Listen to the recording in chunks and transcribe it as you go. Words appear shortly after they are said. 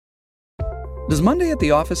Does Monday at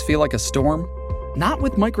the office feel like a storm? Not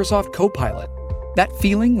with Microsoft Copilot. That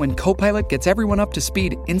feeling when Copilot gets everyone up to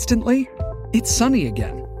speed instantly? It's sunny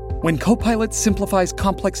again. When Copilot simplifies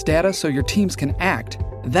complex data so your teams can act,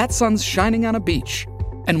 that sun's shining on a beach.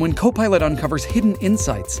 And when Copilot uncovers hidden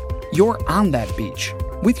insights, you're on that beach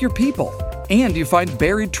with your people, and you find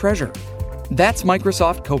buried treasure. That's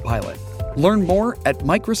Microsoft Copilot. Learn more at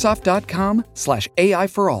Microsoft.com/AI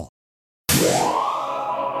for all.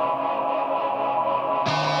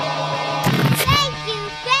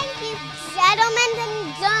 Thank you, gentlemen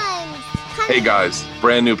and guns. Hey guys,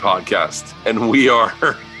 brand new podcast, and we are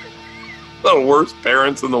the worst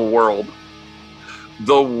parents in the world.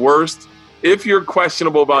 The worst. If you're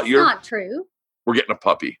questionable about your... Not true. We're getting a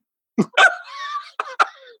puppy.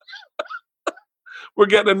 We're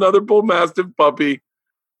getting another bull mastiff puppy.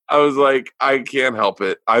 I was like, I can't help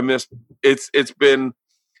it. I miss it's been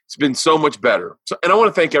so much better. So, and I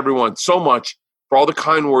want to thank everyone so much for all the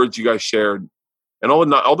kind words you guys shared, and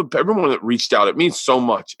everyone that reached out. It means so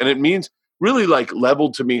much, and it means really like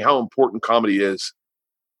leveled to me how important comedy is,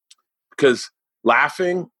 because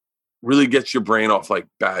laughing really gets your brain off like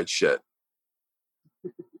bad shit.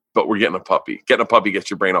 But we're getting a puppy. Getting a puppy gets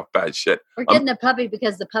your brain off bad shit. We're getting a puppy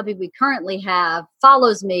because the puppy we currently have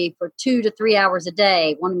follows me for 2 to 3 hours a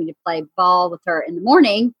day, wanting me to play ball with her in the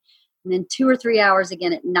morning, and then 2 or 3 hours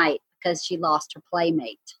again at night because she lost her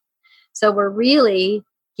playmate. So we're really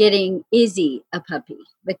getting Izzy a puppy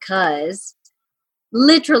because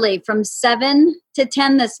literally from 7 to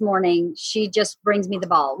 10 this morning, she just brings me the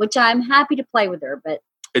ball, which I'm happy to play with her. But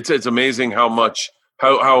it's amazing how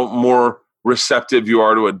more receptive you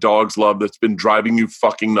are to a dog's love that's been driving you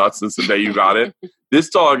fucking nuts since the day you got it. This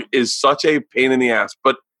dog is such a pain in the ass,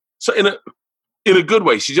 but so in a good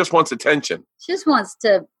way. She just wants attention. She just wants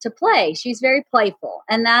to play. She's very playful,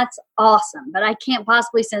 and that's awesome. But I can't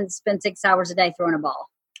possibly spend 6 hours a day throwing a ball.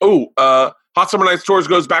 Oh, Hot Summer Nights Tours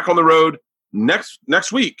goes back on the road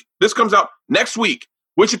next week. This comes out next week.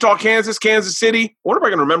 Wichita, Kansas, Kansas City. I wonder if I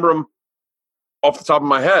can remember them off the top of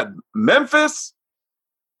my head. Memphis,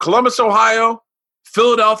 Columbus, Ohio,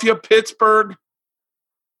 Philadelphia, Pittsburgh,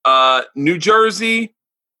 New Jersey.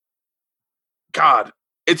 God,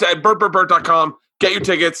 it's at BurtBurtBurt.com. Get your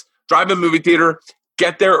tickets. Drive-in movie theater.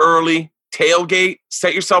 Get there early. Tailgate.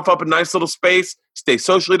 Set yourself up a nice little space. Stay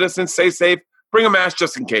socially distanced. Stay safe. Bring a mask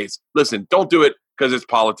just in case. Listen, don't do it because it's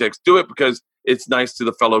politics. Do it because it's nice to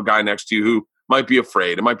the fellow guy next to you who might be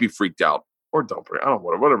afraid and might be freaked out. Or don't bring. I don't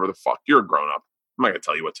know. Whatever the fuck. You're a grown-up. I'm not going to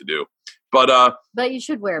tell you what to do. But you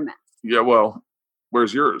should wear a mask. Yeah, well,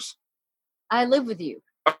 where's yours? I live with you.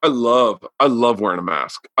 I love wearing a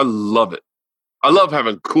mask. I love it. I love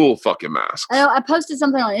having cool fucking masks. I posted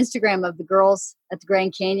something on Instagram of the girls at the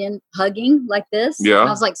Grand Canyon hugging like this. Yeah. And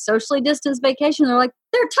I was like, socially distanced vacation. They're like,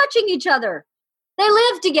 they're touching each other. They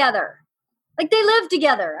live together. Like they live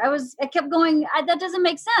together. I kept going, that doesn't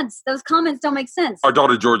make sense. Those comments don't make sense. Our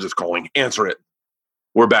daughter George is calling. Answer it.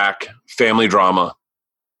 We're back. Family drama.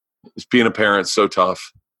 It's being a parent so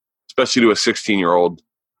tough, especially to a 16-year-old.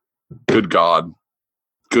 Good God.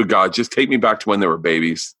 Just take me back to when they were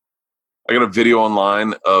babies. I got a video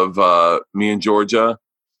online of me and Georgia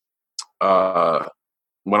when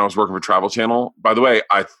I was working for Travel Channel. By the way,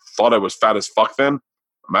 I thought I was fat as fuck then.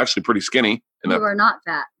 I'm actually pretty skinny. You were not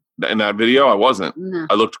fat. In that video, I wasn't. No.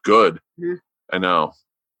 I looked good. Mm. I know.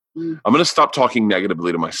 Mm. I'm going to stop talking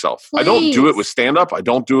negatively to myself. Please. I don't do it with stand-up. I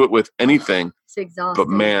don't do it with anything. It's exhausting.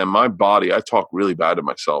 But man, my body, I talk really bad to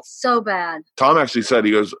myself. So bad. Tom actually said,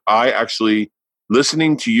 he goes,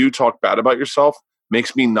 listening to you talk bad about yourself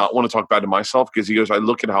makes me not want to talk bad to myself, because he goes, I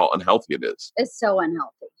look at how unhealthy it is. It's so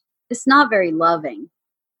unhealthy. It's not very loving.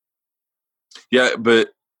 Yeah, but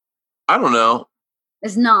I don't know.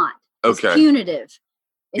 It's not. Okay. It's punitive.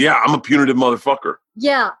 I'm a punitive motherfucker.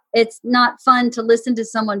 Yeah, it's not fun to listen to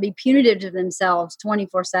someone be punitive to themselves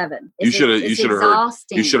 24/7. You should have heard.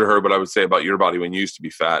 You should have heard what I would say about your body when you used to be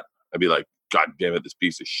fat. I'd be like, God damn it, this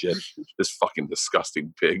piece of shit, this fucking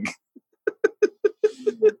disgusting pig.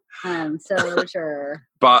 I'm so sure.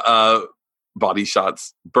 But body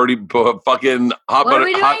shots, fucking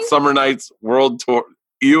hot summer nights world tour,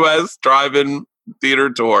 U.S. drive-in theater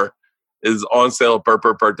tour is on sale at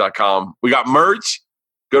BurtBurtBurt.com. We got merch.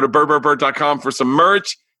 Go to BurtBurtBurt.com for some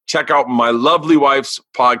merch. Check out my lovely wife's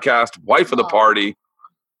podcast, Wife of the Party.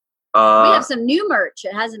 We have some new merch.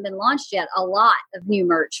 It hasn't been launched yet. A lot of new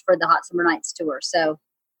merch for the Hot Summer Nights tour. So,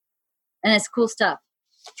 and it's cool stuff.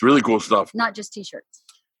 It's really cool stuff. Not just t-shirts.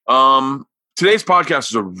 Today's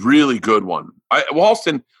podcast is a really good one.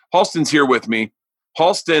 Halston's here with me.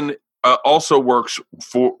 Halston also works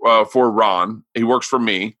for Ron. He works for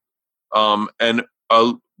me. And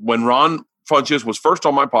when Ron Funches was first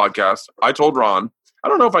on my podcast. I told Ron, I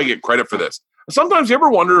don't know if I get credit for this. Sometimes you ever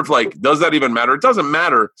wonder if, like, does that even matter? It doesn't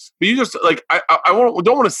matter. But you just, like, I don't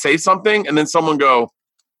want to say something and then someone go,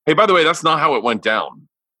 hey, by the way, that's not how it went down.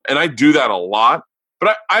 And I do that a lot.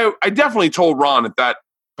 But I definitely told Ron at that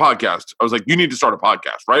podcast, I was like, you need to start a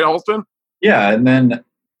podcast, right, Halston? Yeah. And then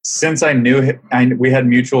since I knew we had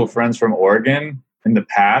mutual friends from Oregon in the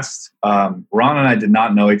past, Ron and I did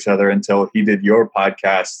not know each other until he did your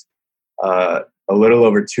podcast a little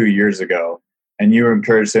over 2 years ago. And you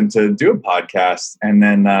encouraged him to do a podcast. And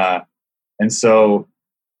then, and so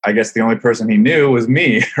I guess the only person he knew was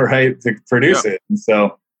me, right, to produce it. And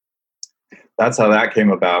so that's how that came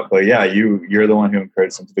about. But yeah, you're the one who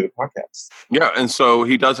encouraged him to do the podcast. Yeah. And so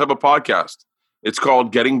he does have a podcast. It's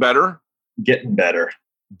called Getting Better. Getting Better.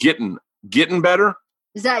 Getting Better.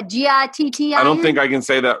 Is that GITT? I don't think I can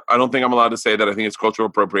say that. I don't think I'm allowed to say that. I think it's cultural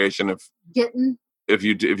appropriation if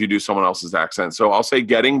you do someone else's accent. So I'll say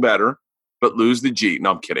Getting Better, but lose the G.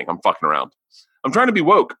 No, I'm kidding. I'm fucking around. I'm trying to be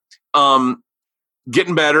woke.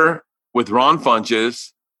 Getting Better with Ron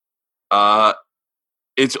Funches.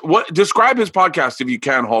 Describe his podcast if you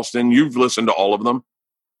can, Halston. You've listened to all of them.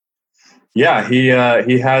 Yeah, he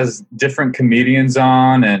has different comedians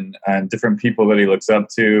on and different people that he looks up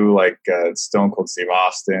to, like Stone Cold Steve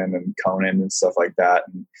Austin and Conan and stuff like that.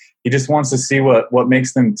 And he just wants to see what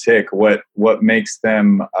makes them tick, what makes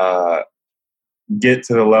them get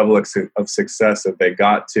to the level of success that they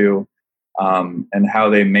got to, and how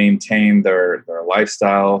they maintain their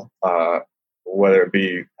lifestyle, whether it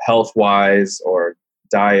be health-wise or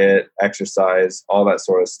diet, exercise, all that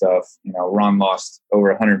sort of stuff. You know, Ron lost over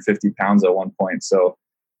 150 pounds at one point. So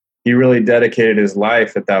he really dedicated his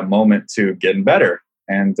life at that moment to getting better.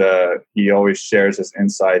 And he always shares his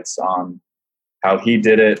insights on how he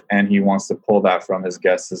did it. And he wants to pull that from his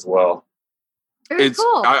guests as well. Very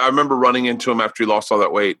cool. I remember running into him after he lost all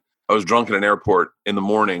that weight. I was drunk in an airport in the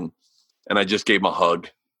morning and I just gave him a hug.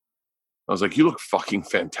 I was like, you look fucking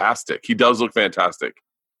fantastic. He does look fantastic.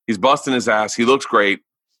 He's busting his ass. He looks great.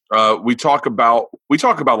 We talk about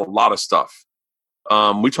a lot of stuff.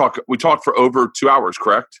 We talk for over 2 hours,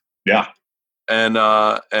 correct? Yeah. And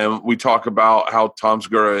we talk about how Tom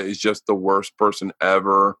Segura is just the worst person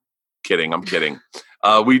ever. Kidding. I'm kidding.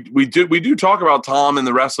 We do talk about Tom and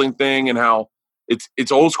the wrestling thing and how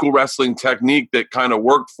it's old school wrestling technique that kind of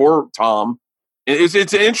worked for Tom. It's an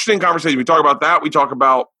interesting conversation. We talk about that.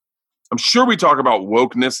 I'm sure we talk about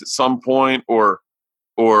wokeness at some point or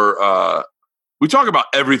we talk about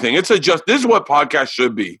everything. This is what podcasts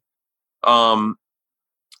should be. I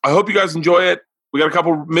hope you guys enjoy it. We got a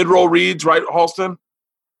couple mid-roll reads, right, Halston?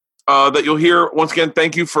 That you'll hear. Once again,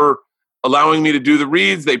 thank you for allowing me to do the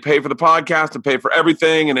reads. They pay for the podcast and pay for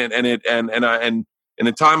everything. And in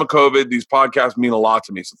the time of COVID, these podcasts mean a lot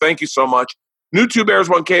to me. So thank you so much. New Two Bears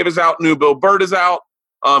One Cave is out. New Bill Bird is out.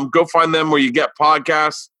 Go find them where you get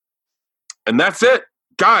podcasts. And that's it.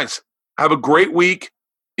 Guys, have a great week.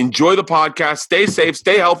 Enjoy the podcast. Stay safe.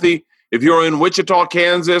 Stay healthy. If you're in Wichita,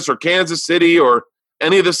 Kansas, or Kansas City, or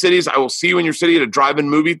any of the cities, I will see you in your city at a drive-in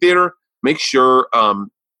movie theater. Make sure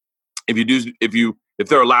if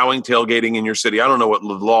they're allowing tailgating in your city, I don't know what the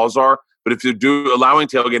laws are, but if you're allowing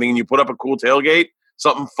tailgating and you put up a cool tailgate,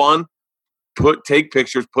 something fun, take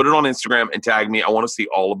pictures, put it on Instagram, and tag me. I want to see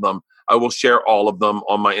all of them. I will share all of them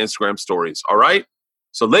on my Instagram stories. All right.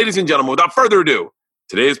 So, ladies and gentlemen, without further ado,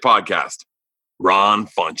 today's podcast. Ron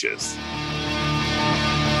Funches.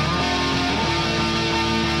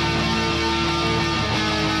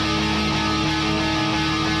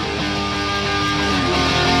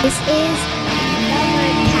 This is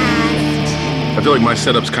Overcast. I feel like my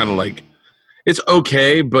setup's kind of like, it's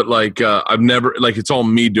okay, but like I've never, like it's all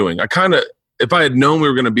me doing. If I had known we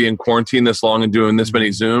were going to be in quarantine this long and doing this many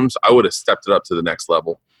Zooms, I would have stepped it up to the next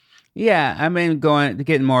level. Yeah, I've been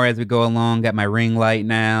getting more as we go along. Got my ring light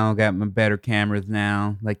now. Got my better cameras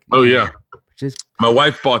now. Just my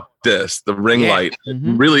wife bought the ring light.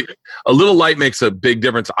 Mm-hmm. Really, a little light makes a big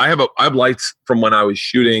difference. I have lights from when I was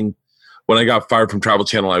shooting. When I got fired from Travel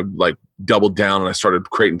Channel, I like doubled down and I started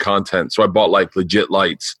creating content. So I bought like legit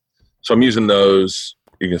lights. So I'm using those.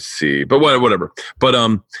 You can see, but whatever. But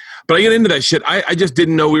I get into that shit. I just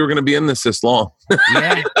didn't know we were going to be in this long.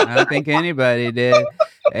 Yeah, I don't think anybody did.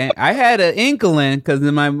 And I had an inkling because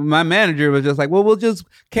my manager was just like, well, we'll just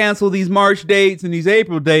cancel these March dates and these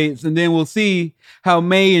April dates, and then we'll see how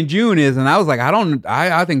May and June is. And I was like,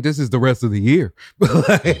 I think this is the rest of the year.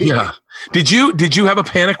 Yeah. Did you have a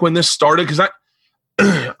panic when this started? Because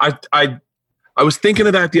I was thinking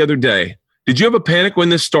of that the other day. Did you have a panic when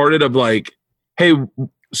this started of like, hey,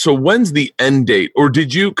 So when's the end date? Or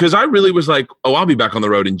did you, because I really was like, oh, I'll be back on the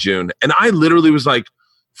road in June. And I literally was like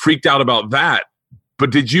freaked out about that.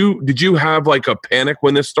 But did you have like a panic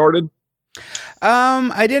when this started?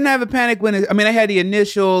 I didn't have a panic when I had the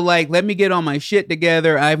initial, like, let me get all my shit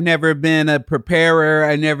together. I've never been a preparer.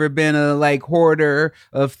 I've never been a like hoarder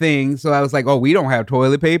of things. So I was like, oh, we don't have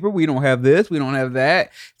toilet paper. We don't have this. We don't have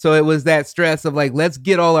that. So it was that stress of like, let's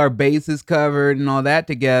get all our bases covered and all that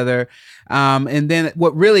together. And then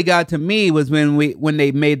what really got to me was when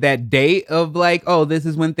they made that date of like, oh, this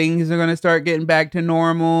is when things are going to start getting back to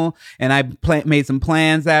normal. And I made some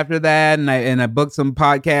plans after that. And I booked some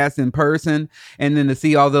podcasts in person. And then to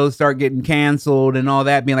see all those start getting canceled and all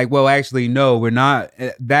that, being like, well, actually, no, we're not.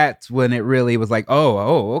 That's when it really was like,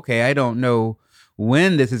 oh, okay. I don't know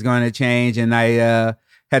when this is going to change. And I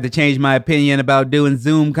had to change my opinion about doing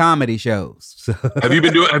Zoom comedy shows. So Have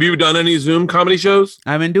you done any Zoom comedy shows?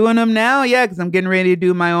 I've been doing them now, yeah, because I'm getting ready to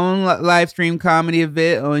do my own live stream comedy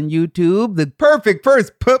event on YouTube. The perfect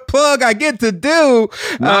first plug I get to do.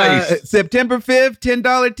 Nice. September 5th,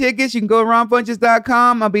 $10 tickets. You can go to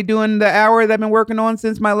ronfunches.com. I'll be doing the hour that I've been working on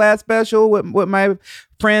since my last special with my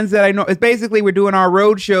friends that I know. It's basically we're doing our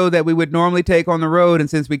road show that we would normally take on the road, and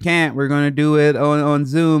since we can't, we're going to do it on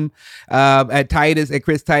Zoom at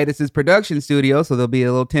Chris Titus's production studio. So there'll be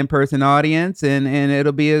a little 10-person audience, and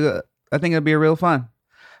it'll be I think it'll be a real fun.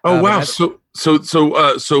 Oh wow! So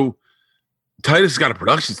Titus got a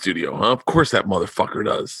production studio, huh? Of course that motherfucker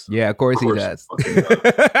does. Yeah, of course he does.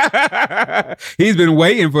 He's been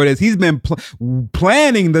waiting for this. He's been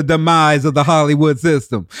planning the demise of the Hollywood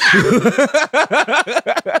system.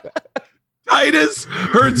 Titus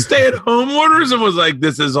heard stay-at-home orders and was like,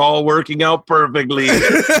 this is all working out perfectly.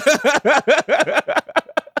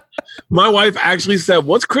 My wife actually said,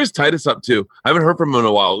 what's Chris Titus up to? I haven't heard from him in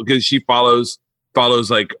a while because she follows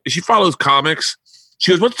comics.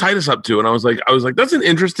 She goes, what's Titus up to? And I was like, that's an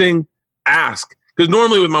interesting ask. Because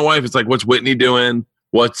normally with my wife, it's like, what's Whitney doing?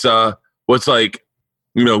 What's like,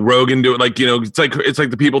 Rogan doing? Like, it's like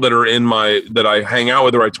the people that are that I hang out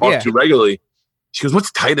with or I talk to regularly. She goes,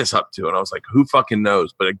 what's Titus up to? And I was like, who fucking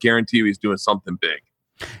knows? But I guarantee you he's doing something big.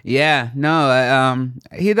 Yeah, no,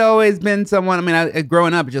 he'd always been someone.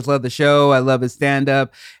 Growing up, I just loved the show. I love his stand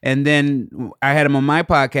up. And then I had him on my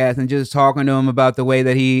podcast and just talking to him about the way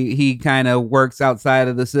that he kind of works outside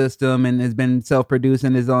of the system and has been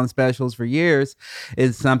self-producing his own specials for years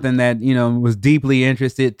is something that, was deeply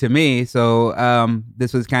interested to me. So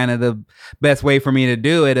this was kind of the best way for me to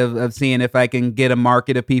do it of seeing if I can get a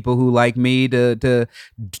market of people who like me to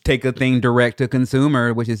take a thing direct to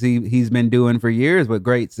consumer, which is he's been doing for years with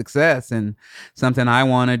great success and something I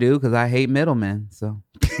want to do because I hate middlemen. So,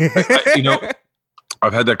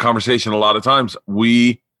 I've had that conversation a lot of times.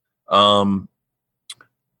 I've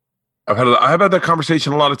had that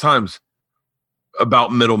conversation a lot of times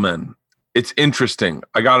about middlemen. It's interesting.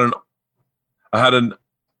 I had an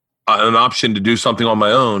option to do something on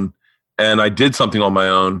my own, and I did something on my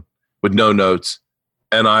own with no notes,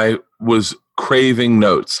 and I was craving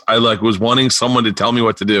notes. I was wanting someone to tell me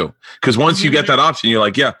what to do. Because once you get that option, you're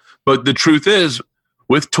like, yeah. But the truth is,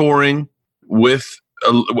 with touring,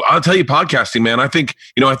 I'll tell you, podcasting, man. I think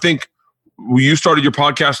you started your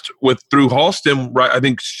podcast through Halston, right? I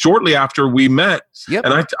think shortly after we met. Yep.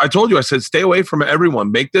 And I told you, I said, stay away from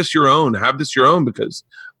everyone. Make this your own. Have this your own because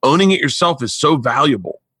owning it yourself is so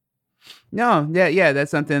valuable. No, yeah, that's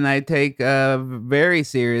something I take very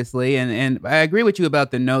seriously, and I agree with you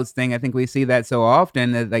about the notes thing. I think we see that so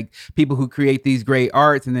often, that like people who create these great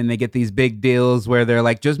arts, and then they get these big deals where they're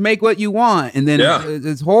like, just make what you want, and then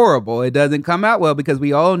it's horrible. It doesn't come out well because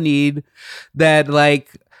we all need that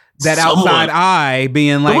that outside eye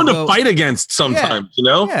being like someone to fight against sometimes,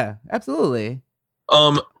 Yeah, absolutely.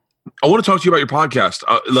 I want to talk to you about your podcast.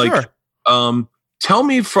 Sure. Tell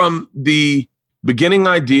me from the beginning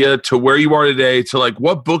idea to where you are today, to like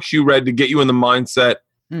what books you read to get you in the mindset,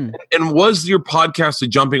 and was your podcast a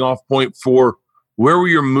jumping off point for where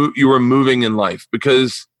you were moving in life?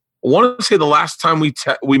 Because I want to say the last time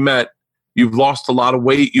we met, you've lost a lot of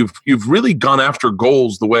weight. You've really gone after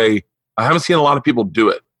goals the way I haven't seen a lot of people do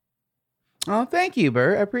it. Oh, thank you,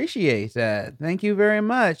 Bert. I appreciate that. Thank you very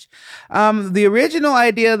much. The original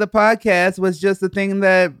idea of the podcast was just a thing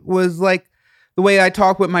that was like the way I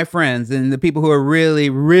talk with my friends and the people who are really,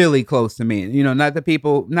 really close to me. Not the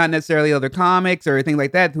people, not necessarily other comics or things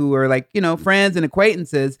like that, who are like, friends and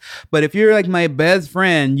acquaintances. But if you're like my best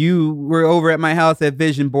friend, you were over at my house at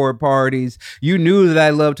vision board parties. You knew that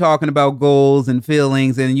I love talking about goals and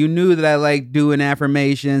feelings, and you knew that I like doing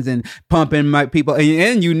affirmations and pumping my people.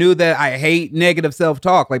 And you knew that I hate negative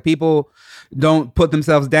self-talk. Like people, don't put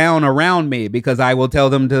themselves down around me because I will tell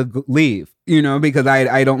them to leave, because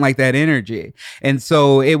I don't like that energy. And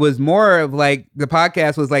so it was more of like, the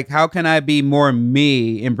podcast was like, how can I be more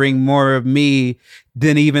me and bring more of me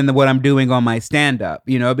than even what I'm doing on my stand up,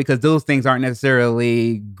 because those things aren't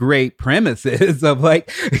necessarily great premises of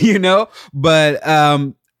like,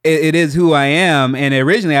 but, it is who I am. And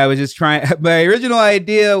originally I was just my original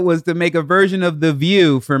idea was to make a version of The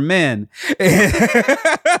View for men. And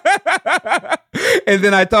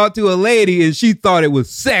then I talked to a lady and she thought it was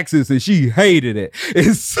sexist and she hated it.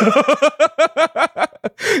 And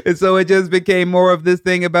so it just became more of this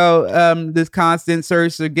thing about this constant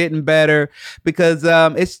search of getting better, because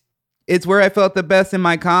it's where I felt the best in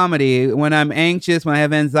my comedy. When I'm anxious, when I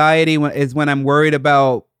have anxiety, is when I'm worried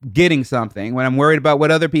about getting something, when I'm worried about what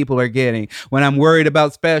other people are getting, when I'm worried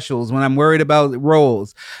about specials, when I'm worried about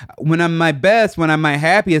roles. When I'm my best, when I'm my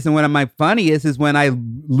happiest, and when I'm my funniest is when I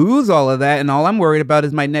lose all of that, and all I'm worried about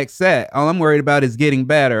is my next set. All I'm worried about is getting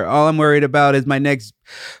better. All I'm worried about is my next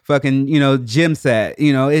fucking, gym set.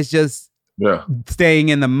 It's just staying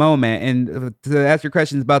in the moment. And to ask your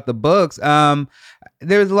questions about the books,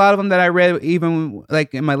 there's a lot of them that I read even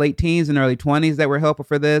like in my late teens and early 20s that were helpful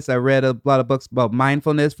for this. I read a lot of books about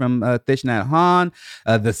mindfulness from Thich Nhat Hanh.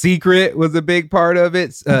 The Secret was a big part of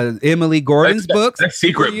it. Emily Gordon's books. That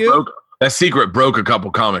Secret broke a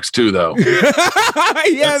couple comics too, though.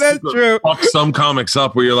 Yeah, that's true. Fucked some comics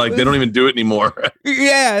up where you're like, they don't even do it anymore.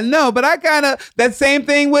 Yeah, no, but I kind of, that same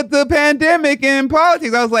thing with the pandemic and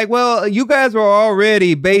politics. I was like, well, you guys were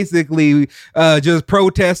already basically just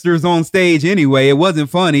protesters on stage anyway. It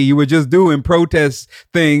wasn't funny. You were just doing protest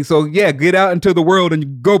things. So yeah, get out into the world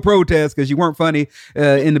and go protest because you weren't funny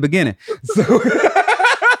in the beginning. So.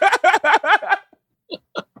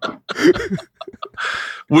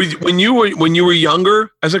 When you were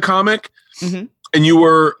younger as a comic, mm-hmm. and you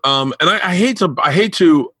were and I hate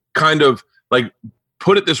to kind of like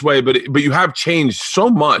put it this way, but you have changed so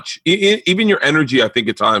much, even your energy, I think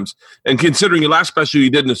at times. And considering your last special you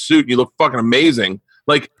did in a suit, you look fucking amazing.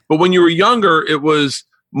 Like, but when you were younger, it was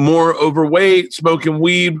more overweight, smoking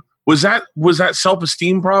weed. Was that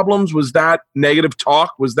self-esteem problems? Was that negative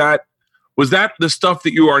talk? Was that the stuff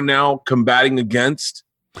that you are now combating against?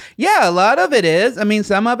 Yeah, a lot of it is. I mean,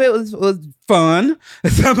 some of it was fun.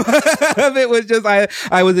 Some of it was just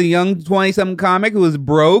I was a young 20-something comic who was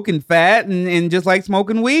broke and fat and just like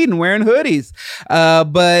smoking weed and wearing hoodies.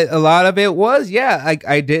 But a lot of it was,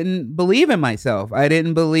 I didn't believe in myself. I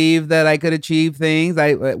didn't believe that I could achieve things.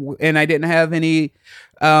 I didn't have any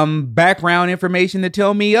background information to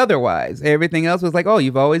tell me otherwise. Everything else was like, oh,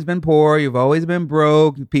 you've always been poor, you've always been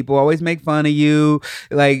broke, people always make fun of you.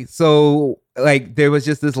 There was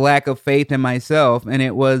just this lack of faith in myself. And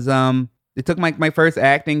it was it took my first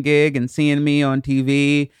acting gig and seeing me on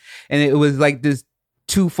TV, and it was like this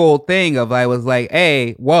twofold thing of, I was like,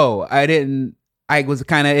 hey, whoa, I was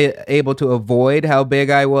kind of able to avoid how big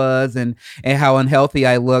I was and how unhealthy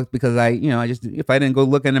I looked, because if I didn't go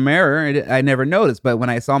look in the mirror, I never noticed. But when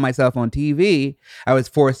I saw myself on TV, I was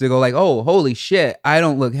forced to go like, oh, holy shit, I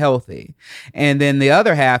don't look healthy. And then the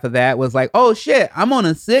other half of that was like, oh shit, I'm on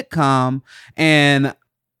a sitcom and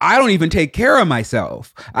I don't even take care of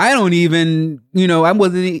myself. I don't even, I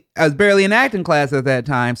was barely in acting class at that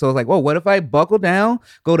time. So I was like, well, what if I buckle down,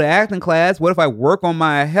 go to acting class? What if I work on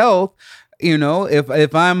my health?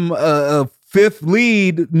 If I'm a fifth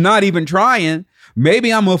lead, not even trying,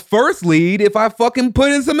 maybe I'm a first lead if I fucking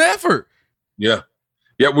put in some effort. Yeah.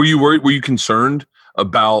 Yeah. Were you worried? Were you concerned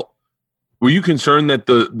that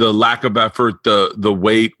the lack of effort, the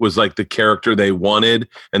weight was like the character they wanted?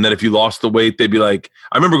 And that if you lost the weight, they'd be like,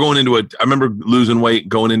 I remember losing weight,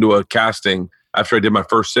 going into a casting after I did my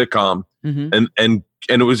first sitcom. Mm-hmm. And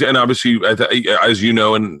obviously, as you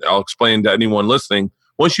know, and I'll explain to anyone listening,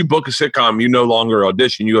 once you book a sitcom, you no longer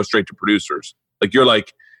audition, you go straight to producers. Like, you're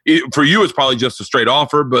like, for you, it's probably just a straight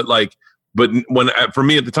offer, but for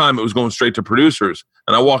me at the time, it was going straight to producers.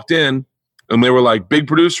 And I walked in and they were like, big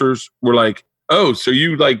producers were like, oh, so are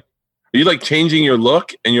you changing your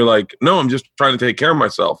look? And you're like, no, I'm just trying to take care of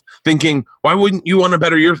myself. Thinking, why wouldn't you want to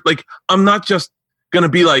better your, like, I'm not just going to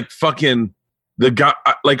be like fucking the guy,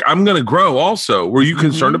 like, I'm going to grow also. Were you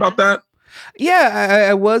concerned about that? Yeah,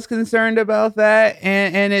 I was concerned about that,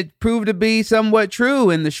 and it proved to be somewhat true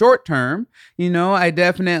in the short term. I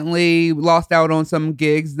definitely lost out on some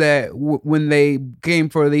gigs that when they came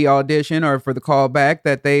for the audition or for the callback,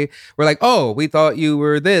 that they were like, oh, we thought you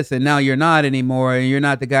were this and now you're not anymore and you're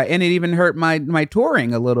not the guy. And it even hurt my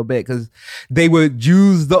touring a little bit, because they would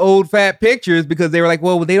use the old fat pictures because they were like,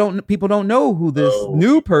 well, people don't know who this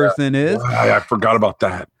new person is. I forgot about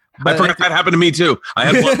that. I forgot that happened to me too. I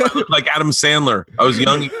had one that looked like Adam Sandler. I was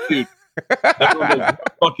young and cute. Everyone goes, what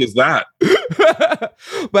the fuck is that?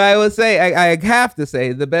 But I would say, I have to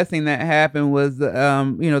say, the best thing that happened was,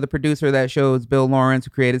 the producer of that show is Bill Lawrence,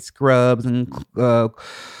 who created Scrubs and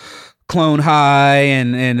Clone High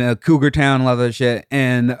and Cougar Town and a lot of that shit.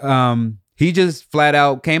 And he just flat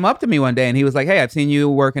out came up to me one day and he was like, "Hey, I've seen you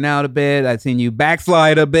working out a bit. I've seen you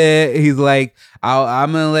backslide a bit." He's like,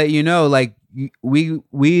 I'm gonna let you know, like, we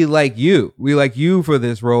like you. We like you for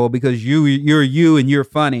this role because you're you and you're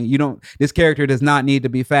funny. This character does not need to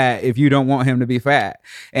be fat if you don't want him to be fat.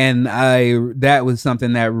 And that was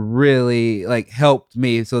something that really like helped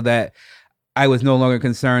me, so that I was no longer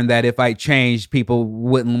concerned that if I changed, people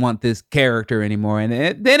wouldn't want this character anymore.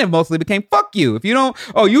 And then it mostly became, fuck you. If you don't,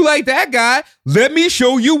 you like that guy, let me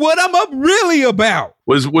show you what I'm really about.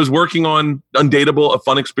 Was working on Undateable a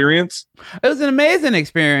fun experience? It was an amazing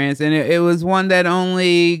experience. And it was one that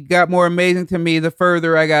only got more amazing to me the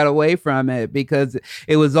further I got away from it, because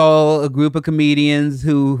it was all a group of comedians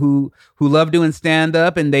who love doing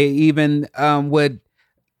stand-up, and they even would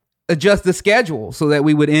adjust the schedule so that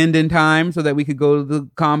we would end in time so that we could go to the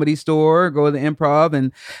Comedy Store, go to the Improv.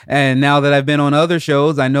 And now that I've been on other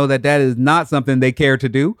shows, I know that is not something they care to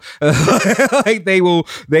do. Like they will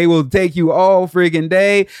take you all friggin'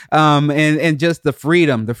 day. And just the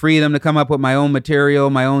freedom to come up with my own material,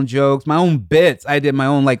 my own jokes, my own bits. I did my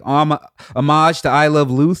own like homage to I Love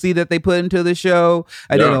Lucy that they put into the show.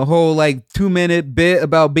 I did a whole like 2-minute bit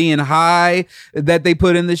about being high that they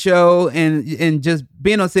put in the show, and just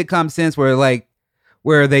being on Sitcom Sense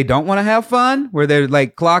where they don't want to have fun, where they're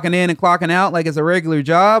like clocking in and clocking out like it's a regular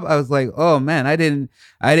job. I was like, oh man, I didn't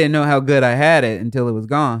know how good I had it until it was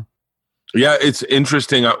gone. Yeah, it's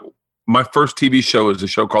interesting. My first TV show was a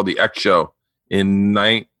show called The X Show in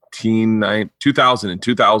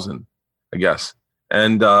 2000, I guess.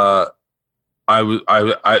 And it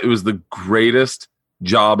was the greatest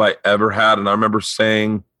job I ever had. And I remember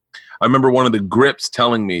one of the grips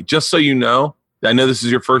telling me, just so you know, I know this is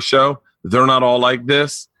your first show. They're not all like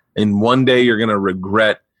this. And one day you're going to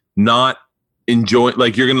regret not enjoying,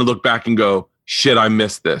 like you're going to look back and go, shit, I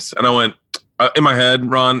missed this. And I went in my head,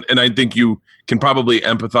 Ron, and I think you can probably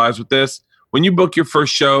empathize with this. When you book your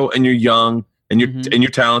first show and you're young and you're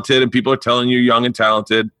talented and people are telling you you're young and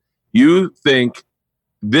talented, you think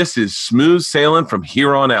this is smooth sailing from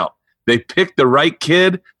here on out. They picked the right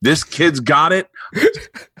kid. This kid's got it.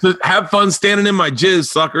 So have fun standing in my jizz,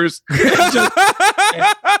 suckers.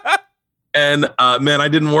 And man, I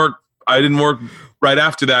didn't work right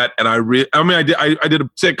after that. And I did a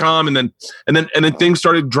sitcom, and then things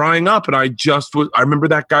started drying up. And I remember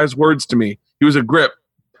that guy's words to me. He was a grip,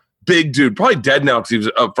 big dude, probably dead now because he was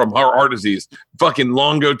from heart disease, fucking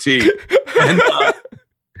long goatee.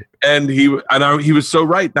 And he was so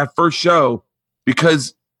right that first show,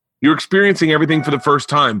 because you're experiencing everything for the first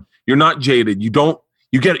time. You're not jaded. You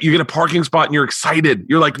get a parking spot and you're excited.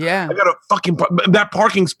 You're like, yeah, I got a fucking that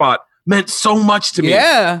parking spot meant so much to me.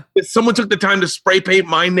 Yeah. If someone took the time to spray paint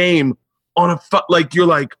my name on you're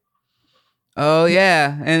like, oh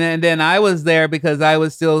yeah. And then I was there because I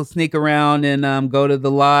would still sneak around and go to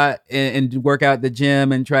the lot and work out at the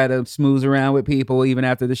gym and try to smooze around with people even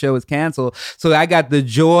after the show was canceled. So I got the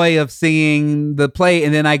joy of seeing the play,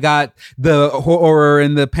 and then I got the horror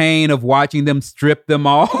and the pain of watching them strip them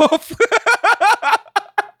off.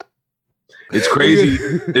 It's crazy.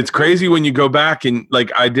 It's crazy when you go back and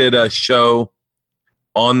like I did a show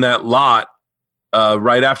on that lot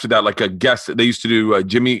right after that, like a guest. They used to do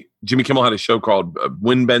Jimmy Kimmel had a show called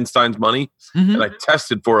Win Ben Stein's Money. Mm-hmm. And I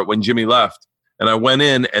tested for it when Jimmy left. And I went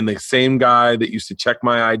in, and the same guy that used to check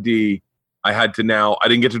my ID, I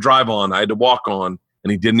didn't get to drive on. I had to walk on,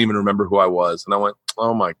 and he didn't even remember who I was. And I went,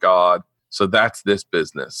 oh my God. So that's this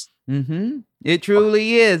business. Mm-hmm. It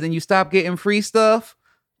truly is. And you stop getting free stuff,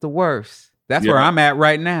 the worst. That's where I'm at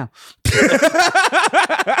right now.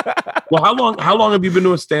 Well, how long have you been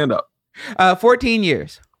doing stand-up? 14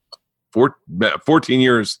 years. 14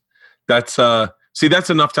 years. That's that's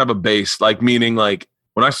enough to have a base. Like, meaning, like,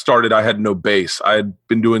 when I started, I had no base. I had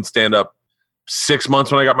been doing stand-up 6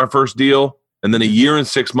 months when I got my first deal, and then a year and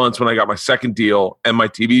 6 months when I got my second deal and my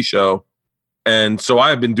TV show. And so I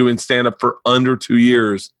have been doing stand-up for under 2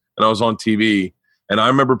 years, and I was on TV. And I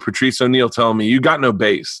remember Patrice O'Neill telling me, you got no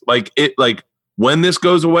base. Like when this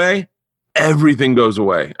goes away, everything goes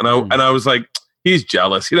away. And I was like, he's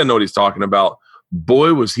jealous. He doesn't know what he's talking about.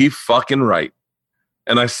 Boy, was he fucking right.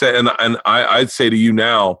 And I said, and I'd say to you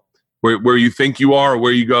now, where you think you are, or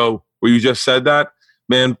where you go, where you just said that,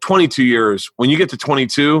 man, 22 years. When you get to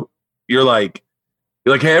 22, you're like,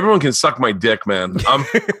 You're like, hey, everyone can suck my dick, man. I'm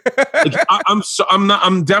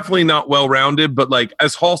definitely not well-rounded, but like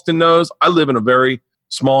as Halston knows, I live in a very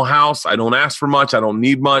small house. I don't ask for much. I don't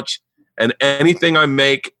need much. And anything I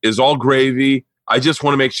make is all gravy. I just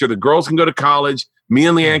want to make sure the girls can go to college. Me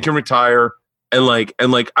and Leanne can retire. And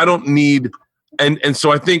I don't need, and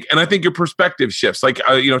so I think your perspective shifts. Like,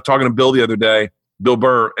 talking to Bill the other day, Bill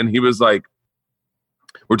Burr, and he was like,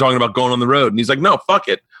 we're talking about going on the road. And he's like, no, fuck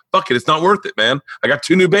it. It's not worth it, man. I got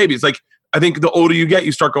 2 new babies. Like, I think the older you get,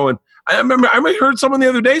 you start going, I heard someone the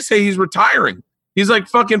other day say he's retiring. He's like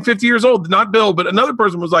fucking 50 years old. Not Bill, but another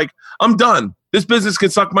person was like, I'm done. This business can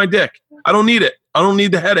suck my dick. I don't need it. I don't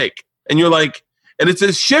need the headache. And you're like, and it's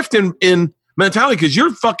a shift in mentality because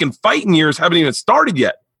your fucking fighting years haven't even started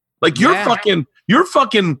yet. Like your fucking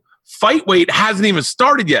fight weight hasn't even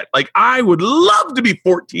started yet. Like I would love to be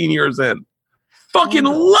 14 years in. Fucking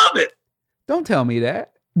love it. Don't tell me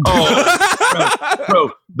that. Oh,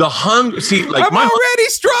 bro, the hunger. See, like I'm already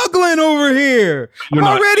struggling over here. I'm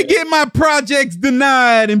already getting my projects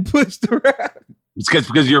denied and pushed around. It's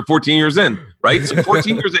because you're 14 years in, right? So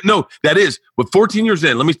 14 years in. No, that is. With 14 years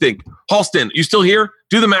in, let me think. Halston, you still here?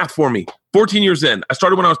 Do the math for me. 14 years in. I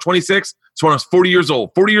started when I was 26. So when I was 40 years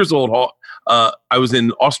old. 40 years old, I was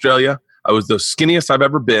in Australia. I was the skinniest I've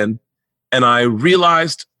ever been. And I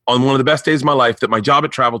realized on one of the best days of my life that my job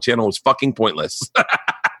at Travel Channel was fucking pointless.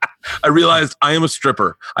 I realized I am a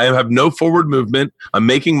stripper. I have no forward movement. I'm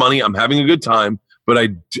making money. I'm having a good time. But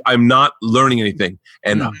I'm not learning anything.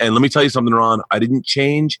 And let me tell you something, Ron. I didn't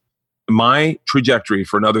change my trajectory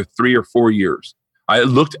for another 3 or 4 years. I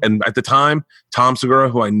looked, and at the time, Tom Segura,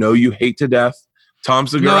 who I know you hate to death. Tom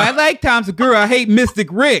Segura. No, I like Tom Segura. I hate Mystic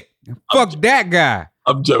Rick. Fuck that guy.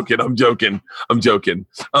 I'm joking.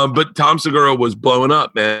 But Tom Segura was blowing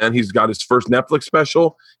up, man. He's got his first Netflix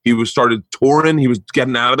special. He was started touring. He was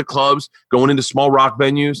getting out of the clubs, going into small rock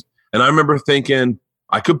venues. And I remember thinking,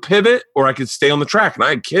 I could pivot or I could stay on the track. And I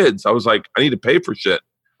had kids. I was like, I need to pay for shit.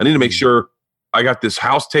 I need to make sure I got this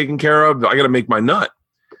house taken care of. I got to make my nut.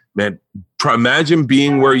 Man, imagine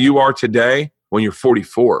being where you are today when you're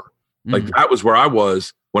 44. Like that was where I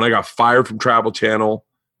was when I got fired from Travel Channel.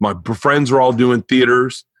 My friends were all doing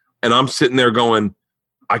theaters. And I'm sitting there going,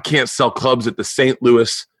 I can't sell clubs at the St.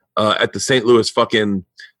 Louis fucking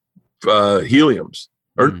Heliums.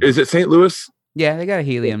 Or is it St. Louis? Yeah, they got a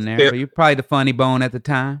Helium there. But you're probably the funny bone at the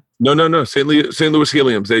time. No. St. Louis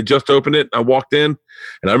Heliums. They just opened it. I walked in,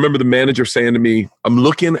 and I remember the manager saying to me, I'm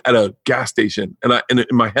looking at a gas station, and in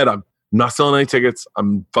my head, I'm not selling any tickets.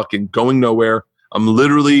 I'm fucking going nowhere. I'm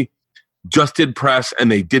literally just did press, and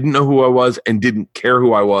they didn't know who I was and didn't care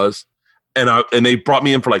who I was. And they brought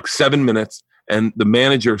me in for like 7 minutes, and the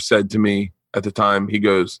manager said to me at the time, he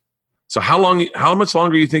goes, so how much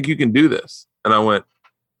longer do you think you can do this? And I went,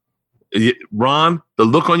 Ron, the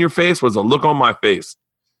look on your face was a look on my face.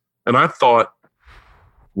 And I thought,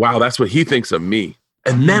 wow, that's what he thinks of me.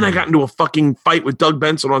 And then I got into a fucking fight with Doug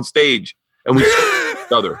Benson on stage, and we screwed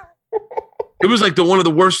each other. It was like one of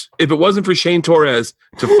the worst. If it wasn't for Shane Torres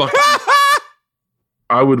to fucking,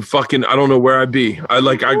 I would fucking, I don't know where I'd be.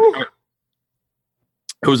 It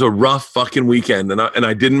was a rough fucking weekend, and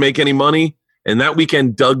I didn't make any money. And that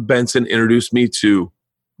weekend, Doug Benson introduced me to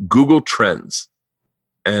Google Trends.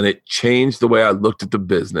 And it changed the way I looked at the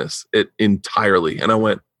business entirely. And I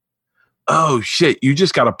went, oh shit, you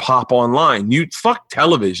just got to pop online. You fuck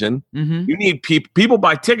television. You need people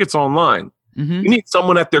buy tickets online. You need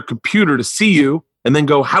someone at their computer to see you and then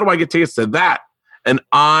go, how do I get tickets to that? And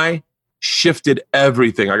I shifted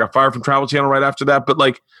everything. I got fired from Travel Channel right after that. But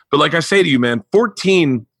like I say to you, man,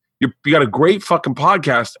 14, you got a great fucking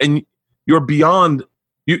podcast, and you're beyond.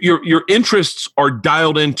 Your interests are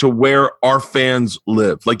dialed into where our fans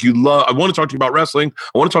live. Like I want to talk to you about wrestling.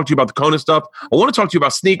 I want to talk to you about the Kona stuff. I want to talk to you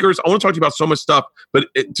about sneakers. I want to talk to you about so much stuff. But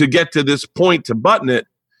to get to this point, to button it,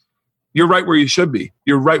 you're right where you should be.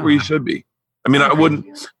 You're right where you should be. I mean,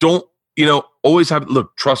 always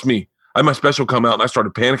look, trust me. I had my special come out and I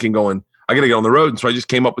started panicking going, I got to get on the road. And so I just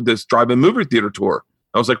came up with this drive-in movie theater tour.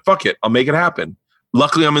 I was like, fuck it. I'll make it happen.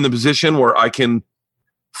 Luckily, I'm in the position where I can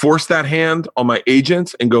force that hand on my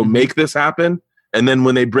agents and go make this happen. And then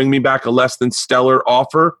when they bring me back a less than stellar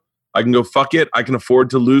offer, I can go, fuck it. I can afford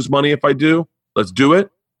to lose money if I do. Let's do it.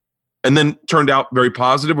 And then turned out very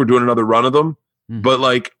positive. We're doing another run of them. But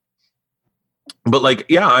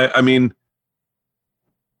yeah, I mean,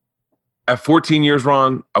 at 14 years,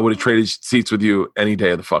 Ron, I would have traded seats with you any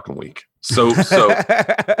day of the fucking week. So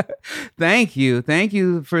thank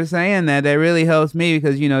you for saying that. That really helps me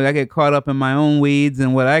because I get caught up in my own weeds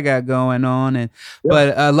and what I got going on,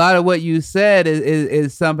 but a lot of what you said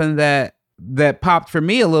is something that that popped for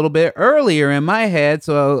me a little bit earlier in my head.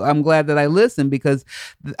 So I'm glad that I listened, because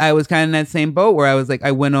I was kind of in that same boat where I was like,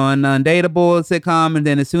 I went on Undateable, a sitcom, and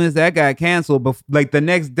then as soon as that got canceled, like the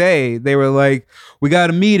next day, they were like, we got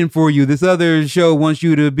a meeting for you. This other show wants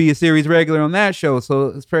you to be a series regular on that show. So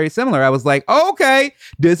it's very similar. I was like, okay,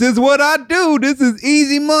 this is what I do. This is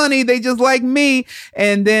easy money. They just like me.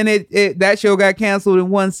 And then that show got canceled in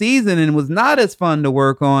one season and was not as fun to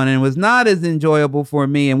work on and was not as enjoyable for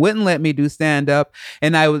me and wouldn't let me do stand up.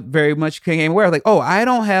 And I was very much became aware, like, oh, I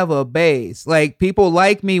don't have a base. Like, people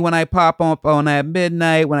like me when I pop up on At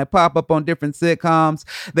Midnight, when I pop up on different sitcoms.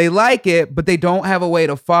 They like it, but they don't have a way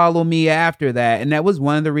to follow me after that. And that was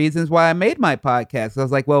one of the reasons why I made my podcast. I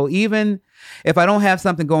was like, well, even if I don't have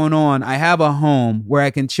something going on, I have a home where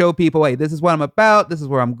I can show people, hey, this is what I'm about, this is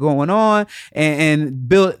where I'm going on, and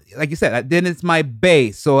build, like you said, then it's my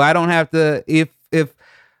base. So I don't have to,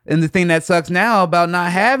 and the thing that sucks now about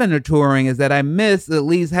not having a touring is that I miss at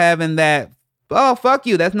least having that, oh, fuck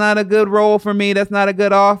you, that's not a good role for me, that's not a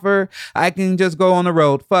good offer, I can just go on the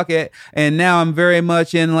road, fuck it. And now I'm very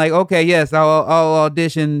much in like, okay, yes, I'll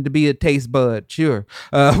audition to be a taste bud, sure.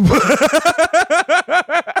 What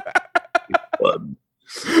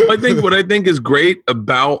I think is great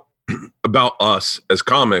about us as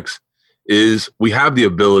comics is we have the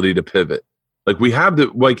ability to pivot. Like, we have the,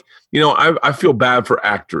 like, you know, I feel bad for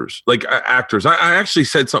actors. Like, actors. I actually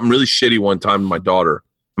said something really shitty one time to my daughter.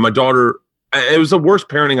 And my daughter, it was the worst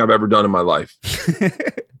parenting I've ever done in my life.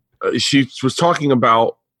 She was talking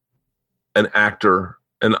about an actor,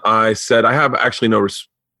 and I said, I have actually no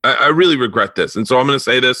I really regret this. And so I'm going to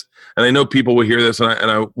say this, and I know people will hear this, and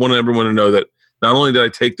I want everyone to know that not only did I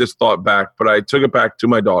take this thought back, but I took it back to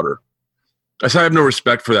my daughter. I said, I have no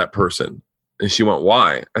respect for that person. And she went,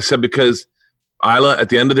 why? I said, because Isla, at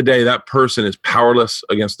the end of the day, that person is powerless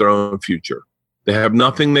against their own future. They have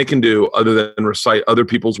nothing they can do other than recite other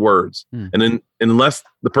people's words. And unless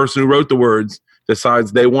the person who wrote the words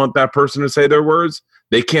decides they want that person to say their words,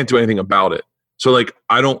 they can't do anything about it. So, like,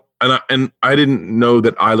 I didn't know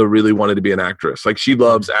that Isla really wanted to be an actress. Like, she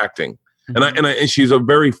loves acting. And she's a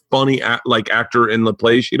very funny actor in the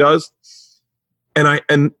plays she does. And I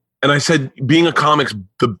said, being a comic's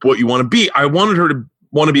what you want to be. I wanted her to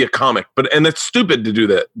want to be a comic, and that's stupid to do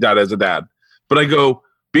that as a dad. But I go,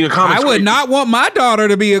 being a comic, I would not want my daughter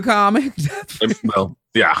to be a comic. Well,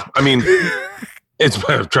 yeah, I mean,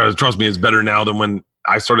 trust me, it's better now than when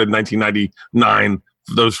I started in 1999.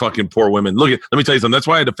 Those fucking poor women. Let me tell you something. That's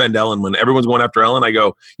why I defend Ellen. When everyone's going after Ellen, I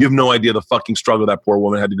go, you have no idea the fucking struggle that poor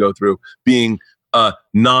woman had to go through, being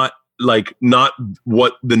not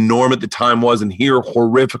what the norm at the time was, and hear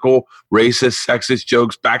horrifical, racist, sexist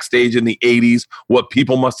jokes backstage in the 80s, what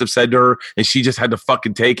people must have said to her, and she just had to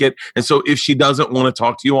fucking take it. And so if she doesn't want to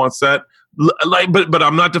talk to you on set, but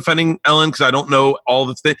I'm not defending Ellen because I don't know all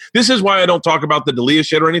the things. This is why I don't talk about the D'Elia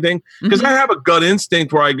shit or anything, because I have a gut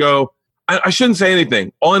instinct where I go, I shouldn't say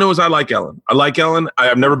anything. All I know is I like Ellen.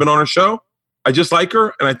 I've never been on her show. I just like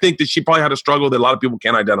her, and I think that she probably had a struggle that a lot of people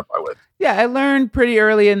can't identify with. Yeah, I learned pretty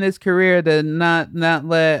early in this career to not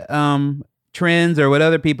let trends or what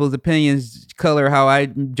other people's opinions color how I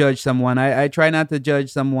judge someone. I try not to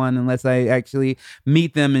judge someone unless I actually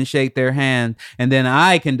meet them and shake their hand, and then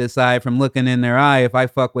I can decide from looking in their eye if I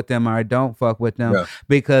fuck with them or I don't fuck with them. Yeah.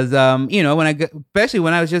 Because especially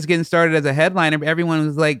when I was just getting started as a headliner, everyone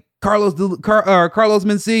was like, Carlos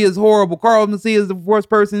Mencia is horrible. Carlos Mencia is the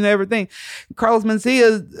worst person to ever think. Carlos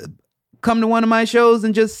Mencia come to one of my shows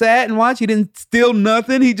and just sat and watched. He didn't steal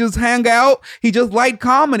nothing. He just hung out. He just liked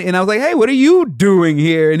comedy. And I was like, hey, what are you doing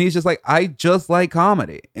here? And he's just like, I just like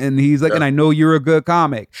comedy. And he's like, and I know you're a good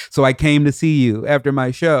comic, so I came to see you after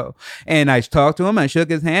my show. And I talked to him. I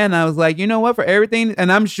shook his hand. And I was like, you know what? For everything,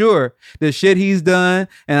 and I'm sure the shit he's done,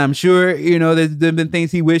 and I'm sure, there's been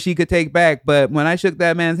things he wish he could take back. But when I shook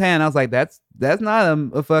that man's hand, I was like, that's not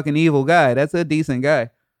a fucking evil guy. That's a decent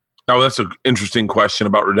guy. Oh, that's an interesting question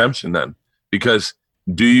about redemption then, because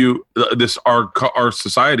our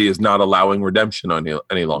society is not allowing redemption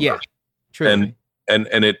any longer. Yeah, true. And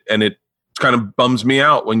it kind of bums me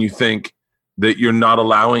out when you think that you're not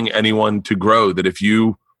allowing anyone to grow. That if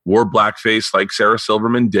you wore blackface like Sarah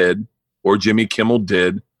Silverman did, or Jimmy Kimmel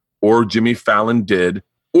did, or Jimmy Fallon did,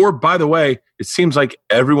 or by the way, it seems like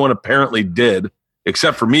everyone apparently did,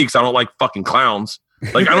 except for me because I don't like fucking clowns.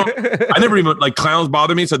 Like I never even like clowns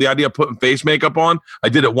bother me. So the idea of putting face makeup on, I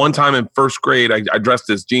did it one time in first grade. I dressed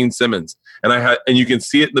as Gene Simmons, and you can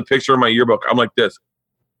see it in the picture of my yearbook. I'm like this,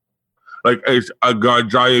 like I got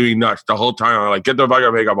driving me nuts the whole time. I'm like, get the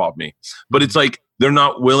fucking makeup off me. But it's like they're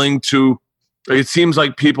not willing to. It seems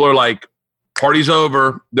like people are like, party's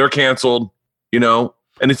over, they're canceled.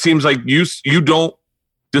 And it seems like you don't,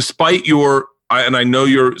 despite and I know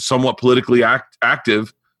you're somewhat politically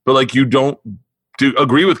active, but like you don't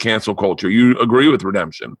agree with cancel culture. You agree with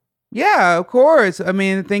redemption. Yeah, of course. I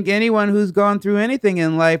mean, I think anyone who's gone through anything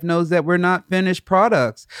in life knows that we're not finished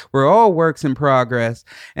products. We're all works in progress.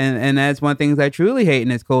 And that's one of the things I truly hate in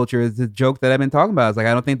this culture is the joke that I've been talking about. It's like,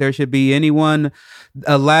 I don't think there should be anyone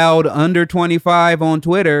allowed under 25 on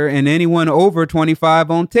Twitter and anyone over 25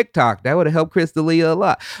 on TikTok. That would have helped Chris D'Elia a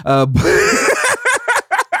lot.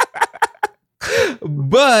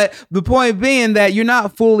 But the point being that you're not a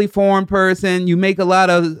fully formed person. You make a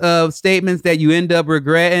lot of statements that you end up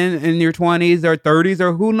regretting in your 20s or 30s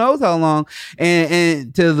or who knows how long.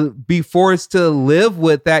 And to be forced to live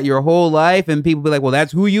with that your whole life, and people be like, well,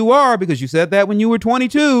 that's who you are because you said that when you were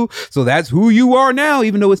 22. So that's who you are now,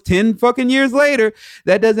 even though it's 10 fucking years later.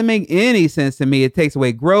 That doesn't make any sense to me. It takes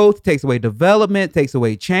away growth, takes away development, takes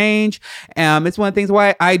away change. It's one of the things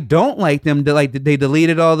why I don't like them. They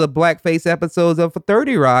deleted all the blackface episodes of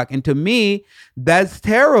 30 Rock, and to me that's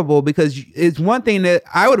terrible because it's one thing that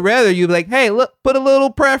I would rather you be like, hey, look, put a little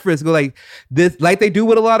preference, go like this, like they do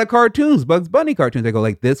with a lot of cartoons, Bugs Bunny cartoons. They go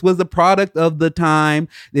like, this was the product of the time,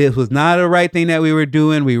 this was not the right thing that we were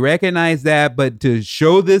doing, we recognize that, but to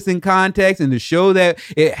show this in context and to show that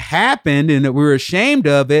it happened and that we're ashamed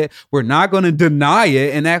of it, we're not going to deny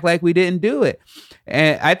it and act like we didn't do it.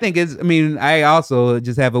 And I think I also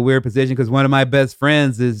just have a weird position because one of my best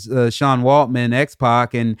friends is Sean Waltman,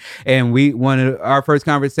 X-Pac, and one of our first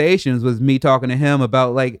conversations was me talking to him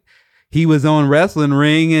about like he was on Wrestling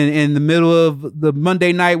Ring and in the middle of the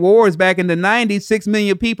Monday Night Wars back in the 90s, 6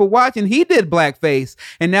 million people watching. He did blackface,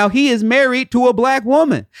 and now he is married to a black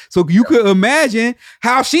woman. So you could imagine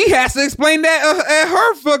how she has to explain that at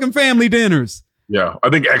her fucking family dinners. Yeah, I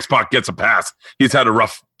think X-Pac gets a pass. He's had a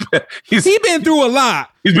rough. He's been through a lot.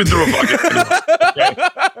 He's been through a fucking. Okay.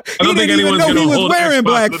 I don't think anyone's going to hold wearing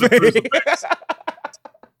blackface.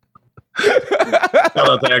 Shout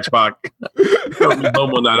out to X-Pac.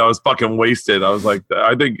 Home one night, I was fucking wasted. I was like,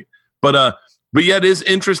 I think, but yeah, it is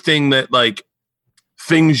interesting that like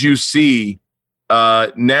things you see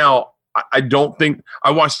now. I don't think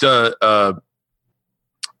I watched a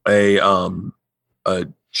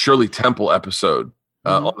Shirley Temple episode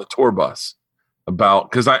on the tour bus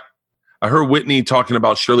because I heard Whitney talking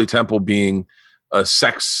about Shirley Temple being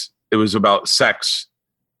sex. It was about sex,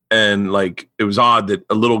 and like it was odd that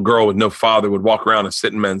a little girl with no father would walk around and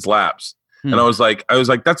sit in men's laps. And I was like,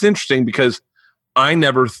 that's interesting because I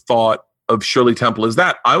never thought of Shirley Temple as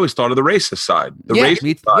that. I always thought of the racist side.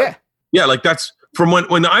 Yeah, like that's from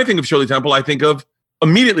when I think of Shirley Temple, I think of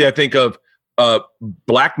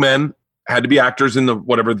black men had to be actors in the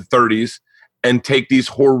 30s and take these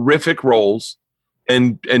horrific roles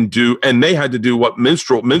and they had to do what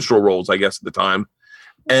minstrel roles, I guess, at the time.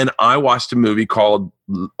 And I watched a movie called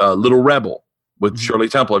Little Rebel with Shirley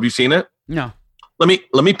Temple. Have you seen it? No.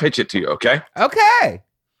 Let me pitch it to you, okay? Okay.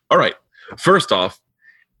 All right. First off,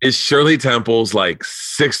 it's Shirley Temple's like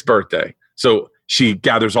 6th birthday. So she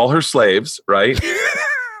gathers all her slaves, right?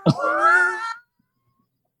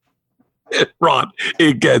 Ron,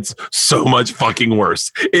 it gets so much fucking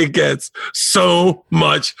worse. It gets so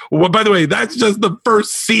much. Well, by the way, that's just the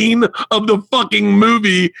first scene of the fucking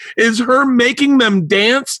movie is her making them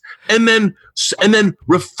dance and then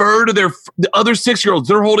refer to the other 6-year-olds.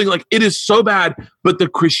 They're holding like it is so bad. But the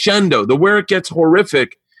crescendo, where it gets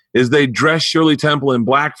horrific is they dress Shirley Temple in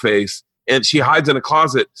blackface and she hides in a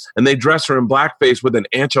closet and they dress her in blackface with an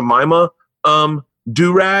Aunt Jemima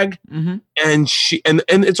do-rag, and she and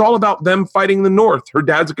it's all about them fighting the North. Her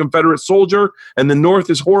dad's a Confederate soldier and the North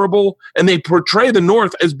is horrible, and they portray the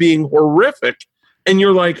North as being horrific, and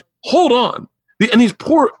you're like, hold on. And these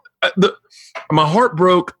poor my heart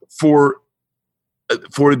broke my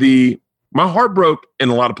heart broke in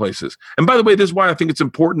a lot of places. And by the way, this is why I think it's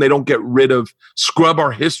important they don't get rid of scrub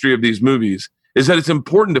our history of these movies, is that it's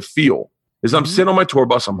important to feel. I'm sitting on my tour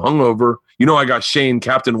bus, I'm hungover. You know, I got Shane,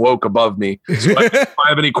 Captain Woke, above me. So if I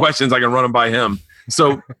have any questions, I can run them by him.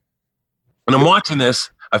 So, and I'm watching this.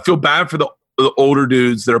 I feel bad for the older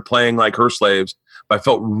dudes that are playing like her slaves, but I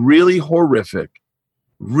felt really horrific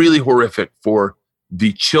for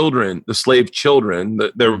the children, the slave children.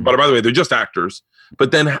 But by the way, they're just actors. But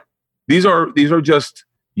then these are just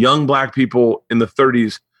young black people in the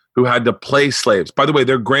 30s who had to play slaves. By the way,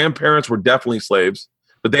 their grandparents were definitely slaves,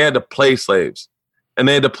 but they had to play slaves, and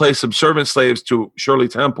they had to play subservient slaves to Shirley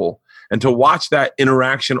Temple, and to watch that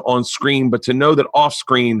interaction on screen, but to know that off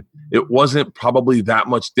screen, it wasn't probably that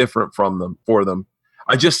much different for them.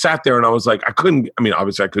 I just sat there and I was like,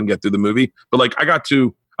 obviously I couldn't get through the movie, but like I had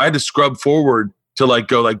to scrub forward to like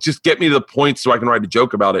go like just get me to the point so I can write a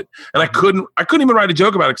joke about it. And I couldn't even write a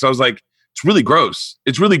joke about it because I was like, it's really gross.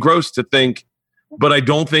 It's really gross to think, but I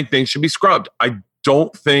don't think things should be scrubbed. I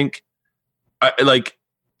don't think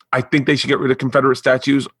I think they should get rid of Confederate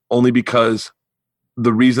statues only because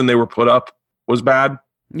the reason they were put up was bad.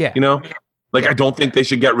 Yeah. You know, like I don't think they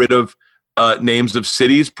should get rid of names of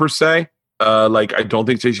cities per se. Like I don't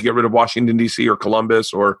think they should get rid of Washington, D.C. or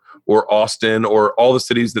Columbus or Austin or all the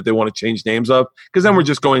cities that they want to change names of. Because then we're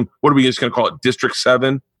just going, what are we just going to call it? District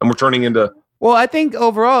 7? And we're turning into... Well, I think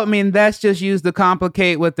overall, I mean, that's just used to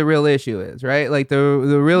complicate what the real issue is, right? Like the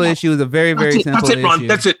real issue is a very, very simple issue. Ron.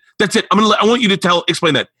 That's it. I want you to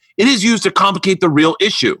explain that. It is used to complicate the real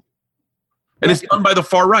issue. And it's done by the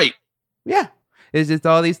far right. Yeah. It's just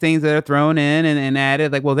all these things that are thrown in and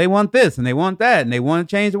added, like, well, they want this and they want that and they want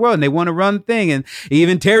to change the world and they want to run the thing. And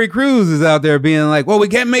even Terry Crews is out there being like, well, we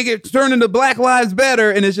can't make it turn into Black Lives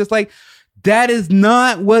Better. And it's just like, that is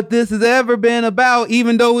not what this has ever been about,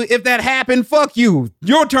 even though if that happened, fuck you,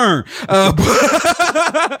 your turn. But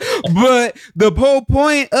the whole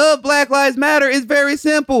point of Black Lives Matter is very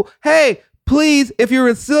simple. Hey, please, if you're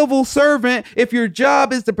a civil servant, if your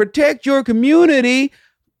job is to protect your community,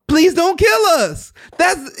 please don't kill us.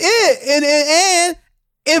 That's it. And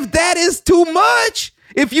if that is too much,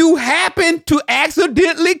 if you happen to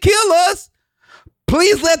accidentally kill us,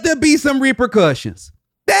 please let there be some repercussions.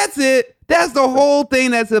 That's it. That's the whole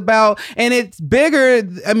thing that's about. And it's bigger.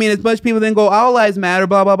 I mean, as much people then go, all lives matter,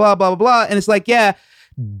 blah, blah, blah, blah, blah, blah. And it's like, yeah,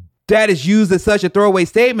 that is used as such a throwaway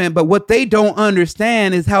statement, but what they don't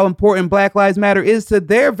understand is how important Black Lives Matter is to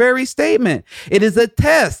their very statement. It is a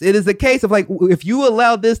test. It is a case of like, if you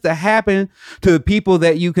allow this to happen to people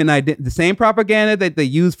that you can the same propaganda that they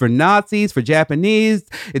use for Nazis, for Japanese,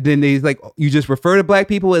 and then they like, you just refer to black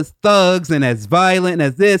people as thugs and as violent and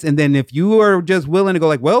as this. And then if you are just willing to go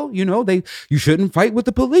like, well, you know, you shouldn't fight with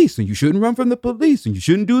the police and you shouldn't run from the police and you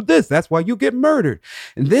shouldn't do this. That's why you get murdered.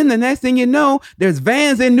 And then the next thing you know, there's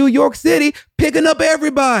vans in New York City picking up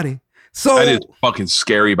everybody. So that is fucking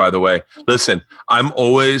scary, by the way. Listen, I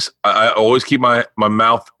always keep my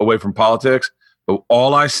mouth away from politics, but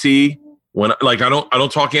all I see when I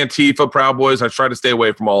don't talk Antifa, Proud Boys, I try to stay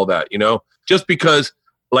away from all of that, you know, just because,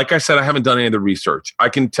 like I said, I haven't done any of the research. I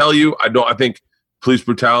can tell you, I think police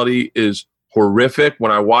brutality is horrific.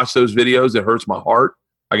 When I watch those videos, it hurts my heart.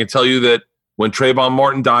 I can tell you that when Trayvon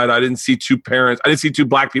Martin died, I didn't see two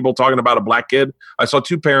black people talking about a black kid. I saw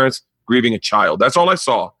two parents grieving a child. That's all I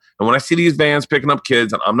saw. And when I see these vans picking up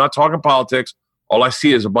kids, and I'm not talking politics, all I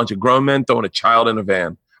see is a bunch of grown men throwing a child in a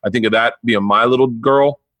van. I think of that being my little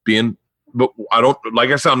girl but I don't,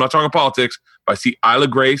 like I said, I'm not talking politics, but I see Isla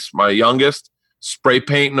Grace, my youngest, spray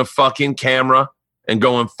painting a fucking camera and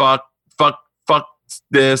going, fuck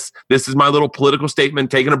this. This is my little political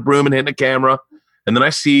statement, taking a broom and hitting a camera. And then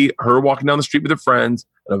I see her walking down the street with her friends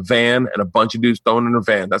and a van and a bunch of dudes throwing in her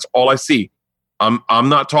van. That's all I see. I'm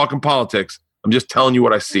not talking politics. I'm just telling you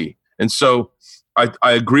what I see. And so I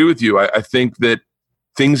agree with you. I think that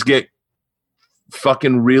things get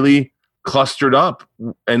fucking really clustered up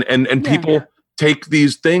and people take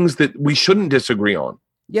these things that we shouldn't disagree on.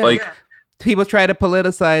 Yeah. People try to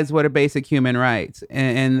politicize what are basic human rights.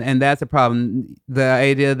 And that's a problem. The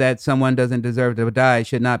idea that someone doesn't deserve to die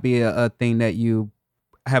should not be a thing that you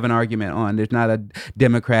have an argument on. There's not a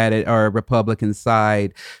Democratic or a Republican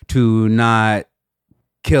side to not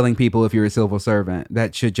killing people if you're a civil servant.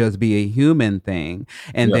 That should just be a human thing.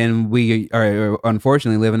 And then we are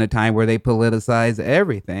unfortunately live in a time where they politicize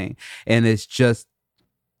everything. And it's just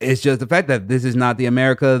the fact that this is not the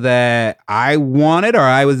America that I wanted or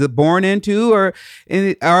I was born into or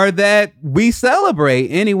that we celebrate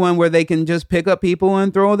anyone where they can just pick up people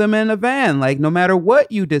and throw them in a van. Like no matter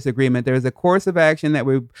what you disagreement, there's a course of action that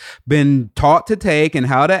we've been taught to take and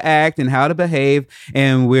how to act and how to behave.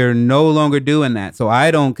 And we're no longer doing that. So I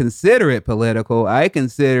don't consider it political. I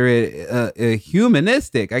consider it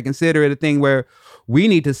humanistic. I consider it a thing where we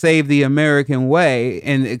need to save the American way,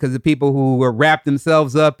 and because the people who wrap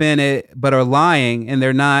themselves up in it but are lying, and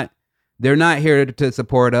they're not here to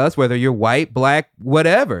support us, whether you're white, black,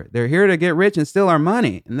 whatever. They're here to get rich and steal our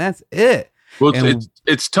money, and that's it. Well,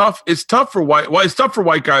 it's tough. It's tough for white. Well, it's tough for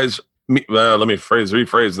white guys. Let me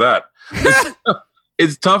rephrase that.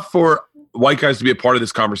 It's tough for white guys to be a part of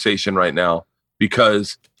this conversation right now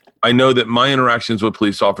because I know that my interactions with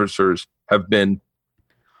police officers have been.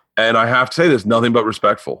 And I have to say this, nothing but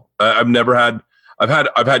respectful. I've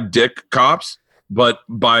had dick cops, but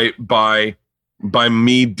by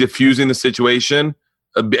me diffusing the situation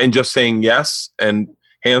and just saying yes and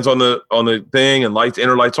hands on the thing and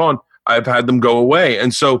inner lights on, I've had them go away.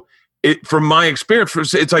 And so from my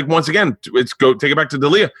experience, it's like, once again, take it back to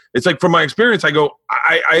Dalia. It's like, from my experience, I go,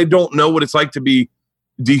 I don't know what it's like to be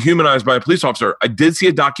dehumanized by a police officer. I did see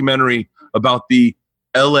a documentary about the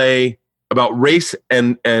LA, about race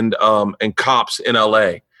and cops in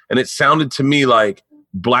LA. And it sounded to me like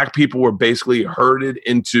black people were basically herded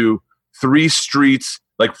into 3 streets,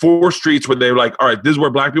 like 4 streets, where they were like, all right, this is where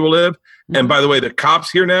black people live. Mm-hmm. And by the way, the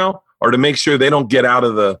cops here now are to make sure they don't get out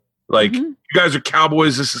of the, like, you guys are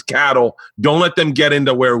cowboys, this is cattle. Don't let them get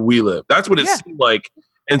into where we live. That's what it seemed like.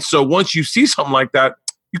 And so once you see something like that,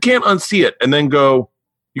 you can't unsee it and then go,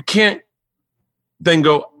 you can't then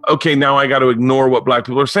go, okay, now I got to ignore what black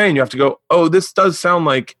people are saying. You have to go, oh, this does sound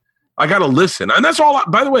like I got to listen. And that's all,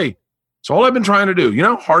 by the way, it's all I've been trying to do. You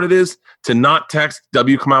know how hard it is to not text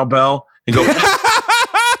W. Kamau Bell and go,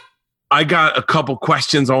 I got a couple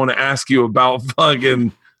questions I want to ask you about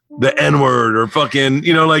fucking the N-word, or fucking,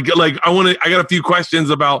 you know, like I got a few questions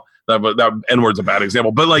about that. N-word's a bad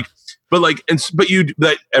example,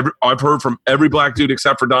 I've heard from every black dude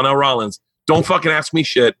except for Donnell Rollins. Don't fucking ask me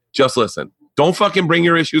shit. Just listen. Don't fucking bring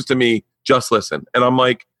your issues to me. Just listen. And I'm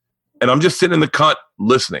like, and I'm just sitting in the cut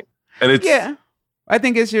listening. And it's, I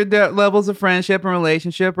think it's your levels of friendship and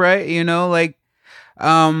relationship, right? You know, like,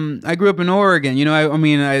 I grew up in Oregon. You know, I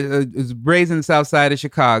was raised in the south side of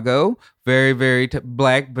Chicago, very, very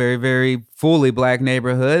black, very, very fully black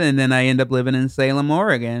neighborhood. And then I ended up living in Salem,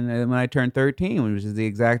 Oregon when I turned 13, which is the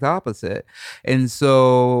exact opposite. And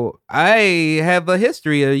so I have a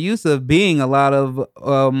history, a use of being a lot of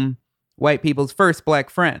white people's first black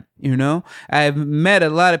friend. You know, I've met a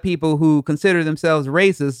lot of people who consider themselves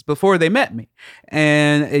racist before they met me.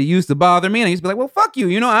 And it used to bother me. And I used to be like, well, fuck you.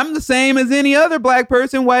 You know, I'm the same as any other black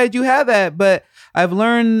person. Why did you have that? But I've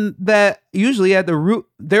learned that usually at the root,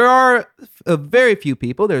 there are a very few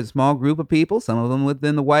people. There's a small group of people, some of them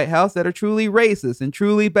within the White House, that are truly racist and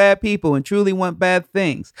truly bad people and truly want bad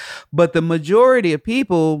things. But the majority of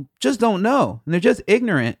people just don't know. And they're just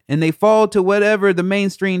ignorant. And they fall to whatever the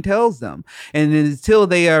mainstream tells them. And until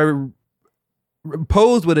they are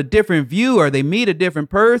posed with a different view, or they meet a different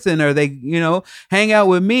person, or they, you know, hang out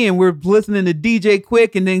with me and we're listening to DJ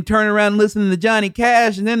Quick and then turn around and listen to Johnny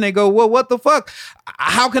Cash, and then they go, well, what the fuck?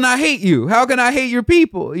 How can I hate you? How can I hate your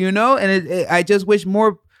people? You know? And I just wish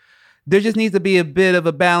more, there just needs to be a bit of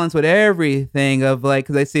a balance with everything, of like,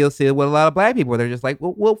 because I see it with a lot of black people. They're just like,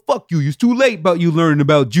 well, fuck you. It's too late about you learning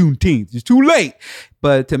about Juneteenth. It's too late.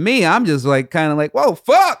 But to me, I'm just like, kind of like, whoa,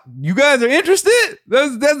 fuck. You guys are interested?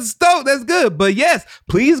 That's stoked. That's good. But yes,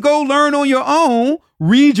 please go learn on your own.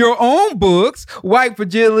 Read your own books, white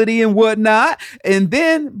fragility and whatnot. And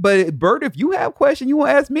then, but Bert, if you have a question you want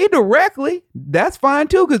to ask me directly, that's fine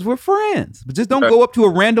too, because we're friends. But just don't go up to a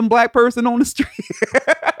random black person on the street.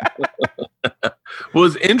 Well,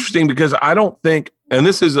 it's interesting because I don't think, and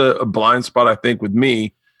this is a blind spot, I think, with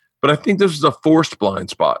me, but I think this is a forced blind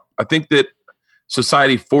spot. I think that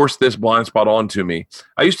society forced this blind spot onto me.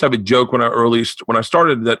 I used to have a joke when I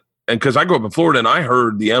started that, and because I grew up in Florida and I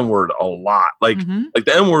heard the N-word a lot, like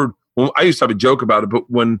the N-word. Well, I used to have a joke about it, but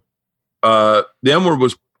when the N-word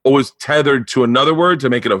was always tethered to another word to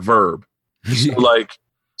make it a verb. But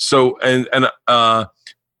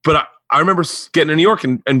I remember getting to New York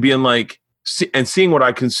and being like, and seeing what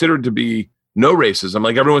I considered to be no racism.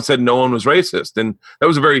 Like, everyone said no one was racist. And that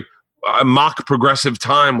was a very mock progressive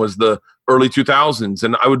time, was the early 2000s.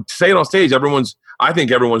 And I would say it on stage, I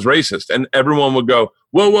think everyone's racist. And everyone would go,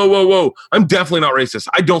 whoa. I'm definitely not racist.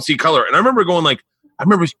 I don't see color. And I remember going like, I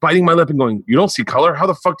remember biting my lip and going, you don't see color? How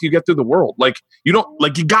the fuck do you get through the world? Like, you don't,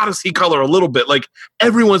 like, you got to see color a little bit. Like,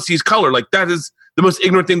 everyone sees color. Like, that is the most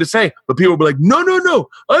ignorant thing to say. But people would be like, no,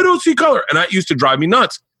 I don't see color. And that used to drive me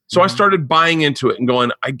nuts. So I started buying into it and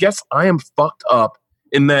going, I guess I am fucked up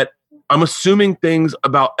in that I'm assuming things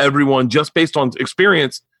about everyone just based on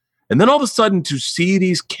experience. And then all of a sudden to see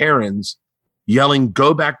these Karens yelling,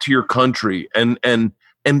 go back to your country, and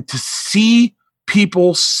to see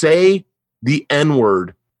people say the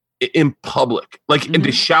N-word in public, like, and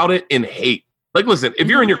to shout it in hate. Like, listen, if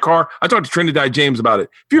you're in your car, I talked to Trinidad James about it.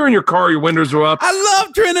 If you're in your car, your windows are up. I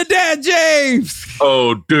love Trinidad James.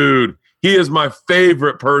 Oh, dude. He is my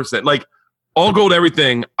favorite person. Like, All Gold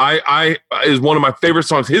Everything, I is one of my favorite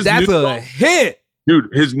songs. That's a hit. Dude,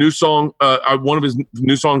 his new song, one of his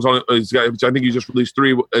new songs on it, which I think he just released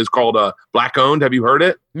 3, is called Black Owned. Have you heard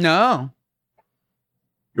it? No.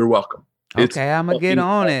 You're welcome. Okay, I'm going to get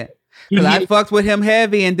on it. Because I fucked with him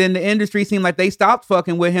heavy, and then the industry seemed like they stopped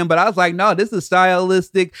fucking with him. But I was like, no, this is a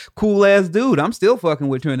stylistic, cool-ass dude. I'm still fucking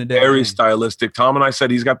with Trinidad. Very stylistic. Tom and I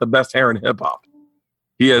said he's got the best hair in hip-hop.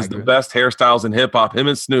 He has the best hairstyles in hip-hop. Him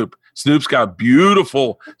and Snoop Snoop's got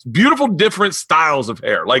beautiful different styles of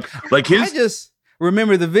hair. Like his. I just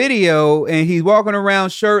remember the video, and he's walking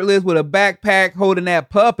around shirtless with a backpack holding that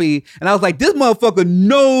puppy, and I was like, this motherfucker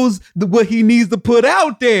knows what he needs to put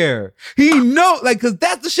out there. He know, like, because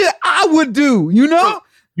that's the shit I would do, you know?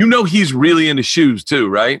 You know he's really into shoes too,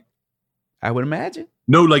 right? I would imagine.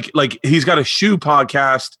 No, like he's got a shoe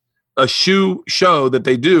podcast, a shoe show that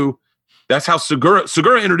they do. That's how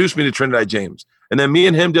Segura introduced me to Trinidad James. And then me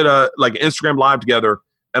and him did a like Instagram live together.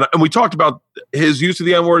 And we talked about his use of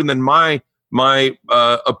the N-word and then my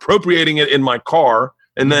appropriating it in my car.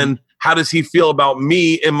 And then how does he feel about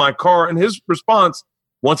me in my car? And his response,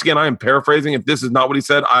 once again, I am paraphrasing. If this is not what he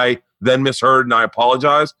said, I then misheard and I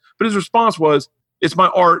apologize. But his response was, it's my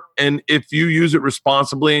art. And if you use it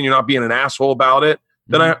responsibly and you're not being an asshole about it,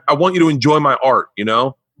 then I want you to enjoy my art, you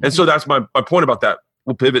know? And so that's my point about that.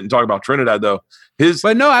 We'll pivot and talk about Trinidad though.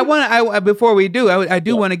 But no, I before we do, I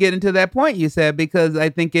do want to get into that point you said, because I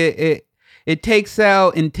think it takes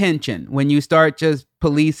out intention when you start just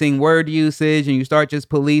policing word usage and you start just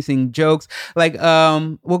policing jokes. Like,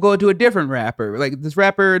 we'll go to a different rapper, like this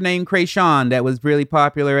rapper named Krayshawn that was really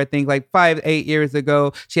popular, I think like 5-8 years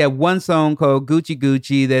ago. She had one song called Gucci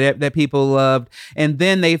Gucci that people loved. And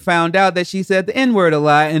then they found out that she said the N-word a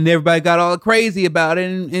lot and everybody got all crazy about it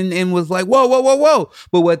and was like, whoa.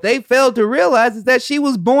 But what they failed to realize is that she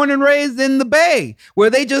was born and raised in the Bay, where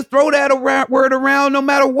they just throw that word around no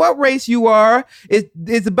matter what race you are.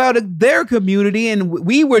 It's about their community, and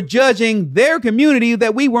we were judging their community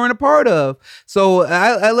that we weren't a part of. So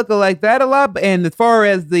I look like that a lot. And as far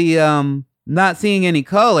as the not seeing any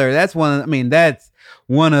color, that's one of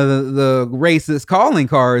the racist calling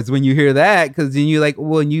cards when you hear that, because then you like,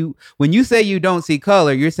 when you say you don't see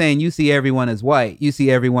color, you're saying you see everyone as white. You see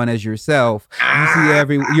everyone as yourself. You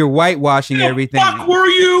see you're whitewashing everything. Fuck were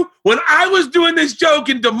you when I was doing this joke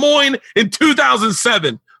in Des Moines in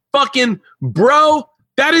 2007? Fucking bro,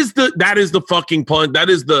 that is the fucking punch.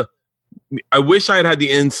 I wish I had the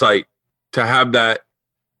insight to have that,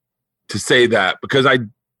 to say that, because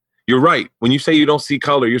you're right. When you say you don't see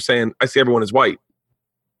color, you're saying I see everyone as white.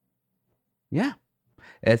 Yeah,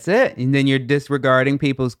 that's it. And then you're disregarding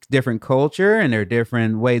people's different culture and their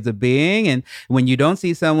different ways of being. And when you don't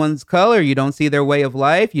see someone's color, you don't see their way of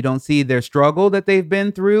life, you don't see their struggle that they've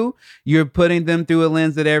been through. You're putting them through a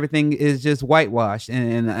lens that everything is just whitewashed.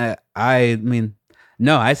 And I mean,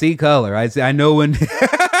 no, I see color. I know when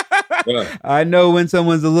I know when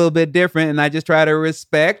someone's a little bit different, and I just try to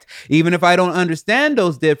respect, even if I don't understand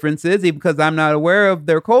those differences, because I'm not aware of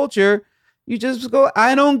their culture. You just go,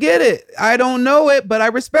 I don't get it. I don't know it, but I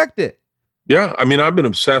respect it. Yeah. I mean, I've been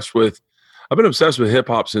obsessed with hip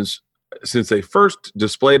hop since they first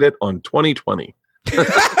displayed it on 2020.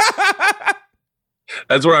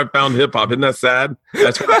 That's where I found hip hop. Isn't that sad?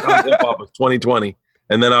 That's where I found hip hop, was 2020.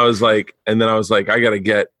 And then I was like, I got to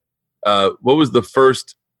get, what was the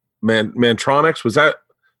first Mantronics? Was that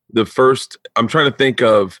the first? I'm trying to think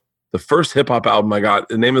of the first hip hop album I got.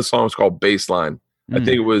 The name of the song was called Baseline. I think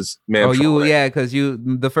it was Mantronics. Because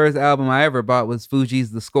the first album I ever bought was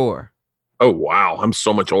Fuji's The Score. Oh, wow. I'm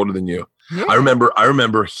so much older than you. Yeah. I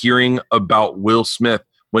remember hearing about Will Smith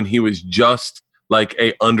when he was just like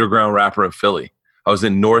a underground rapper in Philly. I was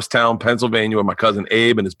in Norristown, Pennsylvania with my cousin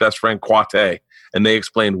Abe and his best friend Kwate, and they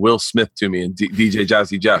explained Will Smith to me and DJ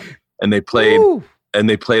Jazzy Jeff. And they played,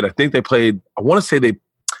 I want to say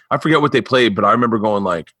I forget what they played, but I remember going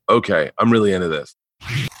like, okay, I'm really into this.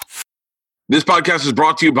 This podcast is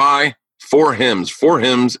brought to you by For Hims. For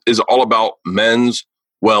Hims is all about men's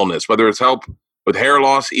wellness, whether it's help with hair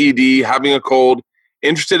loss, ED, having a cold,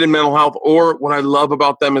 interested in mental health, or what I love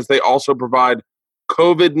about them is they also provide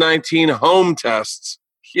COVID-19 home tests.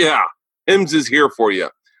 Yeah, Hims is here for you.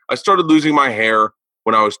 I started losing my hair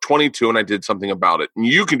when I was 22 and I did something about it. And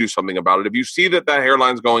you can do something about it. If you see that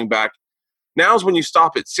hairline's going back, now's when you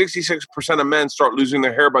stop it. 66% of men start losing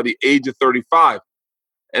their hair by the age of 35.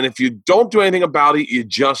 And if you don't do anything about it, you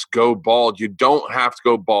just go bald. You don't have to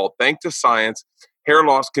go bald. Thanks to science, hair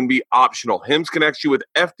loss can be optional. Hims connects you with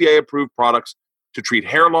FDA-approved products to treat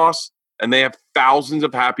hair loss, and they have thousands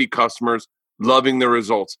of happy customers loving the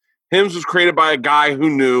results. Hims was created by a guy who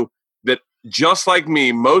knew that, just like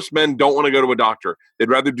me, most men don't want to go to a doctor. They'd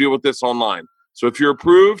rather deal with this online. So if you're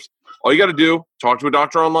approved, all you got to do, talk to a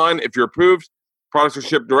doctor online. If you're approved, products are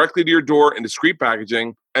shipped directly to your door in discreet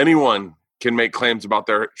packaging. Anyone can make claims about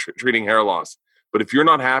their treating hair loss. But if you're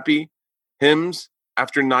not happy, Hims,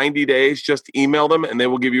 after 90 days, just email them and they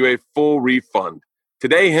will give you a full refund.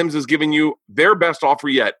 Today, Hims is giving you their best offer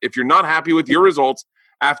yet. If you're not happy with your results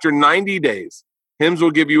after 90 days, Hims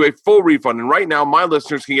will give you a full refund. And right now, my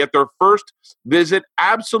listeners can get their first visit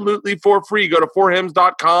absolutely for free. Go to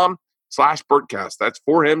forhims.com/Bertcast. That's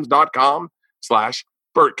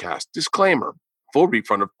forhims.com/Bertcast. Disclaimer: full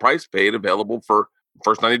refund of price paid available for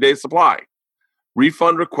first 90 days supply.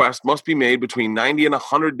 Refund request must be made between 90 and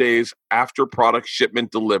 100 days after product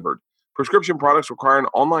shipment delivered. Prescription products require an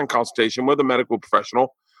online consultation with a medical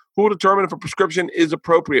professional who will determine if a prescription is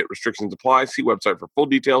appropriate. Restrictions apply. See website for full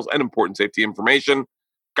details and important safety information.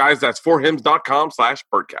 Guys, that's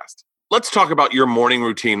forhims.com/Bertcast. Let's talk about your morning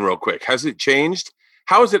routine real quick. Has it changed?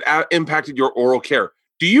 How has it impacted your oral care?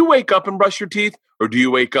 Do you wake up and brush your teeth, or do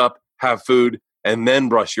you wake up, have food, and then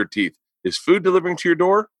brush your teeth? Is food delivering to your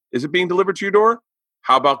door? Is it being delivered to your door?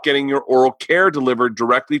 How about getting your oral care delivered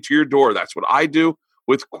directly to your door? That's what I do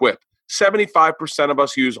with Quip. 75% of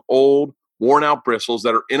us use old, worn-out bristles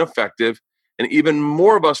that are ineffective, and even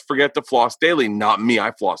more of us forget to floss daily. Not me.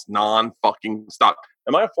 I floss non-fucking stop.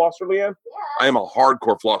 Am I a flosser, Leanne? Yeah. I am a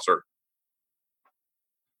hardcore flosser.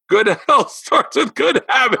 Good health starts with good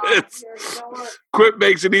habits. Quip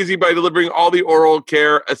makes it easy by delivering all the oral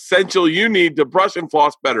care essential you need to brush and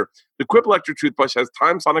floss better. The Quip electric toothbrush has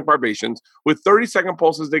time-sonic vibrations with 30-second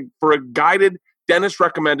pulses for a guided,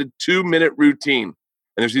 dentist-recommended 2-minute routine.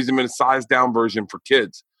 And there's even a sized-down version for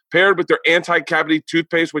kids. Paired with their anti-cavity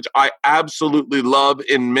toothpaste, which I absolutely love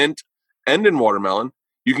in mint and in watermelon,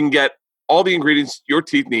 you can get all the ingredients your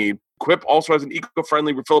teeth need. Quip also has an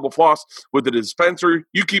eco-friendly refillable floss with a dispenser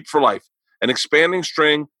you keep for life, an expanding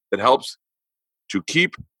string that helps to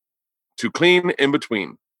clean in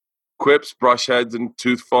between. Quip's brush heads and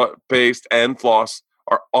toothpaste and floss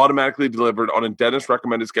are automatically delivered on a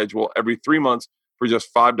dentist-recommended schedule every 3 months for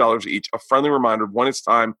just $5 each. A friendly reminder of when it's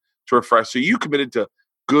time to refresh. So you committed to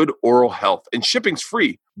good oral health, and shipping's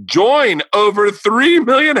free. Join over 3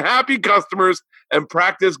 million happy customers and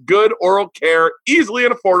practice good oral care easily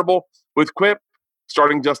and affordable with Quip,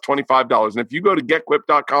 starting just $25. And if you go to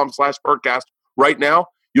getquip.com/Bertcast right now,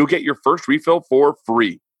 you'll get your first refill for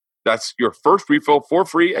free. That's your first refill for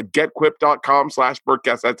free at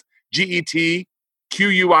getquip.com/Bertcast. That's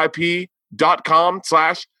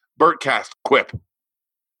GETQUIP.com/Bertcast. Quip,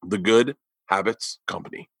 the good habits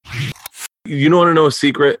company. You don't want to know a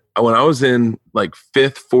secret? When I was in like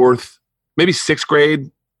 5th, 4th, maybe 6th grade,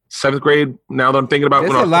 7th grade, now that I'm thinking about it.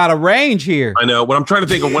 There's a lot of range here. I know. When I'm trying to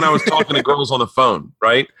think of when I was talking to girls on the phone,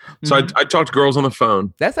 right? So I talked to girls on the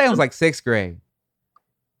phone. That sounds like 6th grade.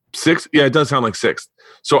 6th? Yeah, it does sound like 6th.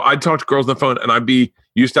 So I'd talk to girls on the phone, and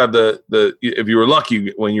used to have the if you were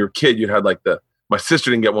lucky when you were a kid, you'd have like my sister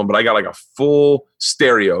didn't get one, but I got like a full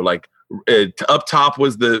stereo. Like up top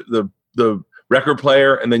was the record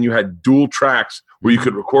player, and then you had dual tracks where you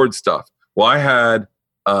could record stuff. Well, I had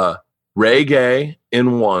reggae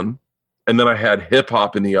in one, and then I had hip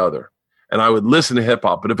hop in the other. And I would listen to hip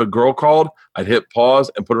hop, but if a girl called, I'd hit pause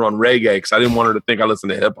and put her on reggae because I didn't want her to think I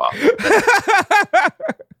listened to hip hop.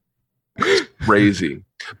 It's crazy,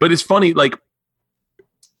 but it's funny. Like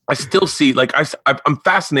I still see, like I'm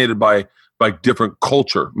fascinated by different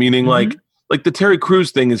culture. Meaning, like the Terry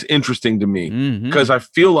Crews thing is interesting to me because I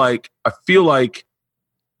feel like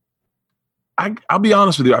I'll be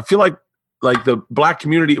honest with you. I feel like the black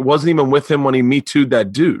community wasn't even with him when he Me Too'd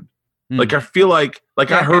that dude. Like I feel like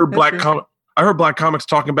I heard black comics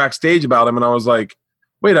talking backstage about him, and I was like,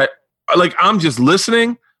 wait, I'm just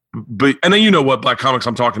listening. But and then you know what black comics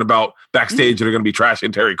I'm talking about backstage that are going to be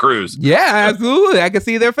trashing Terry Crews. Yeah, absolutely. I can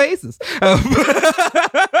see their faces.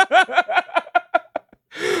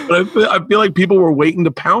 But I feel like people were waiting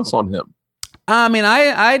to pounce on him. I mean,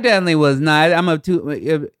 I definitely was not.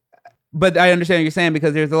 But I understand what you're saying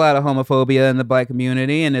because there's a lot of homophobia in the black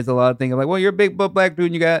community, and there's a lot of things like, well, you're a big butt black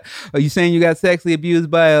dude, and are you saying you got sexually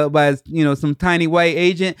abused by some tiny white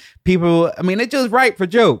agent? People, I mean, it's just right for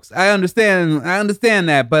jokes. I understand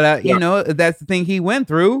that, but that's the thing he went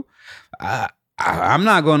through. I'm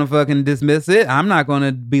not going to fucking dismiss it. I'm not going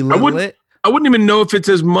to belittle it. I wouldn't even know if it's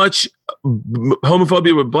as much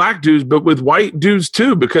homophobia with black dudes, but with white dudes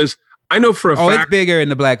too, because I know for a fact. Oh, it's bigger in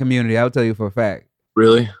the black community. I'll tell you for a fact.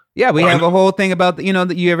 Really? Yeah, we have a whole thing about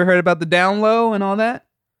you ever heard about the down low and all that?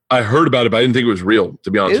 I heard about it, but I didn't think it was real,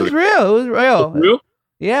 to be honest with you. It was real. It was real?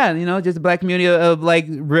 Yeah, just a black community of like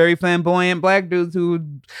very flamboyant black dudes who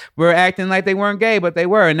were acting like they weren't gay, but they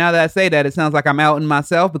were. And now that I say that, it sounds like I'm outing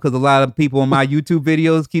myself because a lot of people in my YouTube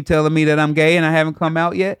videos keep telling me that I'm gay and I haven't come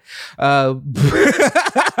out yet. But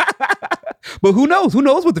who knows? Who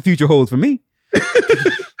knows what the future holds for me?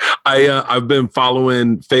 I've been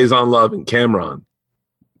following Faison Love and Cameron.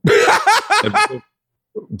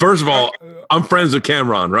 First of all, I'm friends with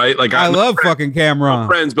Cameron, right? Like I love fucking Cameron.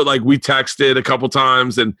 Friends, but like we texted a couple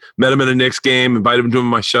times and met him at a Knicks game, invited him to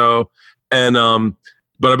my show, and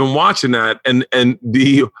but I've been watching that, and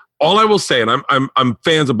all I will say, and I'm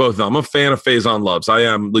fans of both of them. I'm a fan of Faison Loves. I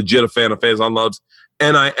am legit a fan of Faison Loves,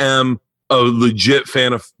 and I am a legit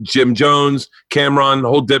fan of Jim Jones, Cameron, the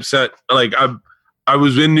whole Dipset. Like I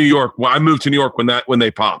was in New York. Well, I moved to New York when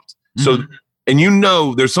they popped. So. And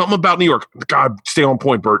there's something about New York. God, stay on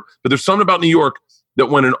point, Bert. But there's something about New York that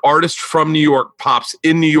when an artist from New York pops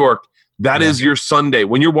in New York, that is your Sunday.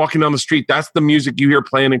 When you're walking down the street, that's the music you hear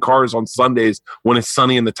playing in cars on Sundays when it's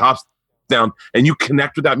sunny and the top's down, and you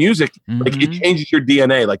connect with that music. Like it changes your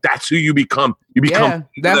DNA. Like that's who you become. You become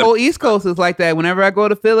that whole East Coast is like that. Whenever I go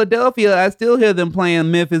to Philadelphia, I still hear them playing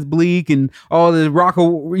Memphis Bleak and all the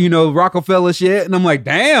Rockefeller shit, and I'm like,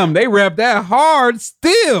 damn, they rap that hard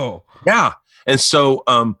still. Yeah. And so,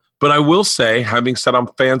 but I will say, having said I'm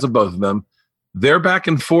fans of both of them, their back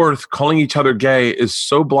and forth calling each other gay is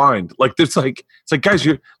so blind. Like it's like, guys,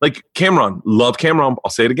 you're like Cameron, love Cameron.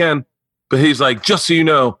 I'll say it again, but he's like, just so you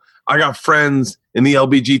know, I got friends in the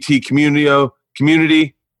LGBT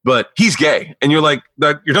community, but he's gay. And you're like,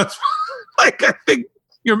 that you're not like, I think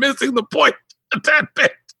you're missing the point a tad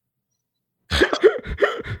bit.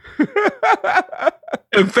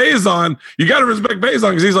 And Faison, you got to respect Faison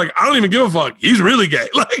because he's like, I don't even give a fuck. He's really gay.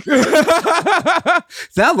 Like,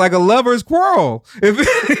 sounds like a lover's quarrel.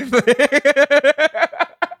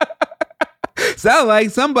 Sounds like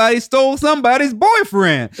somebody stole somebody's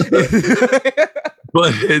boyfriend.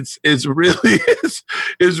 But it's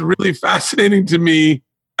really fascinating to me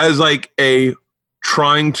as like a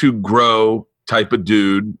trying to grow type of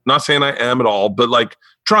dude. Not saying I am at all, but like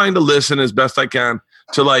trying to listen as best I can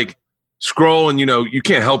to like scroll, and you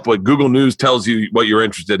can't help what Google News tells you what you're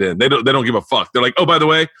interested in. They don't give a fuck. They're like, oh, by the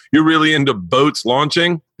way, you're really into boats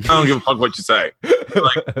launching? I don't give a fuck what you say. You're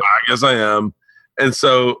like, I guess I am. And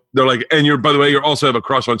so they're like, and by the way, you also have a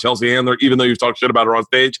crush on Chelsea Handler, even though you talk shit about her on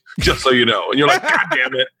stage, just so you know. And you're like, God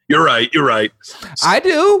damn it. You're right. I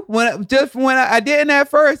do. When I didn't at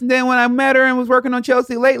first, and then when I met her and was working on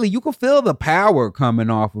Chelsea lately, you could feel the power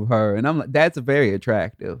coming off of her. And I'm like, that's very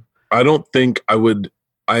attractive. I don't think I would.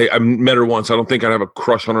 I met her once. I don't think I'd have a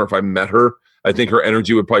crush on her if I met her. I think her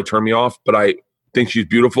energy would probably turn me off, but I think she's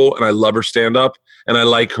beautiful and I love her stand up and I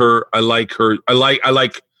like her. I like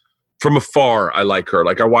from afar. I like her.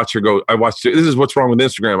 Like I watch her go. This is what's wrong with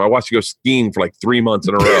Instagram. I watched her go skiing for like 3 months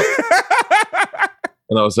in a row.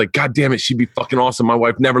 And I was like, God damn it. She'd be fucking awesome. My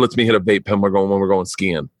wife never lets me hit a vape pen when we're going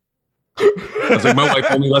skiing. I was like, my wife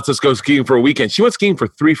only lets us go skiing for a weekend. She went skiing for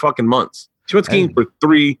 3 fucking months. She went skiing for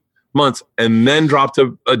 3 months and then dropped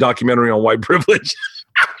a documentary on white privilege.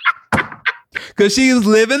 Because she was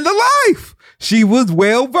living the life. She was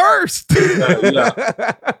well versed.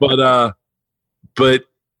 Yeah.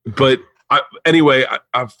 But anyway,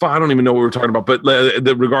 I don't even know what we were talking about. But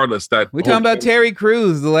regardless, that we're talking about Terry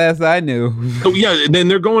Crews. The last I knew. So yeah, and then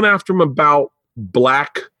they're going after him about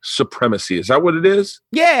black supremacy. Is that what it is?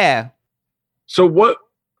 Yeah. So what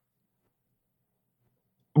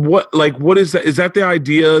is that? Is that the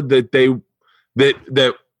idea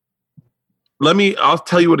that I'll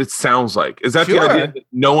tell you what it sounds like. Is that the idea that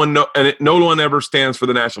no one ever stands for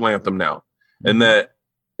the national anthem now? And that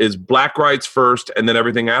is black rights first and then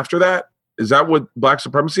everything after that? Is that what black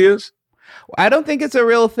supremacy is? I don't think it's a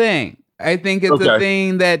real thing. I think it's a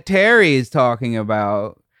thing that Terry is talking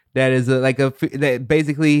about. That is that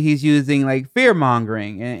basically he's using like fear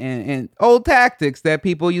mongering and old tactics that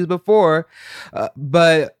people used before.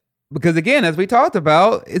 But because again, as we talked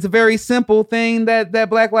about, it's a very simple thing that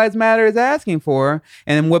Black Lives Matter is asking for.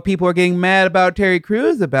 And what people are getting mad about Terry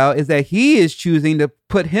Crews about is that he is choosing to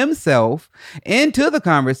put himself into the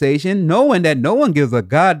conversation, knowing that no one gives a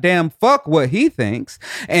goddamn fuck what he thinks.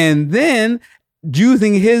 And then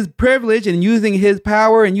using his privilege and using his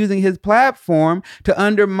power and using his platform to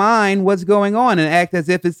undermine what's going on and act as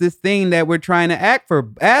if it's this thing that we're trying to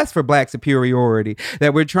ask for black superiority,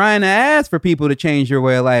 that we're trying to ask for people to change your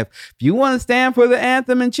way of life. If you want to stand for the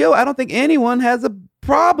anthem and chill, I don't think anyone has a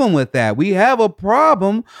problem with that. We have a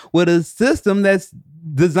problem with a system that's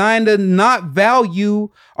designed to not value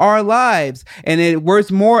our lives, and it works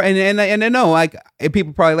more. And I know, like,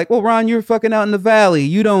 people probably like, well, Ron, you're fucking out in the valley.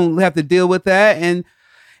 You don't have to deal with that, and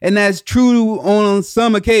that's true on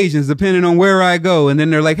some occasions, depending on where I go. And then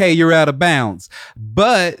they're like, hey, you're out of bounds.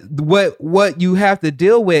 But what you have to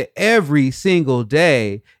deal with every single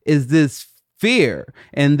day is this fear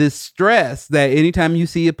and this stress that anytime you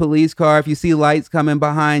see a police car, if you see lights coming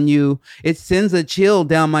behind you, it sends a chill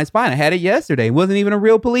down my spine. I had it yesterday. It wasn't even a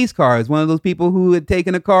real police car. It's one of those people who had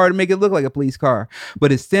taken a car to make it look like a police car.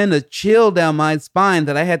 But it sent a chill down my spine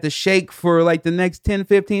that I had to shake for like the next 10,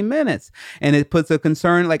 15 minutes. And it puts a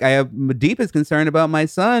concern, like I have the deepest concern about my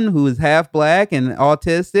son, who is half black and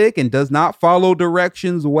autistic and does not follow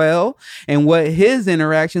directions well, and what his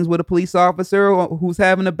interactions with a police officer who's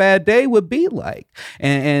having a bad day would be like.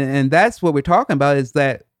 And that's what we're talking about, is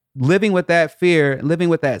that living with that fear, living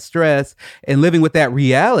with that stress, and living with that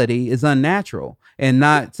reality is unnatural and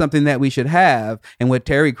not something that we should have. And what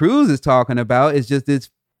Terry Crews is talking about is just this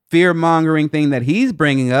fear-mongering thing that he's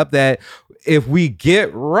bringing up, that if we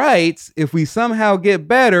get right, if we somehow get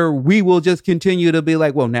better, we will just continue to be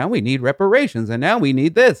like, well, now we need reparations, and now we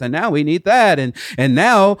need this, and now we need that, and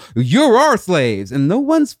now you're our slaves. And no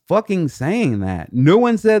one's fucking saying that. No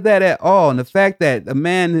one said that at all. And the fact that a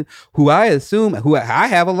man who I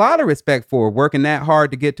have a lot of respect for, working that hard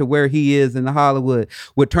to get to where he is in the Hollywood,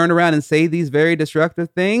 would turn around and say these very destructive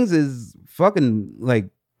things is fucking like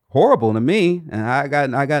horrible to me. And I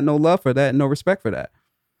got no love for that, no respect for that.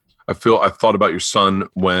 I thought about your son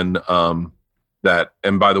when that,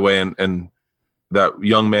 and by the way, and that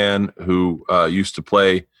young man who used to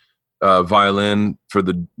play violin for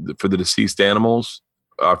the deceased animals.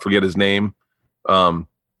 I forget his name.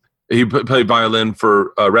 He played violin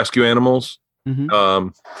for rescue animals. Mm-hmm.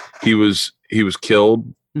 He was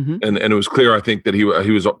killed, mm-hmm. and it was clear, I think, that he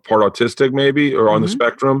was part autistic, maybe, or on mm-hmm. the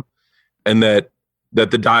spectrum, and that the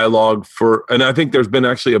dialogue and I think there's been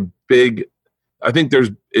actually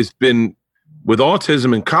it's been with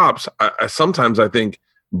autism and cops. I sometimes I think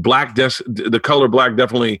the color black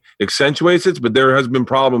definitely accentuates it, but there has been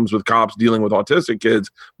problems with cops dealing with autistic kids.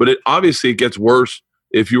 But it obviously gets worse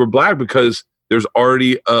if you were black, because there's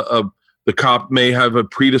already the cop may have a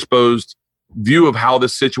predisposed view of how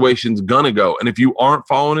this situation's gonna go, and if you aren't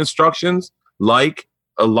following instructions, like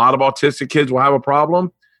a lot of autistic kids will have a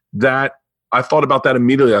problem. That I thought about that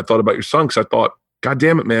immediately. I thought about your son, because I thought, God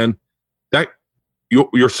damn it, man, that.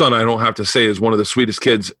 Your son, I don't have to say, is one of the sweetest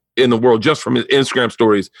kids in the world, just from his Instagram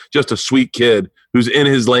stories. Just a sweet kid who's in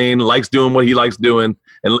his lane, likes doing what he likes doing,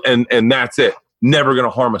 and that's it. Never going to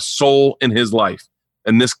harm a soul in his life.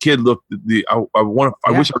 And this kid looked. I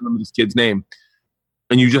wish I remember this kid's name.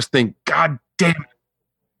 And you just think, God damn it,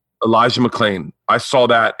 Elijah McClain. I saw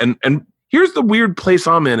that, and here's the weird place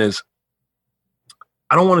I'm in is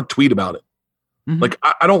I don't want to tweet about it. Mm-hmm. Like,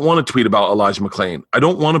 I don't want to tweet about Elijah McClain. I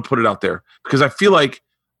don't want to put it out there because I feel like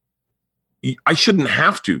I shouldn't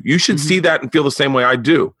have to. You should mm-hmm. see that and feel the same way I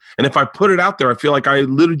do. And if I put it out there, I feel like I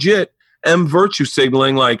legit am virtue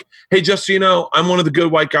signaling, like, hey, just so you know, I'm one of the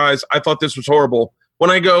good white guys. I thought this was horrible. When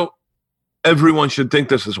I go, everyone should think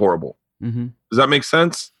this is horrible. Mm-hmm. Does that make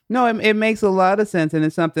sense? No, it makes a lot of sense. And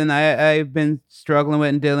it's something I've been struggling with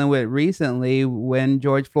and dealing with recently. When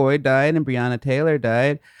George Floyd died and Breonna Taylor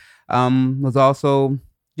died, was also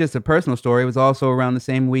just a personal story. It was also around the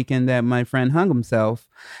same weekend that my friend hung himself,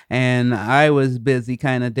 and I was busy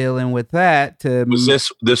kind of dealing with that. Was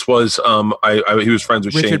this was he was friends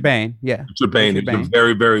with Richard Bain, yeah. Richard Bain. He's a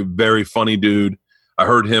very, very, very funny dude. I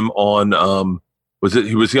heard him on was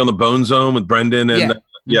he on the Bone Zone with Brendan? And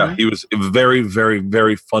yeah, mm-hmm. He was a very, very,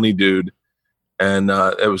 very funny dude, and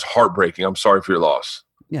it was heartbreaking. I'm sorry for your loss.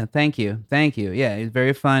 Yeah, thank you. Yeah, he's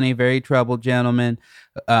very funny, very troubled gentleman.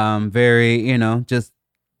 Very, just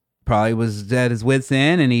probably was at his wit's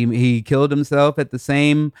end, and he killed himself at the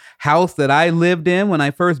same house that I lived in when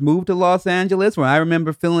I first moved to Los Angeles, where I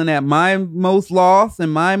remember feeling at my most lost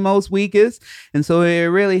and my most weakest. And so it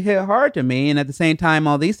really hit hard to me. And at the same time,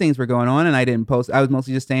 all these things were going on, and I didn't post. I was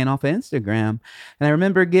mostly just staying off of Instagram. And I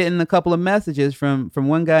remember getting a couple of messages from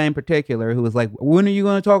one guy in particular who was like, when are you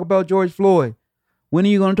going to talk about George Floyd? When are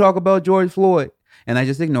you going to talk about George Floyd? And I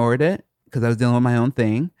just ignored it because I was dealing with my own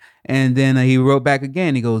thing. And then he wrote back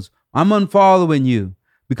again. He goes, I'm unfollowing you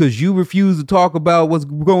because you refuse to talk about what's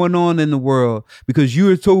going on in the world, because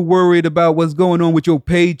you're so worried about what's going on with your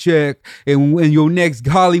paycheck and your next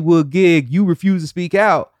Hollywood gig. You refuse to speak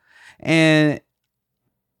out. And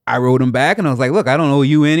I wrote him back and I was like, look, I don't owe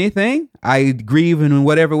you anything. I grieve in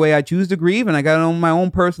whatever way I choose to grieve. And I got my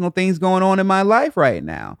own personal things going on in my life right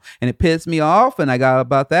now. And it pissed me off and I got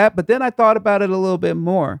about that. But then I thought about it a little bit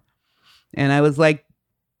more. And I was like,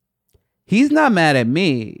 he's not mad at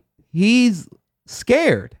me. He's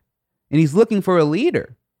scared and he's looking for a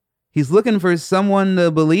leader. He's looking for someone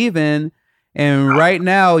to believe in. And right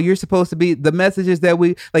now you're supposed to be the messages that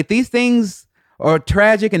we like. These things are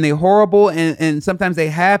tragic and they're horrible, and sometimes they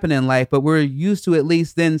happen in life, but we're used to at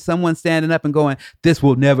least then someone standing up and going, this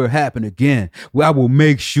will never happen again. Well, I will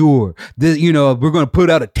make sure that, we're going to put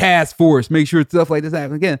out a task force, make sure stuff like this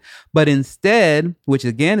happens again. But instead, which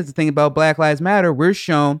again is the thing about Black Lives Matter, we're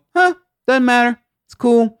shown, doesn't matter. It's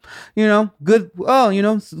cool. Good.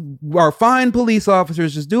 Oh, our fine police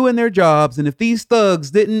officers just doing their jobs. And if these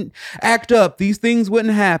thugs didn't act up, these things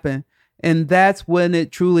wouldn't happen. And that's when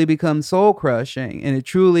it truly becomes soul crushing. And it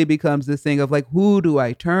truly becomes this thing of like, who do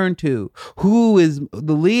I turn to? Who is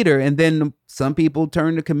the leader? And then some people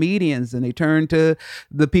turn to comedians and they turn to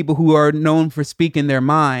the people who are known for speaking their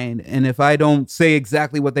mind. And if I don't say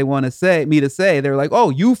exactly what they want me to say, they're like,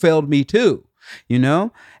 oh, you failed me too.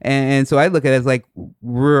 And so I look at it as like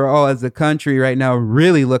we're all as a country right now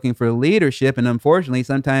really looking for leadership. And unfortunately,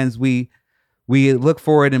 sometimes we look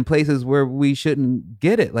for it in places where we shouldn't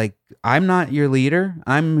get it. Like, I'm not your leader.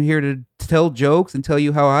 I'm here to tell jokes and tell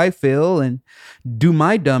you how I feel and do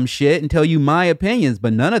my dumb shit and tell you my opinions,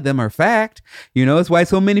 but none of them are fact. It's why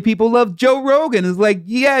so many people love Joe Rogan. It's like,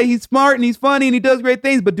 yeah, he's smart and he's funny and he does great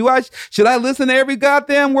things, but should I listen to every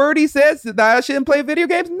goddamn word he says that I shouldn't play video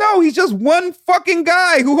games? No, he's just one fucking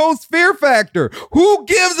guy who holds Fear Factor. Who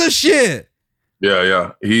gives a shit?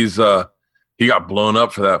 Yeah. He got blown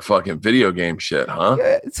up for that fucking video game shit, huh?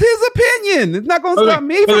 Yeah, it's his opinion. It's not going to stop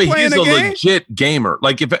me from playing a game. He's a legit gamer.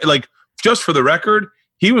 Just for the record,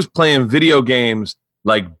 he was playing video games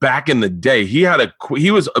like back in the day. He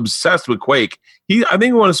was obsessed with Quake. I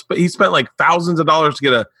think he spent like thousands of dollars to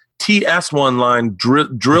get a TS1 line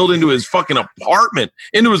drilled into his fucking apartment,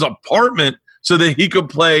 so that he could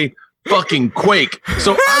play fucking Quake.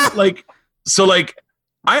 So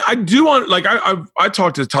I do want, like, I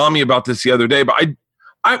talked to Tommy about this the other day, but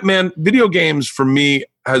man, video games for me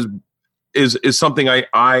is something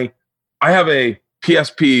I have a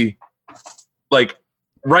PSP, like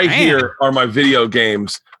right here are my video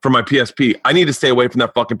games for my PSP. I need to stay away from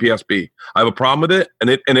that fucking PSP. I have a problem with it, and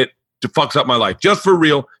it fucks up my life. Just for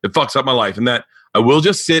real, it fucks up my life, and that I will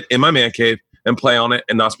just sit in my man cave and play on it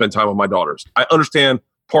and not spend time with my daughters. I understand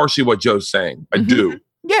partially what Joe's saying. I do.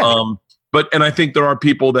 Yeah. And I think there are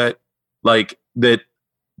people that like that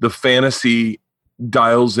the fantasy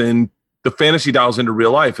dials into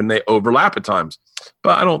real life and they overlap at times.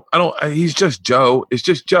 But I don't, he's just Joe. It's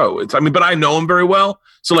just Joe. But I know him very well.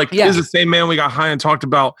 So this is the same man we got high and talked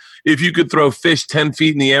about. If you could throw fish 10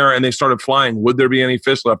 feet in the air and they started flying, would there be any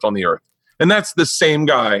fish left on the earth? And that's the same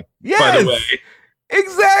guy, by the way.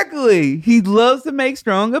 Exactly. He loves to make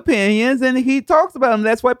strong opinions and he talks about them.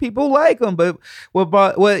 That's why people like him. But what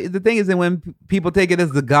the thing is that when people take it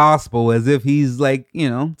as the gospel, as if he's like,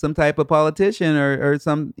 some type of politician or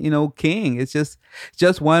some, king, it's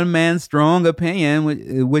just one man's strong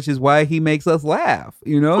opinion, which is why he makes us laugh,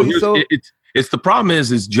 Well, it's the problem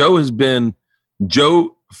is Joe has been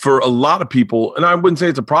Joe for a lot of people. And I wouldn't say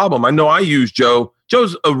it's a problem. I know I use Joe.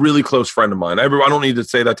 Joe's a really close friend of mine. I don't need to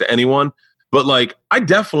say that to anyone. But I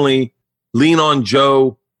definitely lean on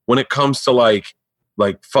Joe when it comes to like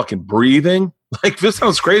fucking breathing. Like, this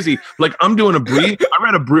sounds crazy. Like, I'm doing I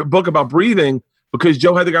read a book about breathing because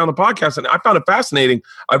Joe had the guy on the podcast, and I found it fascinating.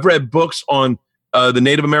 I've read books on the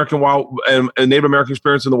Native American Native American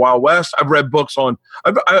experience in the Wild West. I've read books on.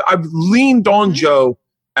 I've leaned on Joe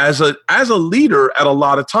as a leader at a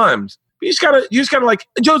lot of times. But you just gotta like.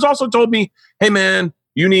 Joe's also told me, hey man,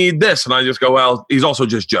 you need this. And I just go, well, he's also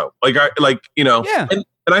just Joe. Yeah.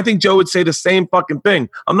 And I think Joe would say the same fucking thing.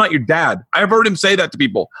 I'm not your dad. I've heard him say that to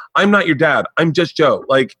people. I'm not your dad. I'm just Joe.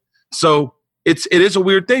 So it is a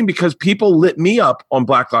weird thing because people lit me up on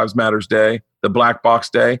Black Lives Matters Day, the Black Box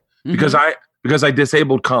Day, because I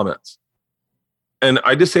disabled comments. And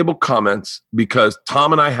I disabled comments because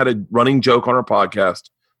Tom and I had a running joke on our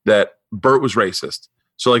podcast that Bert was racist.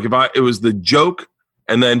 So it was the joke,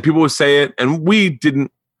 and then people would say it, and we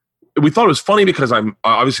thought it was funny because I'm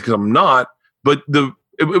not, but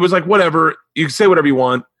it was like, whatever, you can say whatever you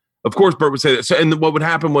want. Of course, Bert would say that. So, and what would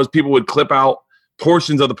happen was people would clip out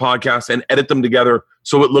portions of the podcast and edit them together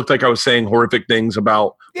so it looked like I was saying horrific things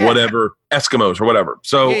about whatever, Eskimos or whatever.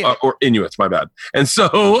 So, or Inuits, my bad. And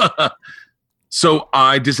so, so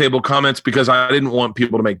I disabled comments because I didn't want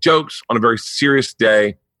people to make jokes on a very serious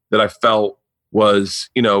day that I felt was,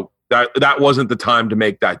 that wasn't the time to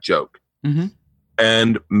make that joke. Mm-hmm.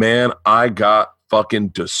 And man, I got fucking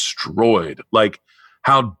destroyed. Like,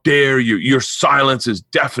 how dare you? Your silence is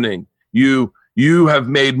deafening. You have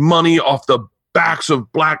made money off the backs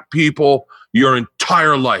of Black people your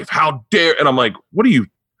entire life. How dare? And I'm like, what are you,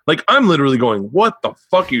 like, I'm literally going, what the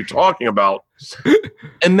fuck are you talking about?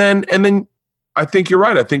 and then I think you're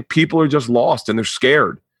right. I think people are just lost and they're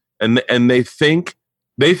scared. and they think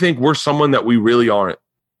we're someone that we really aren't.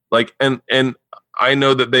 Like, and I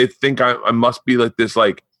know that they think I must be like this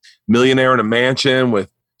like millionaire in a mansion with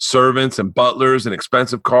servants and butlers and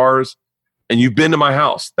expensive cars. And you've been to my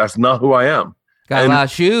house. That's not who I am. Got a lot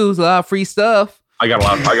of shoes, a lot of free stuff. I got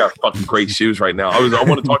fucking great shoes right now. I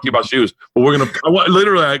want to talk to you about shoes, but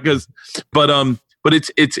but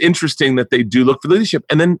it's interesting that they do look for leadership.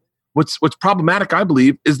 And then what's problematic, I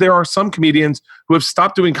believe, is there are some comedians who have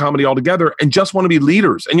stopped doing comedy altogether and just want to be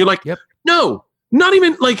leaders. And you're like, yep. No, not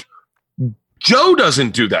even like Joe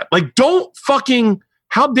doesn't do that. Like, don't fucking,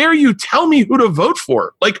 how dare you tell me who to vote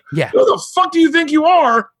for? Like, yeah. Who the fuck do you think you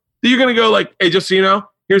are that you're going to go like, hey, just so you know,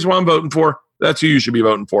 here's who I'm voting for. That's who you should be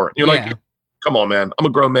voting for. And you're like, come on, man. I'm a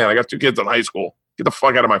grown man. I got 2 kids in high school. Get the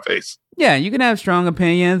fuck out of my face. Yeah, you can have strong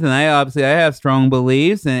opinions, and I have strong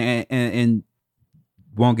beliefs, and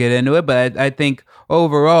won't get into it. But I think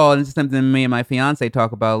overall, and it's something me and my fiance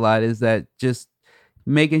talk about a lot, is that just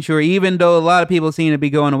making sure, even though a lot of people seem to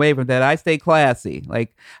be going away from that, I stay classy.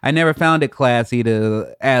 Like, I never found it classy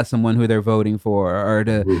to ask someone who they're voting for or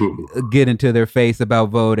to get into their face about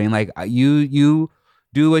voting. Like, you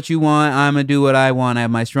do what you want. I'm going to do what I want. I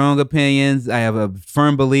have my strong opinions. I have a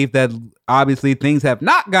firm belief that obviously things have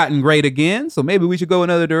not gotten great again, so maybe we should go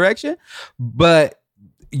another direction. But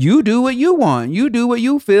you do what you want. You do what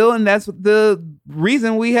you feel, and that's the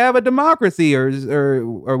reason we have a democracy,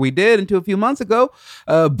 or we did until a few months ago.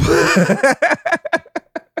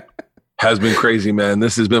 Has been crazy, man.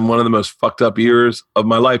 This has been one of the most fucked up years of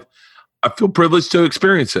my life. I feel privileged to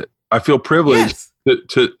experience it. I feel privileged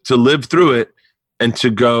to live through it. And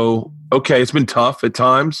to go, okay, it's been tough at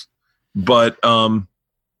times, but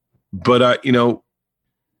you know,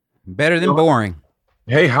 better than boring.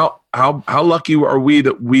 Hey, how lucky are we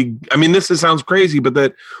that I mean, this sounds crazy, but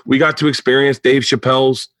that we got to experience Dave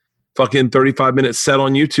Chappelle's fucking 35-minute set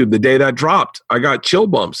on YouTube the day that dropped. I got chill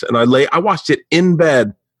bumps, and I watched it in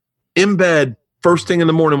bed, first thing in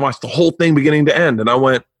the morning, watched the whole thing beginning to end, and I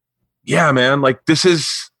went, yeah, man, like this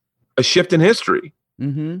is a shift in history.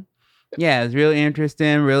 Mm-hmm. Yeah, it's really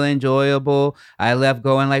interesting, really enjoyable. I left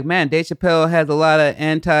going like, man, Dave Chappelle has a lot of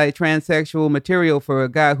anti-transsexual material for a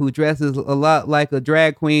guy who dresses a lot like a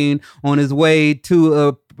drag queen on his way to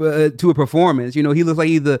a performance. You know, he looks like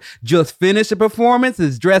either just finished a performance,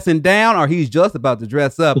 is dressing down, or he's just about to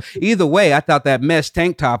dress up. Either way, I thought that mesh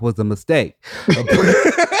tank top was a mistake.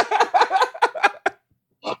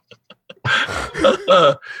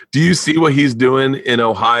 Do you see what he's doing in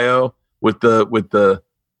Ohio with the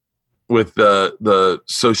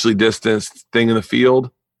socially distanced thing in the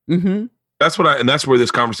field? Mm-hmm. That's where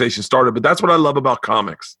this conversation started. But that's what I love about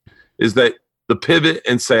comics, is that the pivot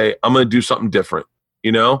and say, I'm going to do something different.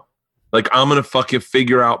 You know, like I'm going to fucking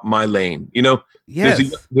figure out my lane. You know, yes.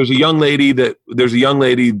 There's a young lady.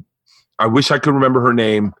 I wish I could remember her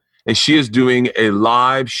name. And she is doing a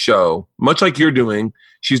live show, much like you're doing.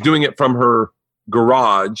 She's doing it from her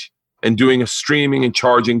garage and doing a streaming and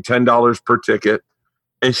charging $10 per ticket.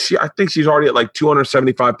 And I think she's already at like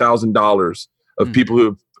 $275,000 of people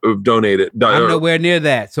who've donated. I'm nowhere near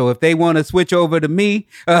that. So if they want to switch over to me,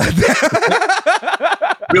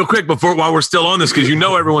 real quick while we're still on this, because you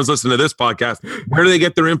know everyone's listening to this podcast, where do they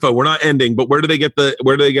get their info? We're not ending, but where do they get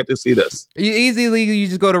to see this? You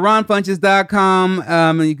just go to ronfunches.com.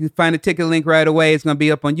 And you can find a ticket link right away. It's going to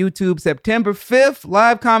be up on YouTube September 5th.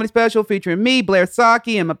 Live comedy special featuring me, Blair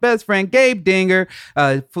Saki, and my best friend Gabe Dinger.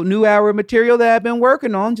 For new hour material that I've been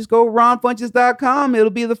working on, just go to ronfunches.com. It'll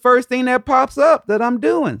be the first thing that pops up that I'm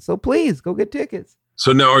doing. So please go get tickets.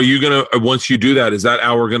 So now, are you going to, once you do that, is that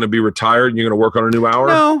hour going to be retired and you're going to work on a new hour?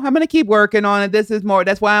 No, I'm going to keep working on it. This is more,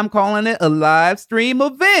 that's why I'm calling it a live stream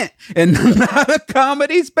event and not a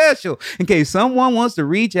comedy special, in case someone wants to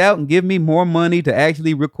reach out and give me more money to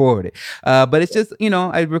actually record it. But it's just, you know,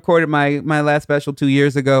 I recorded my last special 2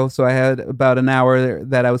 years ago, so I had about an hour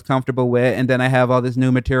that I was comfortable with. And then I have all this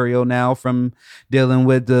new material now from dealing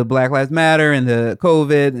with the Black Lives Matter and the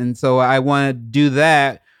COVID. And so I want to do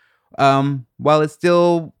that while it's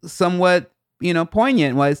still somewhat, you know,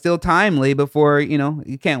 poignant, while it's still timely, before, you know,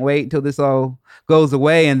 you can't wait until this all goes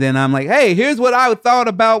away. And then I'm like, hey, here's what I thought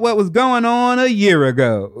about what was going on a year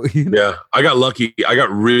ago. Yeah, I got lucky. I got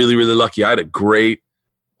really, really lucky. I had a great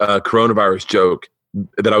coronavirus joke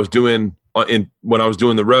that I was doing when I was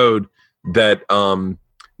doing the road that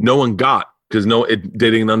no one got, because they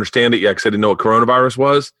didn't understand it yet, because they didn't know what coronavirus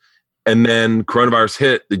was. And then coronavirus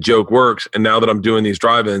hit, the joke works. And now that I'm doing these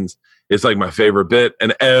drive-ins, It's like my favorite bit.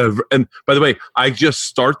 And by the way, I just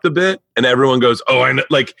start the bit and everyone goes, oh, I know.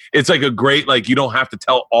 Like, it's like a great, like, you don't have to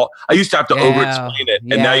tell all. I used to have to over explain it.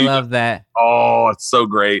 Yeah, and now I love that. Oh, it's so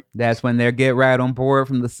great. That's when they get right on board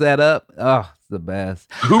from the setup. Oh, it's the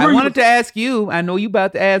best. Who I are wanted to ask you, I know you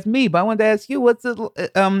about to ask me, but I wanted to ask you, what's it,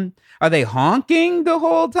 are they honking the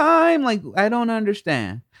whole time? Like, I don't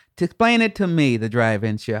understand. To explain it to me, the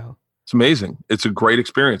drive-in show. It's amazing. It's a great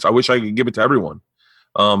experience. I wish I could give it to everyone.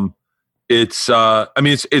 I hate to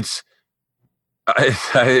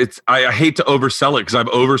oversell it because I've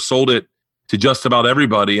oversold it to just about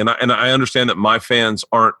everybody. And I understand that my fans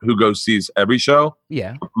aren't who goes sees every show.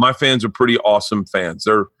 Yeah. My fans are pretty awesome fans.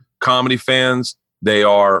 They're comedy fans. They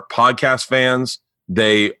are podcast fans.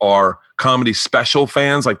 They are comedy special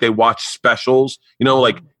fans. Like, they watch specials, you know,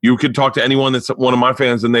 like you could talk to anyone that's one of my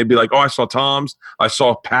fans and they'd be like, oh, I saw Tom's, I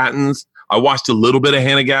saw Patton's, I watched a little bit of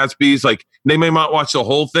Hannah Gadsby's. Like, they may not watch the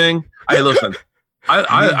whole thing. Hey, listen,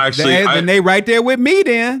 And they right there with me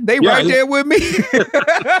then. Right there with me.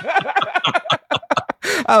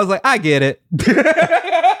 I was like, I get it.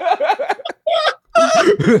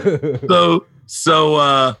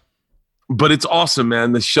 But it's awesome,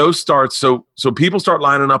 man. The show starts. So people start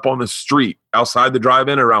lining up on the street outside the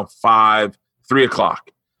drive-in around 3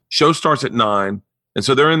 o'clock. Show starts at 9. And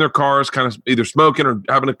so they're in their cars, kind of either smoking or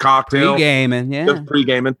having a cocktail. Pre-gaming, yeah.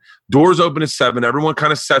 Pre-gaming. Doors open at 7. Everyone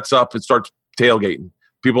kind of sets up and starts tailgating.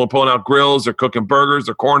 People are pulling out grills. They're cooking burgers.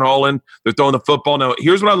 They're cornholing. They're throwing the football. Now,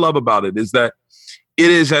 here's what I love about it is that it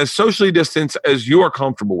is as socially distanced as you are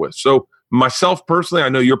comfortable with. So myself personally, I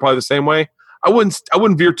know you're probably the same way. I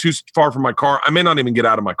wouldn't veer too far from my car. I may not even get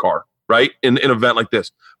out of my car, right? In an event like this.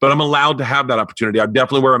 But I'm allowed to have that opportunity. I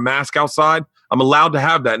definitely wear a mask outside. I'm allowed to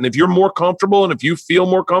have that. And if you're more comfortable and if you feel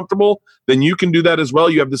more comfortable, then you can do that as well.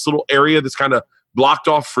 You have this little area that's kind of blocked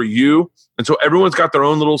off for you. And so everyone's got their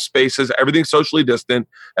own little spaces. Everything's socially distant.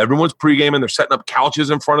 Everyone's pre-gaming. They're setting up couches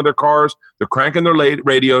in front of their cars. They're cranking their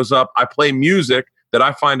radios up. I play music that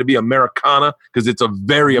I find to be Americana because it's a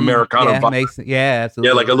very Americana vibe. Absolutely.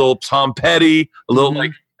 Yeah, like a little Tom Petty, a little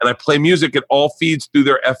like, and I play music. It all feeds through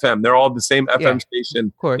their FM. They're all the same FM station.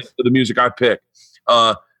 Of course. For the music I pick.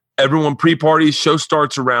 Everyone pre-parties. Show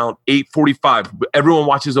starts around 8:45. Everyone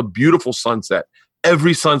watches a beautiful sunset.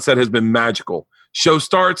 Every sunset has been magical. Show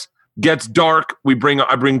starts, gets dark.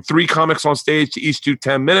 I bring 3 comics on stage to each do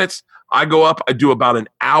 10 minutes. I go up. I do about an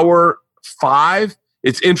hour 5.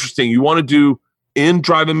 It's interesting. You want to do in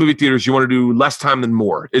drive-in movie theaters, you want to do less time than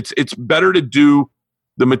more. It's better to do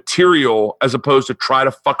the material as opposed to try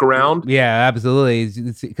to fuck around. Yeah,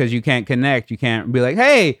 absolutely. Because you can't connect. You can't be like,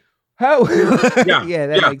 hey, how?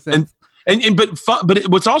 That makes sense. But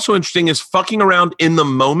what's also interesting is fucking around in the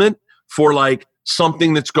moment for like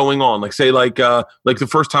something that's going on. Like say like the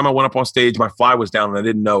first time I went up on stage, my fly was down and I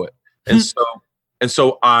didn't know it, and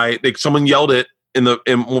so someone yelled it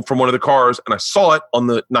from one of the cars, and I saw it on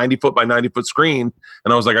the 90-foot by 90-foot screen,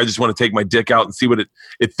 and I was like, I just want to take my dick out and see what it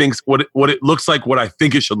thinks, what it looks like, what I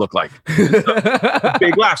think it should look like.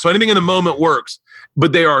 Big laugh. So anything in the moment works,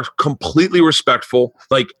 but they are completely respectful.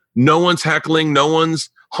 Like no one's heckling, no one's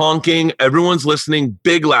honking, everyone's listening.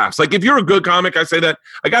 Big laughs. Like if you're a good comic, I say that.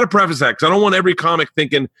 I got to preface that because I don't want every comic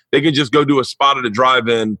thinking they can just go do a spot at a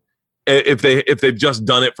drive-in if they've just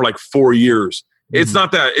done it for like 4 years. It's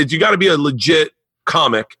not that. You got to be a legit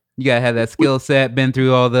comic. You gotta have that skill set, been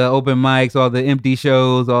through all the open mics, all the empty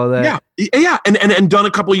shows, all that. Yeah. And done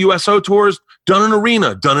a couple of USO tours, done an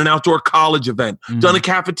arena, done an outdoor college event, done a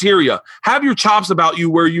cafeteria. Have your chops about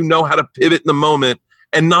you where you know how to pivot in the moment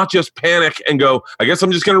and not just panic and go, I guess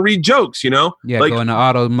I'm just gonna read jokes, you know? Yeah, like, go into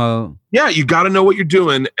auto mode. Yeah, you gotta know what you're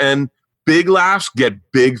doing. And big laughs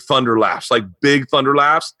get big thunder laughs, like big thunder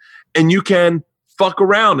laughs. And you can fuck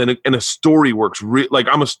around and a story works like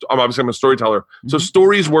I'm a storyteller, so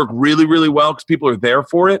stories work really, really well because people are there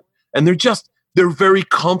for it and they're very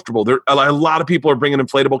comfortable. A lot of people are bringing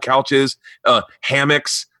inflatable couches,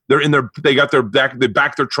 hammocks. They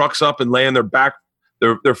back their trucks up and lay in their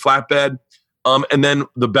flatbed. And then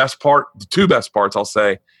the 2 best parts I'll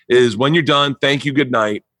say is when you're done, thank you, good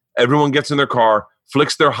night. Everyone gets in their car,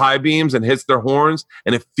 flicks their high beams and hits their horns,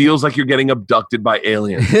 and it feels like you're getting abducted by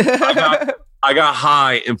aliens. I got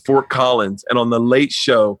high in Fort Collins, and on the Late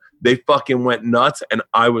Show, they fucking went nuts, and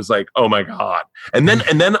I was like, "Oh my god!" And then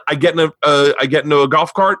I get into a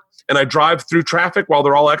golf cart, and I drive through traffic while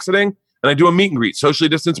they're all exiting, and I do a meet and greet, socially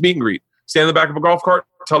distanced meet and greet. Stand in the back of a golf cart,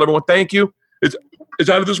 tell everyone thank you. It's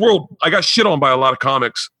out of this world. I got shit on by a lot of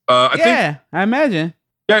comics. I imagine.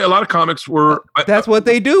 Yeah, a lot of comics were. That's what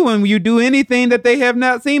they do when you do anything that they have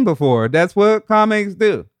not seen before. That's what comics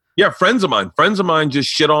do. Yeah, friends of mine just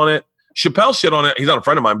shit on it. Chappelle shit on it. He's not a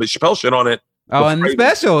friend of mine, but Chappelle shit on it. Oh, in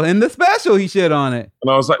the special, he shit on it.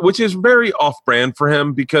 And I was like, which is very off-brand for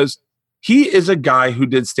him because he is a guy who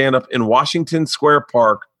did stand-up in Washington Square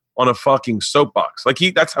Park on a fucking soapbox. Like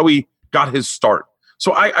that's how he got his start.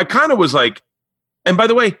 So I kind of was like, and by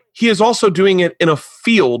the way, he is also doing it in a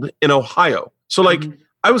field in Ohio. So like,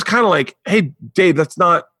 I was kind of like, hey, Dave, it's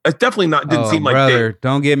definitely not, didn't seem like brother, Dave.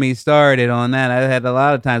 Don't get me started on that. I had a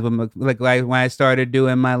lot of times like when I started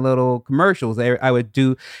doing my little commercials, I would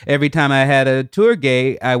do, every time I had a tour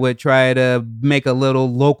gate, I would try to make a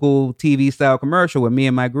little local TV style commercial with me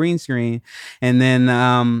and my green screen. And then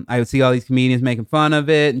I would see all these comedians making fun of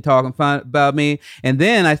it and talking fun about me. And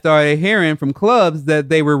then I started hearing from clubs that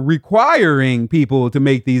they were requiring people to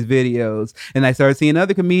make these videos. And I started seeing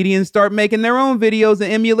other comedians start making their own videos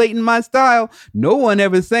and emulating my style. No one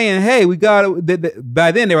ever saying, hey, we got it.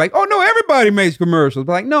 By then they were like, oh no, everybody makes commercials.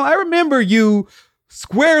 But like, no, I remember you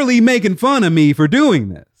squarely making fun of me for doing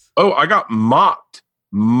this. Oh, I got mocked.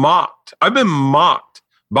 I've been mocked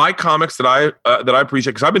by comics that I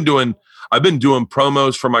appreciate because I've been doing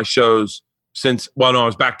promos for my shows since I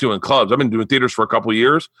was back doing clubs. I've been doing theaters for a couple of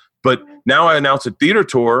years, but now I announced a theater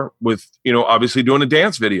tour with, obviously doing a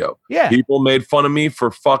dance video. Yeah. People made fun of me for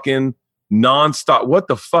fucking nonstop. What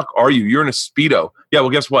the fuck are you? You're in a Speedo. Yeah, well,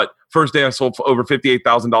 guess what? First day I sold for over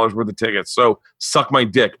 $58,000 worth of tickets. So suck my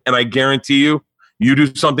dick. And I guarantee you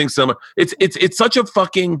do something similar. It's such a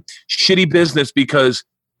fucking shitty business because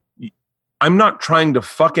I'm not trying to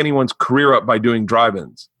fuck anyone's career up by doing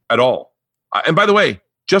drive-ins at all. And by the way,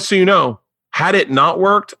 just so you know, had it not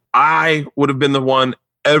worked, I would have been the one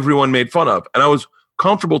everyone made fun of. And I was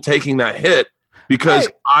comfortable taking that hit because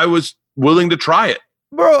I was willing to try it.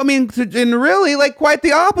 Bro, I mean, and really, like, quite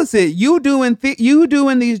the opposite. You doing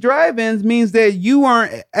these drive-ins means that you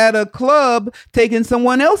aren't at a club taking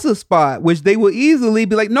someone else's spot, which they will easily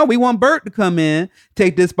be like, no, we want Bert to come in,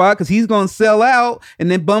 take this spot because he's going to sell out,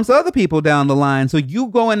 and then bumps other people down the line. So you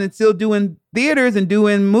going and still doing theaters and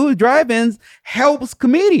doing drive-ins helps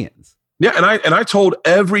comedians. Yeah, and I told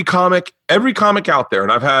every comic out there,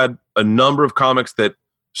 and I've had a number of comics that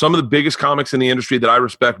some of the biggest comics in the industry that I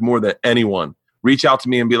respect more than anyone reach out to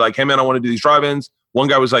me and be like, hey man, I want to do these drive-ins. One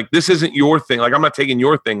guy was like, this isn't your thing. Like, I'm not taking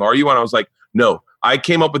your thing, are you? And I was like, no. I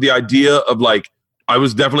came up with the idea of like, I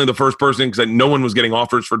was definitely the first person because no one was getting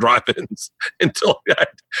offers for drive-ins until that.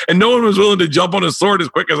 And no one was willing to jump on a sword as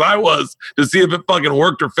quick as I was to see if it fucking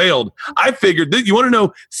worked or failed. I figured, you want to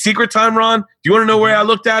know secret time, Ron? Do you want to know where I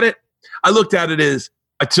looked at it? I looked at it as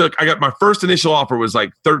I got my first initial offer was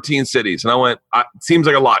like 13 cities. And I went, it seems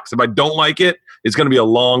like a lot. Because if I don't like it, it's going to be a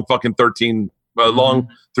long fucking 3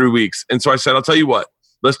 weeks. And so I said, I'll tell you what,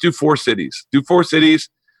 let's do 4 cities. Do 4 cities,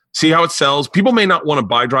 see how it sells. People may not want to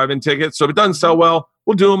buy drive-in tickets. So if it doesn't sell well,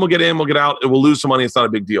 we'll do them. We'll get in, we'll get out, and we'll lose some money. It's not a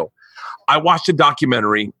big deal. I watched a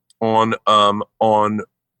documentary on LeBron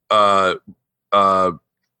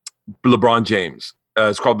James.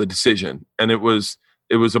 It's called The Decision. And it was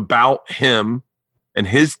about him and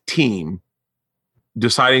his team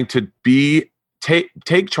deciding to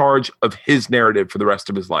take charge of his narrative for the rest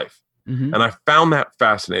of his life. Mm-hmm. And I found that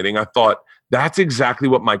fascinating. I thought that's exactly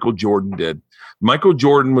what Michael Jordan did. Michael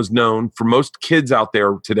Jordan was known for most kids out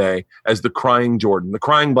there today as the crying Jordan, the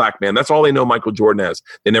crying black man. That's all they know Michael Jordan as.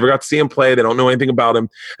 They never got to see him play. They don't know anything about him.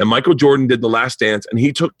 And Michael Jordan did The Last Dance, and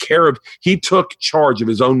he took charge of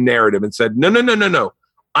his own narrative and said, no.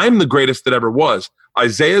 I'm the greatest that ever was.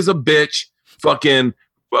 Isaiah's a bitch. Fucking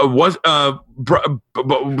the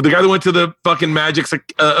guy that went to the fucking Magic's a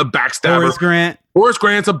backstabber. Horace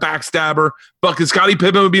Grant's a backstabber. Fucking Scottie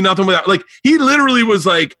Pippen would be nothing without. Like, he literally was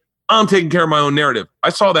like, I'm taking care of my own narrative. I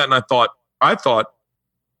saw that and I thought,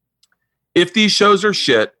 if these shows are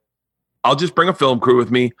shit, I'll just bring a film crew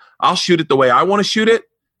with me. I'll shoot it the way I want to shoot it,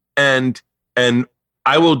 and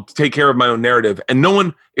I will take care of my own narrative. And no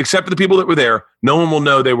one, except for the people that were there, no one will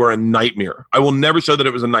know they were a nightmare. I will never show that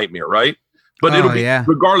it was a nightmare, right? But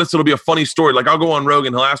regardless, it'll be a funny story. Like, I'll go on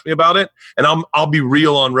Rogan, he'll ask me about it, and I'll be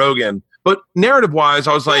real on Rogan. But narrative-wise,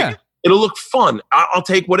 I was like, it'll look fun. I'll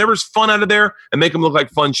take whatever's fun out of there and make them look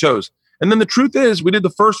like fun shows. And then the truth is, we did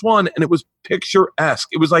the first one, and it was picturesque.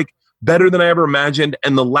 It was like better than I ever imagined,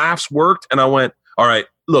 and the laughs worked. And I went, all right,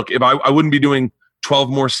 look, if I wouldn't be doing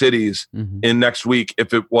 12 more cities in next week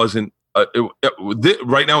if it wasn't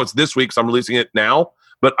right now it's this week, so I'm releasing it now.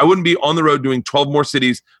 But I wouldn't be on the road doing 12 more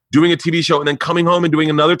cities, doing a TV show, and then coming home and doing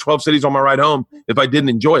another 12 cities on my ride home if I didn't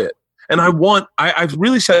enjoy it. And I've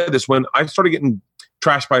really said this when I started getting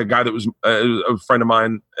trashed by a guy that was a friend of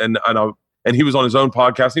mine, and he was on his own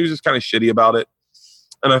podcast. And he was just kind of shitty about it.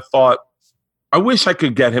 And I thought, I wish I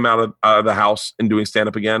could get him out of the house and doing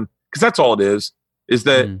stand-up again, because that's all it is. is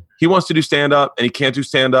that he wants to do stand up and he can't do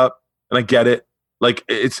stand up, and I get it. Like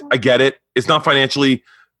I get it. It's not financially.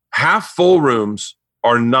 Half full rooms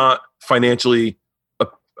are not financially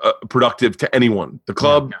productive to anyone. The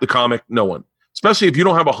club, the comic, no one. Especially if you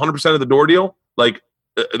don't have 100% of the door deal. Like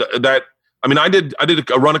that. I mean, I did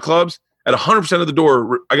a run of clubs at 100% of the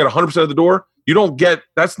door. I got 100% of the door. You don't get.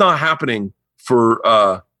 That's not happening for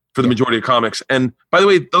the majority of comics. And by the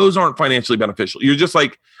way, those aren't financially beneficial. You're just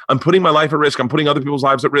like, I'm putting my life at risk. I'm putting other people's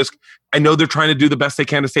lives at risk. I know they're trying to do the best they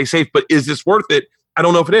can to stay safe, but is this worth it? I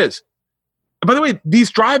don't know if it is. And by the way,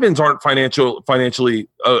 these drive-ins aren't financially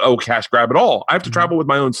a cash grab at all. I have to travel with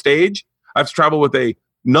my own stage. I have to travel with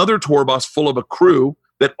another tour bus full of a crew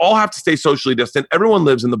that all have to stay socially distant. Everyone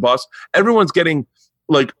lives in the bus. Everyone's getting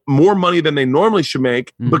like more money than they normally should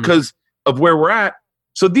make because of where we're at.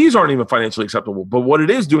 So these aren't even financially acceptable. But what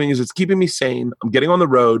it is doing is it's keeping me sane. I'm getting on the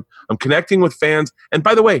road. I'm connecting with fans. And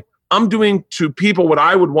by the way, I'm doing to people what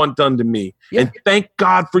I would want done to me. Yeah. And thank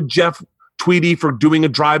God for Jeff Tweedy for doing a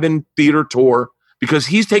drive-in theater tour, because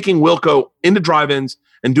he's taking Wilco into drive-ins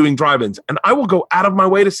and doing drive-ins. And I will go out of my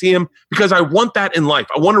way to see him because I want that in life.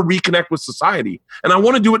 I want to reconnect with society. And I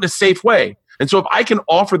want to do it in a safe way. And so if I can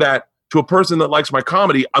offer that to a person that likes my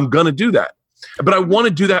comedy, I'm going to do that. But I want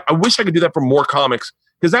to do that. I wish I could do that for more comics,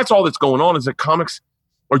 because that's all that's going on is that comics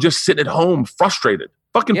are just sitting at home frustrated,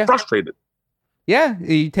 frustrated. Yeah,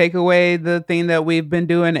 you take away the thing that we've been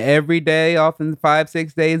doing every day, often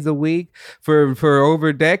 5-6 days a week for over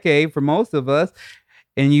a decade for most of us,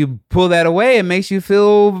 and you pull that away, it makes you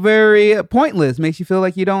feel very pointless, makes you feel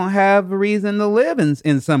like you don't have a reason to live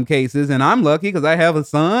in some cases. And I'm lucky because I have a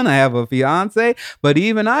son, I have a fiance, but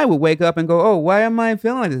even I would wake up and go, oh, why am I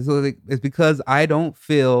feeling like this? So it's because I don't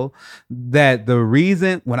feel that the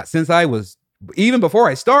reason, since I was, even before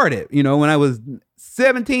I started, when I was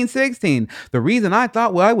 17, 16, the reason I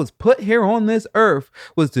thought I was put here on this earth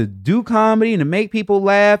was to do comedy and to make people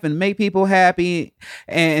laugh and make people happy.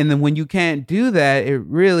 And then when you can't do that, it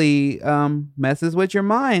really messes with your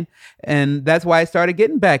mind. And that's why I started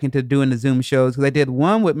getting back into doing the Zoom shows, because I did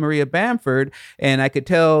one with Maria Bamford, and I could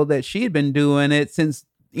tell that she had been doing it since,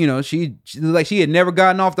 she had never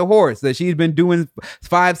gotten off the horse, that she'd been doing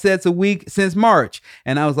 5 sets a week since March.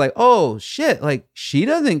 And I was like, oh shit, like she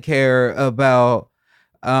doesn't care about,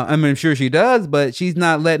 I'm sure she does, but she's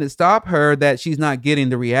not letting it stop her, that she's not getting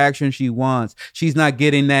the reaction she wants. She's not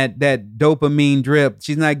getting that dopamine drip.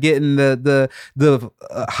 She's not getting the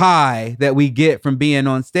high that we get from being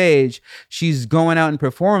on stage. She's going out and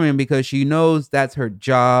performing because she knows that's her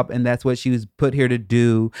job and that's what she was put here to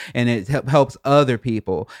do, and it helps other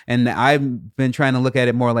people. And I've been trying to look at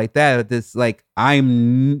it more like that. This, like,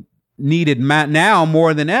 I'm needed now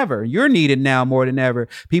more than ever. You're needed now more than ever.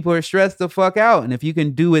 People are stressed the fuck out, and if you can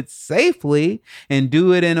do it safely and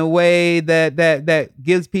do it in a way that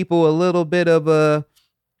gives people a little bit of a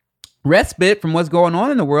respite from what's going on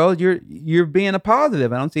in the world, you're being a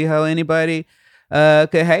positive. I don't see how anybody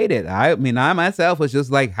could hate it. I mean, I myself was just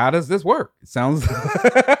like, how does this work? It sounds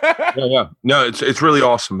yeah. No, it's really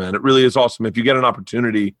awesome, man. It really is awesome. If you get an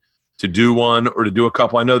opportunity to do one or to do a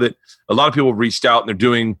couple, I know that a lot of people have reached out and they're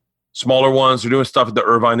doing smaller ones. They're doing stuff at the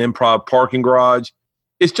Irvine Improv parking garage.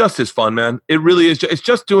 It's just as fun, man. It really is. It's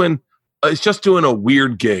just doing a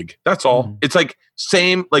weird gig. That's all. Mm-hmm. It's like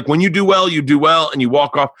same, like when you do well, and you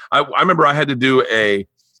walk off. I remember I had to do a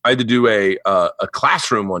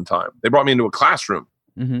classroom one time. They brought me into a classroom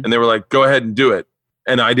and they were like, go ahead and do it.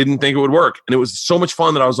 And I didn't think it would work. And it was so much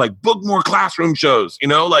fun that I was like, book more classroom shows,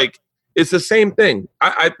 like it's the same thing.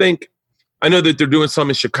 I know that they're doing some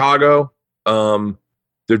in Chicago.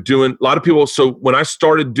 They're doing a lot of people. So when I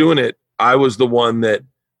started doing it, I was the one that,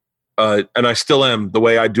 and I still am the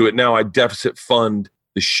way I do it now. I deficit fund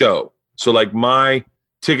the show. So like my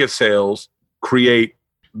ticket sales create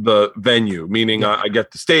the venue, meaning I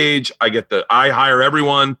get the stage, I hire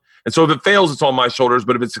everyone. And so if it fails, it's on my shoulders.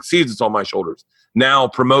 But if it succeeds, it's on my shoulders. Now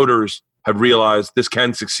promoters have realized this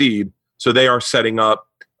can succeed. So they are setting up,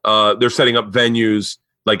 venues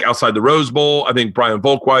like outside the Rose Bowl. I think Brian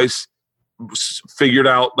Volkweiss figured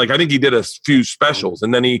out, like, I think he did a few specials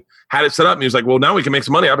and then he had it set up and he was like, well, now we can make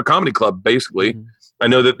some money. I have a comedy club, basically. Mm-hmm. I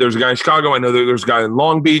know that there's a guy in Chicago. I know that there's a guy in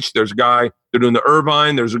Long Beach. There's a guy, they're doing the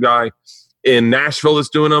Irvine. There's a guy in Nashville that's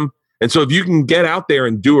doing them. And so if you can get out there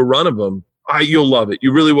and do a run of them, you'll love it.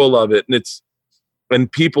 You really will love it.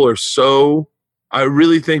 And people are so, I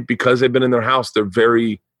really think because they've been in their house, they're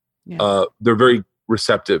very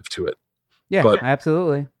receptive to it. Yeah, but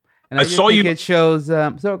absolutely. And I saw you. It shows.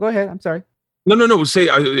 So go ahead. I'm sorry. No. Go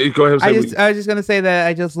ahead. I was just gonna say that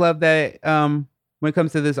I just love that. When it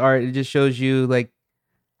comes to this art, it just shows you like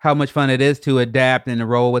how much fun it is to adapt and to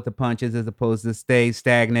roll with the punches as opposed to stay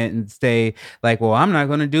stagnant and stay like, well, I'm not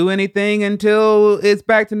going to do anything until it's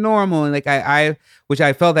back to normal. And like which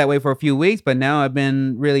I felt that way for a few weeks, but now I've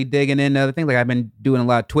been really digging into other things. Like I've been doing a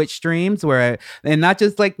lot of Twitch streams and not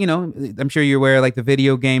just like, I'm sure you're aware like the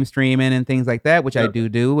video game streaming and things like that, which I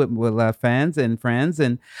do with fans and friends.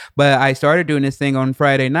 But I started doing this thing on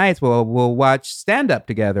Friday nights. We'll watch stand up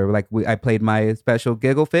together. Like I played my special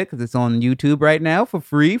Giggle Fit because it's on YouTube right now for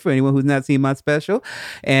free for anyone who's not seen my special.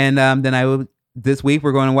 And then this week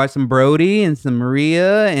we're going to watch some Brody and some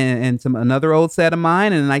Maria and some another old set of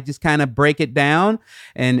mine, and I just kind of break it down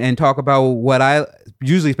and talk about what I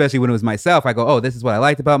usually, especially when it was myself, I go, oh, this is what I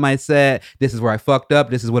liked about my set, this is where I fucked up,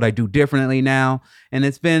 this is what I do differently now. And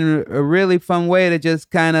it's been a really fun way to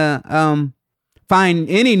just kind of find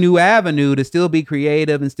any new avenue to still be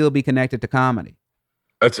creative and still be connected to comedy.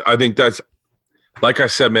 I think that's, like I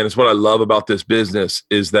said, man, it's what I love about this business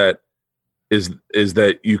is that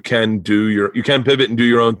you can pivot and do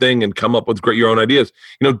your own thing and come up with your own ideas.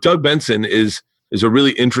 Doug Benson is a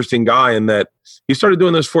really interesting guy in that he started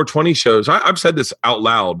doing those 420 shows. I've said this out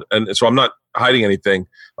loud, and so I'm not hiding anything.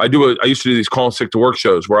 I used to do these Call in Sick to Work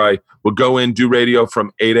shows where I would go in, do radio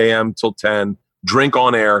from 8 a.m. till 10, drink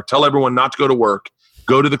on air, tell everyone not to go to work,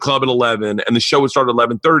 go to the club at 11, and the show would start at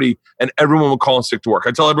 11:30, and everyone would call in sick to work.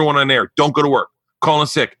 I tell everyone on air, don't go to work, call in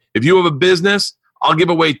sick. If you have a business, I'll give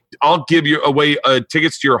you away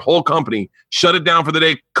tickets to your whole company. Shut it down for the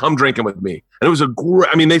day. Come drinking with me. And it was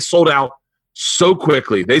they sold out so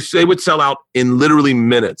quickly. They would sell out in literally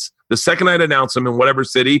minutes. The second I'd announce them in whatever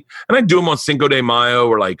city, and I'd do them on Cinco de Mayo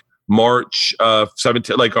or like March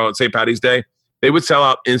 17th, like on St. Patty's Day, they would sell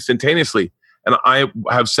out instantaneously. And I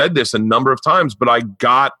have said this a number of times, but I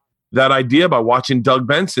got that idea by watching Doug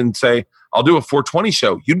Benson say, I'll do a 420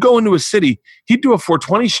 show. You'd go into a city, he'd do a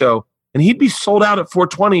 420 show, and he'd be sold out at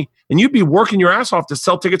 420, and you'd be working your ass off to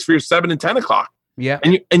sell tickets for your 7 and 10 o'clock. Yeah.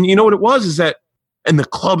 And you know what it was is that, and the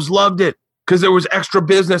clubs loved it because there was extra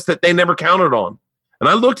business that they never counted on. And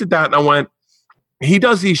I looked at that and I went, he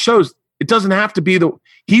does these shows. It doesn't have to be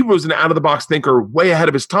he was an out of the box thinker way ahead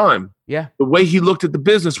of his time. Yeah. The way he looked at the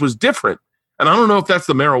business was different. And I don't know if that's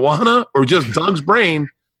the marijuana or just Doug's brain,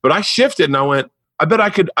 but I shifted and I went, I bet I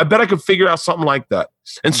could figure out something like that.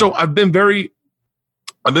 And so I've been very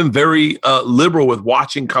liberal with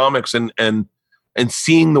watching comics and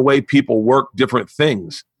seeing the way people work different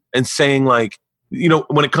things and saying like,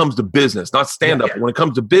 when it comes to business, not stand up, but when it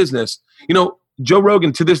comes to business, Joe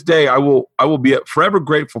Rogan, to this day, I will be forever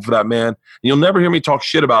grateful for that man. And you'll never hear me talk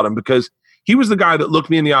shit about him because he was the guy that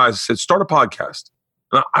looked me in the eyes and said, start a podcast.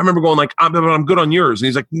 And I remember going like, I'm good on yours. And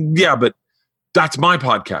he's like, yeah, but that's my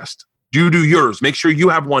podcast. You do yours. Make sure you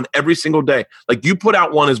have one every single day. Like you put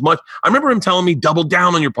out one as much. I remember him telling me, double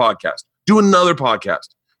down on your podcast. Do another podcast.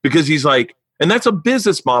 Because he's like, and that's a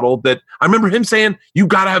business model that I remember him saying, you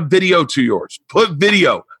got to have video to yours. Put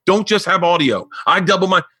video. Don't just have audio.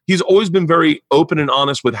 He's always been very open and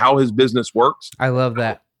honest with how his business works. I love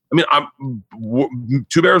that. I mean,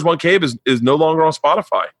 Two Bears, One Cave is no longer on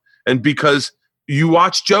Spotify. And because you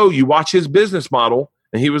watch Joe, you watch his business model,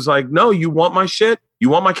 and he was like, no, you want my shit? You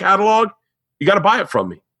want my catalog? You got to buy it from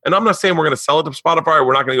me. And I'm not saying we're going to sell it to Spotify or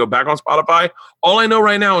we're not going to go back on Spotify. All I know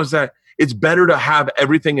right now is that it's better to have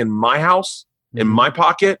everything in my house, in my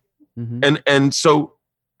pocket. Mm-hmm. And so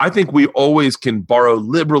I think we always can borrow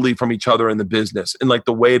liberally from each other in the business and like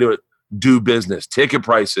the way to do business, ticket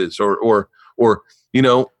prices or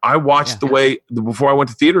I watched the way, before I went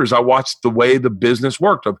to theaters, I watched the way the business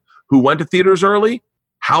worked of who went to theaters early,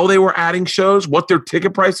 how they were adding shows, what their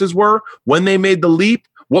ticket prices were, when they made the leap,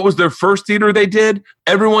 what was their first theater they did.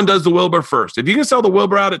 Everyone does the Wilbur first. If you can sell the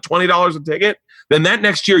Wilbur out at $20 a ticket, then that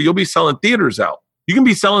next year you'll be selling theaters out. You can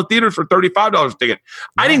be selling theaters for $35 a ticket.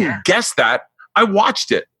 Yeah. I didn't guess that. I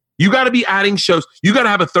watched it. You got to be adding shows. You got to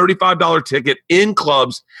have a $35 ticket in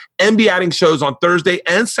clubs and be adding shows on Thursday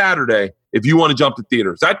and Saturday if you want to jump to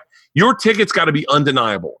theaters. Your ticket's got to be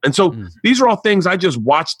undeniable. And so these are all things I just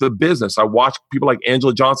watched the business. I watched people like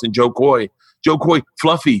Angela Johnson, Joe Coy,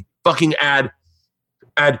 Fluffy, fucking add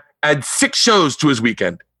 6 shows to his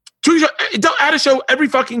weekend. Add a show every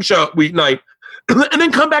fucking weeknight, and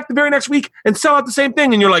then come back the very next week and sell out the same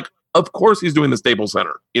thing. And you're like, of course he's doing the Staples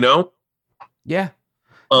Center, Yeah.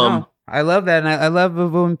 No, I love that. And I love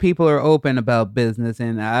when people are open about business.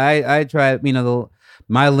 And I try,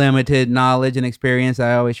 my limited knowledge and experience,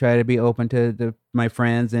 I always try to be open to my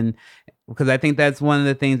friends. And because I think that's one of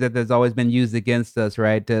the things that has always been used against us,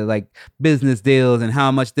 right? To like business deals and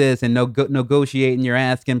how much this and negotiating your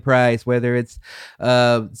asking price, whether it's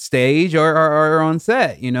stage or on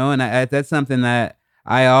set, and that's something that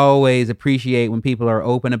I always appreciate when people are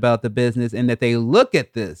open about the business and that they look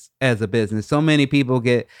at this as a business. So many people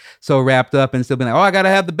get so wrapped up and still be like, oh, I got to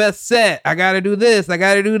have the best set. I got to do this. I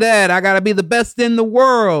got to do that. I got to be the best in the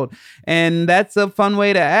world. And that's a fun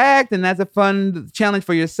way to act. And that's a fun challenge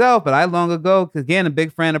for yourself. But I long ago, again, a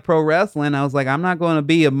big fan of pro wrestling. I was like, I'm not going to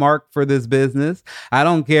be a mark for this business. I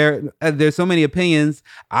don't care. There's so many opinions.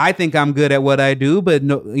 I think I'm good at what I do. But,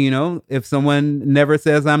 no, you know, if someone never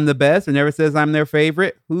says I'm the best or never says I'm their favorite,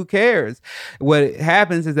 who cares? What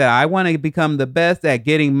happens is that I want to become the best at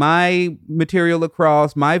getting my material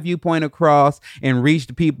across, my viewpoint across, and reach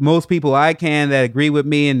the most people I can that agree with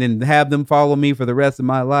me, and then have them follow me for the rest of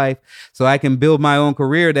my life, so I can build my own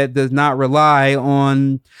career that does not rely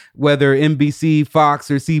on whether NBC, Fox,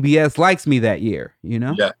 or CBS likes me that year. You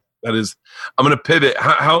know? Yeah. That is, I'm going to pivot.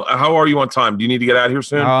 How are you on time? Do you need to get out of here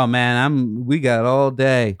soon? Oh man, we got all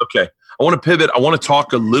day. Okay. I want to pivot. I want to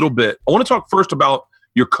talk a little bit. I want to talk first about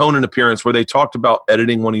your Conan appearance where they talked about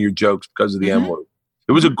editing one of your jokes because of the M word.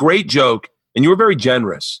 It was a great joke and you were very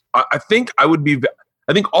generous. I think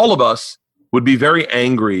all of us would be very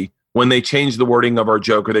angry when they changed the wording of our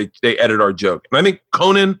joke or they edit our joke. And I think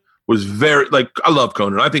Conan was very, like, I love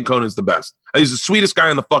Conan. I think Conan's the best. He's the sweetest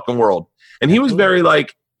guy in the fucking world. And he was very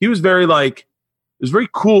it was very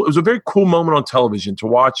cool. It was a very cool moment on television to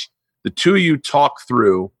watch the two of you talk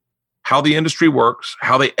through how the industry works,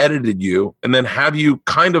 how they edited you, and then have you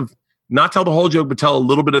kind of not tell the whole joke, but tell a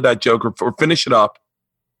little bit of that joke or finish it up.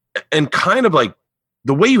 And kind of like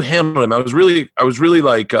the way you handled him, I was really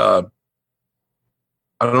like,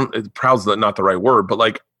 proud's not the right word, but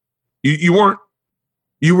like you were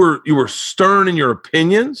stern in your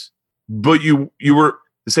opinions, but you were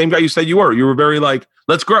the same guy you said you were. You were very like,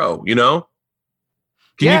 let's grow, you know?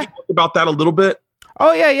 Can you talk about that a little bit?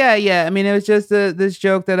 Oh, yeah. I mean, it was just this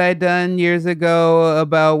joke that I'd done years ago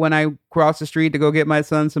about when I crossed the street to go get my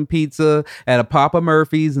son some pizza at a Papa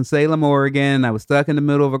Murphy's in Salem, Oregon. I was stuck in the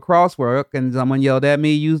middle of a crosswalk and someone yelled at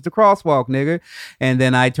me, use the crosswalk, nigga. And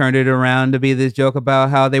then I turned it around to be this joke about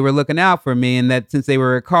how they were looking out for me and that since they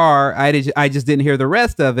were a car, I just didn't hear the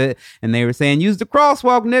rest of it. And they were saying, use the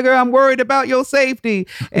crosswalk, nigga. I'm worried about your safety.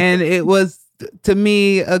 And it was, to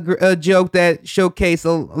me, a joke that showcased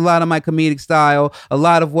a lot of my comedic style, a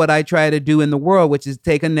lot of what I try to do in the world, which is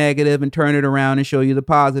take a negative and turn it around and show you the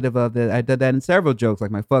positive of it. I did that in several jokes,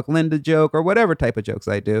 like my fuck Linda joke or whatever type of jokes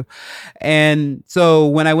I do. And so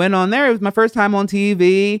when I went on there, it was my first time on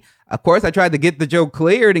TV. Of course, I tried to get the joke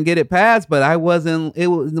cleared and get it passed, but it wasn't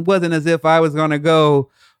as if I was going to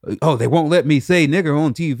go, oh, they won't let me say nigger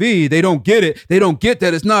on TV. They don't get it. They don't get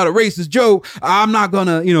that it's not a racist joke. I'm not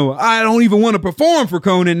gonna, I don't even want to perform for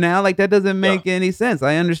Conan now. Like, that doesn't make any sense.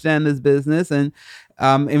 I understand this business. And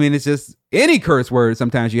I mean, it's just any curse word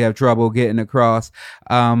sometimes you have trouble getting across.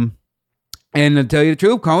 And to tell you the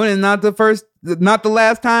truth, Conan is not the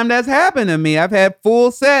last time that's happened to me. I've had full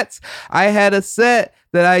sets. I had a set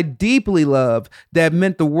that I deeply loved that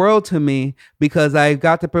meant the world to me because I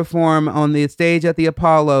got to perform on the stage at the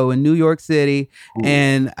Apollo in New York City. Ooh.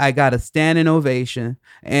 And I got a standing ovation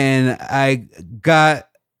and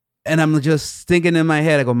I'm just thinking in my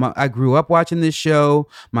head, I grew up watching this show.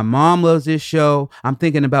 My mom loves this show. I'm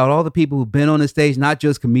thinking about all the people who've been on the stage, not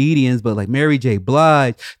just comedians, but like Mary J.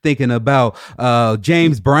 Blige, thinking about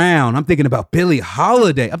James Brown. I'm thinking about Billie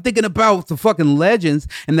Holiday. I'm thinking about the fucking legends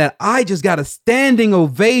and that I just got a standing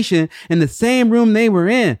ovation in the same room they were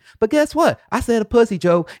in. But guess what? I said a pussy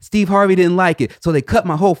joke. Steve Harvey didn't like it. So they cut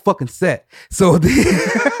my whole fucking set. So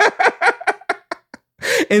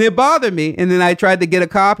and it bothered me. And then I tried to get a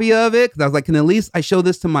copy of it because I was like, can at least I show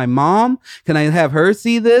this to my mom? Can I have her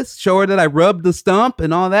see this? Show her that I rubbed the stump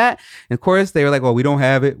and all that. And of course, they were like, well, we don't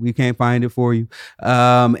have it. We can't find it for you.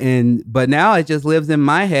 But now it just lives in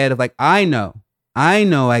my head of like, I know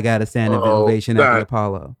I got a standing ovation at the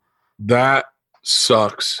Apollo. That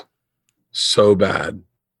sucks so bad.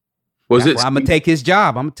 Well, I'm gonna take his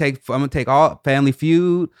job. I'm gonna take all Family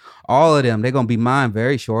Feud, all of them. They're gonna be mine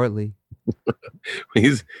very shortly.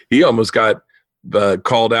 He almost got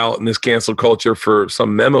called out in this cancel culture for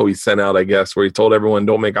some memo he sent out, I guess, where he told everyone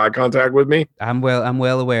don't make eye contact with me. I'm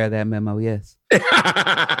well aware of that memo. Yes.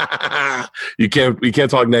 We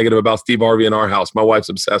can't talk negative about Steve Harvey in our house. My wife's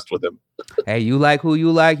obsessed with him. Hey, you like who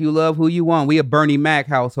you like, you love who you want. We a Bernie Mac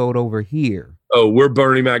household over here. Oh, we're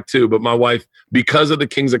Bernie Mac too, but my wife, because of the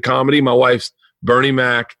Kings of Comedy, my wife's Bernie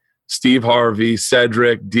Mac, Steve Harvey,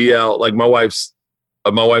 Cedric, DL. Like my wife's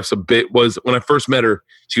a bit was when I first met her,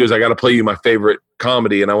 she goes, I got to play you my favorite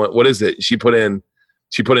comedy. And I went, what is it? She put in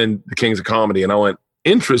the Kings of Comedy. And I went,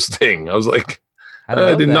 interesting. I was like,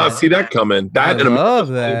 I did not see that coming. I love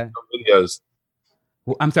that. Videos.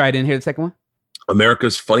 I'm sorry, I didn't hear the second one.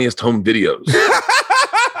 America's Funniest Home Videos.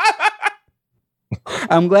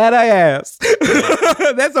 I'm glad I asked.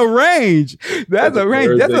 That's a range. That's a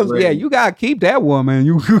range. Yeah, you gotta keep that woman.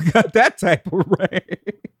 You got that type of range.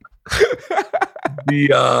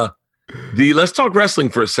 Let's talk wrestling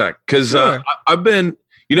for a sec, because Sure. I've been,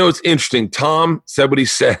 it's interesting. Tom said what he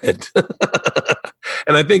said,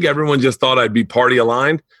 and I think everyone just thought I'd be party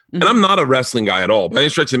aligned. And I'm not a wrestling guy at all. By any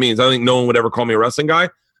stretch of the means, I think no one would ever call me a wrestling guy.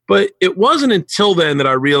 But it wasn't until then that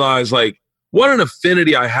I realized, like, what an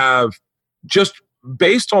affinity I have just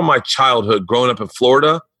based on my childhood growing up in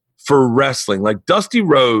Florida for wrestling. Like Dusty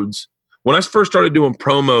Rhodes, when I first started doing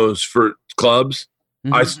promos for clubs,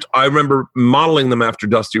 I remember modeling them after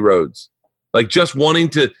Dusty Rhodes. Like just wanting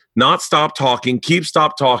to not stop talking,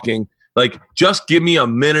 stop talking. Like just give me a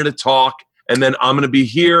minute to talk and then I'm going to be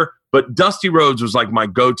here. But Dusty Rhodes was like my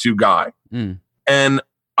go-to guy. And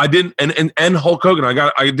I didn't, and Hulk Hogan.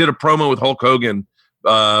 I did a promo with Hulk Hogan,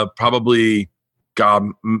 probably,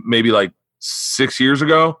 maybe like 6 years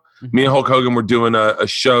ago. Me and Hulk Hogan were doing a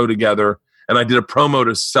show together, and I did a promo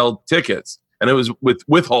to sell tickets, and it was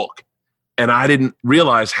with Hulk. And I didn't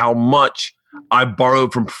realize how much I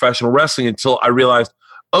borrowed from professional wrestling until I realized,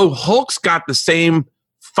 oh, Hulk's got the same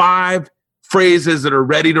 5 phrases that are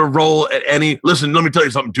ready to roll at any. Listen, let me tell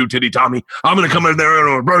you something too, Titty Tommy. I'm going to come in there and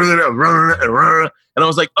I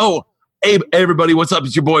was like, oh, hey, everybody, what's up?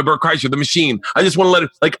 It's your boy, Bert Kreischer, the Machine. I just want to let it,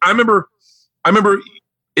 like, I remember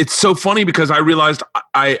it's so funny because I realized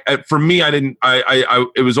it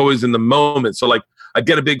was always in the moment. So like I'd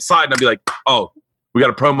get a big slide and I'd be like, oh, we got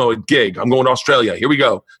a promo, a gig. I'm going to Australia. Here we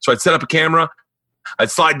go. So I'd set up a camera.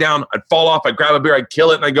 I'd slide down, I'd fall off, I'd grab a beer, I'd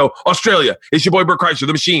kill it, and I'd go, Australia, it's your boy Bert Kreischer,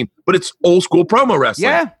 the Machine. But it's old school promo wrestling.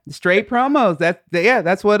 Yeah, straight promos.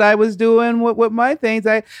 That's what I was doing with my things.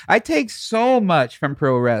 I take so much from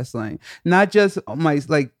pro wrestling. Not just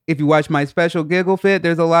if you watch my special Giggle Fit,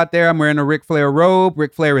 there's a lot there. I'm wearing a Ric Flair robe.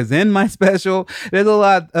 Ric Flair is in my special. There's a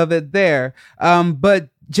lot of it there. But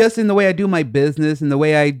just in the way I do my business and the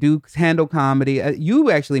way I do handle comedy, you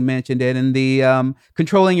actually mentioned it in the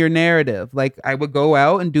controlling your narrative. Like I would go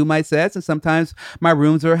out and do my sets, and sometimes my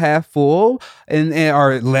rooms are half full and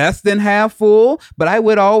are less than half full, but I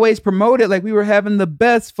would always promote it like we were having the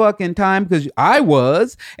best fucking time because I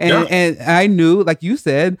was, and I knew, like you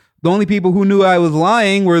said, the only people who knew I was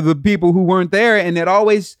lying were the people who weren't there, and it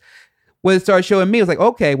always. When it started showing me, it was like,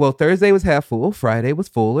 okay, well, Thursday was half full. Friday was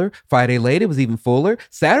fuller. Friday late, it was even fuller.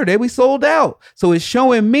 Saturday, we sold out. So it's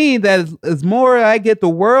showing me that as more I get the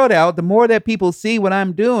word out, the more that people see what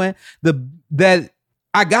I'm doing, that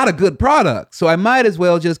I got a good product. So I might as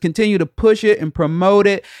well just continue to push it and promote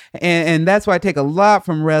it. And that's why I take a lot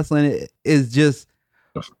from wrestling. It is just,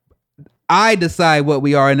 I decide what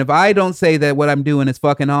we are. And if I don't say that what I'm doing is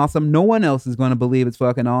fucking awesome, no one else is going to believe it's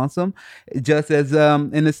fucking awesome. Just as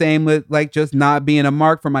in the same with like just not being a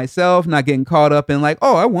mark for myself, not getting caught up in like,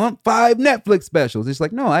 oh, I want 5 Netflix specials. It's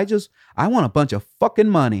like, no, I want a bunch of fucking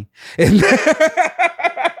money.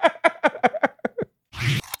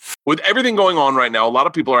 With everything going on right now, a lot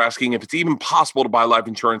of people are asking if it's even possible to buy life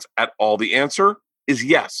insurance at all. The answer is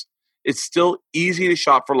yes. It's still easy to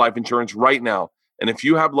shop for life insurance right now. And if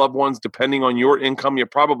you have loved ones, depending on your income, you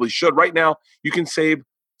probably should. Right now, you can save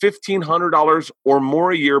 $1,500 or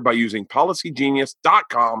more a year by using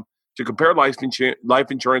PolicyGenius.com to compare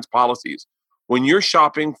life insurance policies. When you're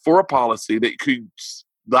shopping for a policy that could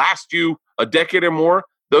last you a decade or more,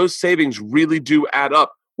 those savings really do add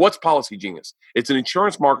up. What's Policy Genius? It's an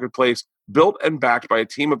insurance marketplace built and backed by a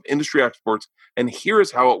team of industry experts. And here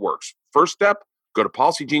is how it works. First step, go to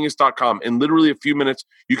PolicyGenius.com. In literally a few minutes,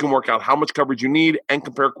 you can work out how much coverage you need and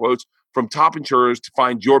compare quotes from top insurers to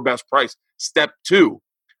find your best price. Step 2,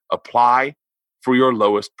 apply for your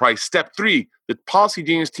lowest price. Step 3, the Policy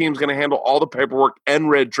Genius team is going to handle all the paperwork and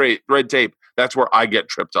red tape. That's where I get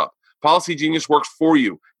tripped up. Policy Genius works for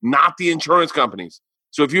you, not the insurance companies.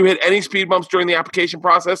 So if you hit any speed bumps during the application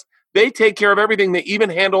process, they take care of everything. They even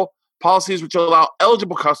handle policies which allow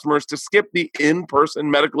eligible customers to skip the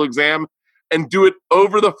in-person medical exam and do it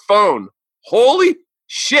over the phone. Holy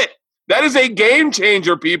shit. That is a game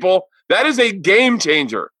changer, people. That is a game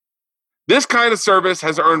changer. This kind of service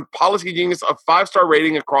has earned Policy Genius a 5-star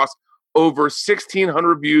rating across over 1,600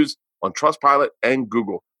 reviews on Trustpilot and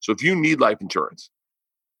Google. So if you need life insurance,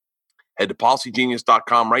 head to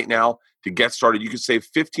PolicyGenius.com right now to get started. You can save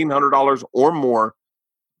 $1,500 or more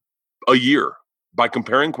a year by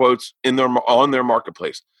comparing quotes on their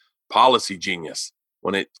marketplace. Policy Genius.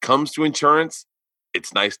 When it comes to insurance,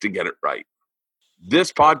 it's nice to get it right.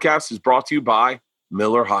 This podcast is brought to you by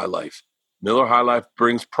Miller High Life. Miller High Life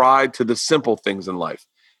brings pride to the simple things in life.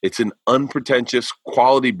 It's an unpretentious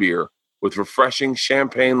quality beer with refreshing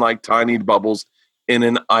champagne-like tiny bubbles in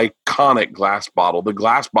an iconic glass bottle. The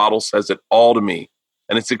glass bottle says it all to me,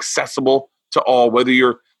 and it's accessible to all, whether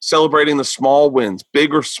you're celebrating the small wins,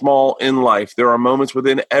 big or small in life. There are moments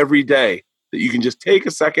within every day that you can just take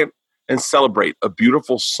a second and celebrate a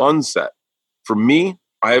beautiful sunset. For me,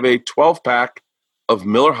 I have a 12-pack of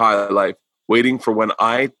Miller High Life waiting for when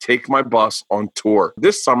I take my bus on tour.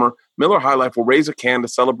 This summer, Miller High Life will raise a can to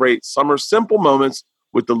celebrate summer's simple moments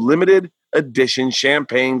with the limited edition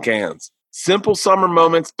champagne cans. Simple summer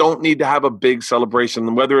moments don't need to have a big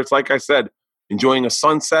celebration. Whether it's, like I said, enjoying a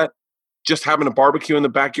sunset, just having a barbecue in the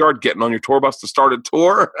backyard, getting on your tour bus to start a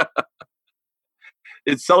tour.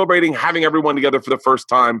 It's celebrating having everyone together for the first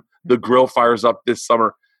time. The grill fires up this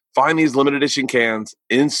summer. Find these limited edition cans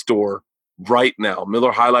in store right now.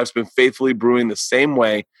 Miller High Life's been faithfully brewing the same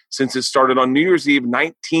way since it started on New Year's Eve,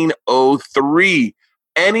 1903.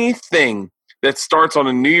 Anything that starts on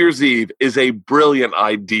a New Year's Eve is a brilliant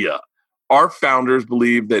idea. Our founders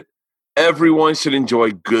believe that everyone should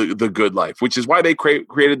enjoy the good life, which is why they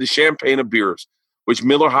created the champagne of beers, which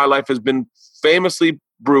Miller High Life has been famously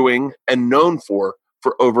brewing and known for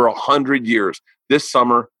over 100 years. This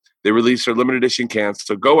summer, they released their limited edition cans,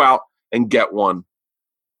 so go out and get one.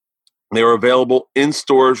 They are available in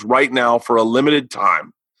stores right now for a limited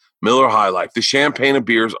time. Miller High Life, the champagne of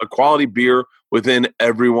beers, a quality beer within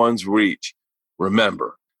everyone's reach.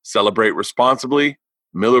 Remember, celebrate responsibly.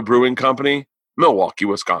 Miller Brewing Company, Milwaukee,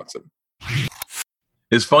 Wisconsin.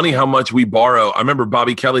 It's funny how much we borrow. I remember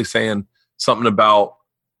Bobby Kelly saying something about,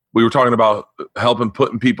 we were talking about helping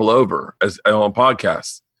putting people over on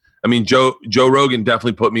podcasts. I mean, Joe Rogan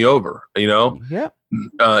definitely put me over, you know? Yeah.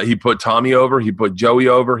 He put Tommy over, he put Joey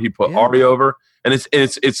over, he put Ari over. And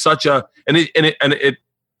it's such a, and it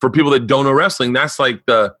for people that don't know wrestling, that's like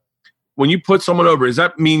when you put someone over, does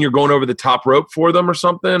that mean you're going over the top rope for them or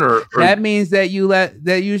something? Or that means that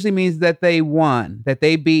that usually means that they won, that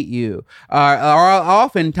they beat you. Or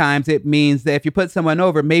oftentimes it means that if you put someone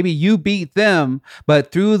over, maybe you beat them,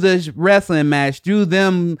 but through this wrestling match, through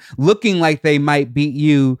them looking like they might beat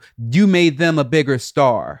you, you made them a bigger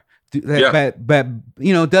star. But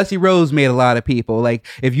you know, Dusty Rhodes made a lot of people. Like,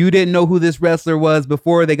 if you didn't know who this wrestler was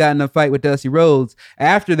before they got in a fight with Dusty Rhodes,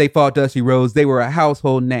 after they fought Dusty Rhodes, they were a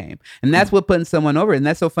household name. And that's what putting someone over. And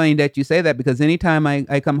that's so funny that you say that, because anytime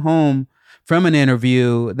I come home from an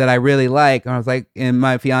interview that I really like, and I was like, and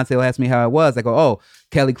my fiance will ask me how it was, I go, oh,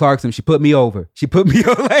 Kelly Clarkson, she put me over. She put me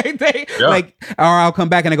over. Or I'll come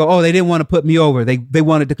back and I go, oh, they didn't want to put me over. They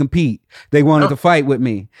wanted to compete. They wanted to fight with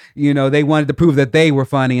me. You know, they wanted to prove that they were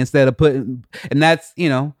funny instead of putting, and that's, you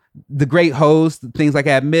know, the great host, things like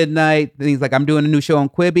At Midnight, things like I'm doing a new show on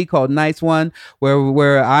Quibi called Nice One,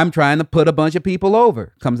 where I'm trying to put a bunch of people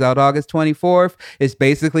over. Comes out August 24th. It's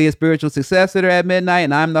basically a spiritual successor to At Midnight,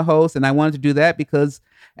 and I'm the host, and I wanted to do that because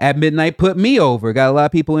At Midnight put me over. Got a lot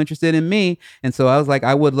of people interested in me, and so I was like,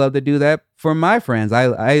 I would love to do that for my friends.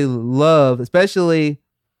 I love, especially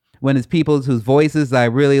when it's people whose voices I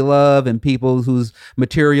really love and people whose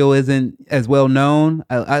material isn't as well known.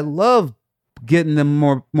 I love getting them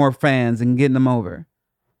more fans and getting them over.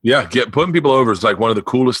 Yeah, putting people over is like one of the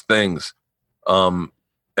coolest things. But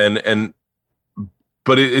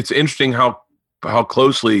it's interesting how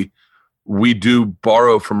closely we do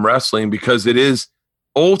borrow from wrestling, because it is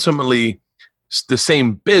ultimately the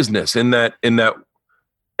same business in that and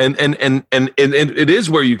it is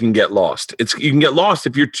where you can get lost. You can get lost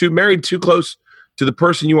if you're married too close to the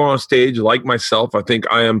person you are on stage. Like myself, I think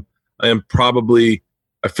I am probably,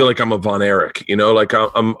 I feel like I'm a Von Erich, you know, like I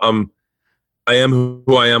am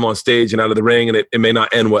who I am on stage and out of the ring, and it may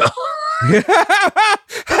not end well.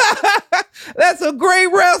 That's a great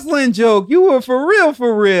wrestling joke. You were for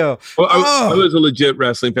real. Well, I was a legit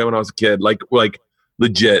wrestling fan when I was a kid, like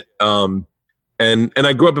legit. And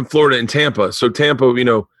I grew up in Florida, in Tampa. So Tampa, you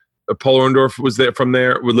know, Paul Orndorff was there from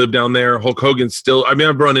there. We lived down there. Hulk Hogan still. I mean,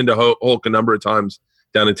 I've run into Hulk a number of times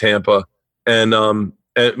down in Tampa, and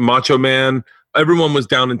Macho Man. Everyone was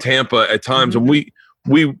down in Tampa at times, and I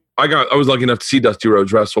was lucky enough to see Dusty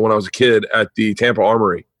Rhodes wrestle when I was a kid at the Tampa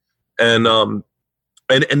Armory, and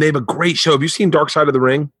they have a great show. Have you seen Dark Side of the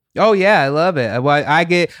Ring? Oh yeah, I love it. I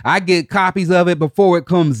get copies of it before it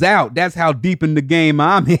comes out. That's how deep in the game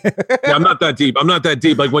I'm in. Yeah, I'm not that deep.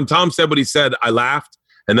 Like when Tom said what he said, I laughed,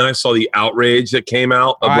 and then I saw the outrage that came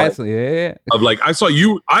out. I saw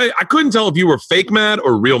you. I couldn't tell if you were fake mad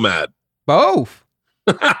or real mad. Both.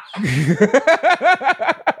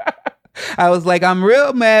 I was like, I'm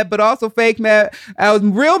real mad, but also fake mad. I was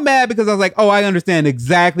real mad because I was like, oh, I understand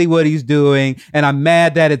exactly what he's doing, and I'm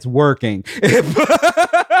mad that it's working.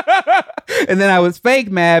 And then I was fake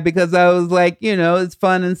mad because I was like, it's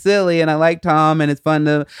fun and silly, and I like Tom, and it's fun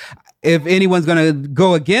to. If anyone's gonna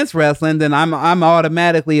go against wrestling, then I'm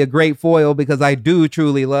automatically a great foil because I do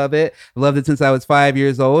truly love it. Loved it since I was 5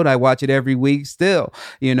 years old. I watch it every week still,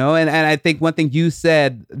 And I think one thing you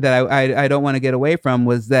said that I don't want to get away from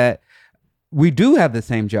was that we do have the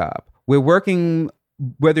same job. We're working,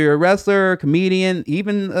 whether you're a wrestler, a comedian,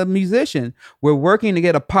 even a musician, we're working to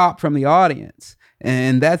get a pop from the audience,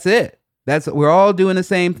 and that's it. We're all doing the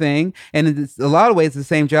same thing, and it's a lot of ways the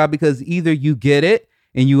same job because either you get it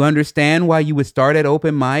and you understand why you would start at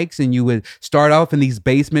open mics and you would start off in these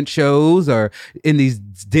basement shows or in these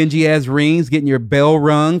dingy ass rings getting your bell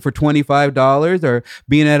rung for $25 or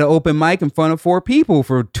being at an open mic in front of 4 people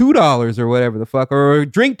for $2 or whatever the fuck, or a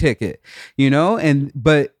drink ticket,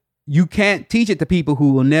 but you can't teach it to people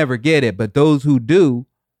who will never get it. But those who do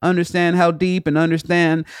understand how deep and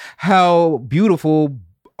understand how beautiful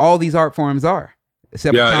all these art forms are.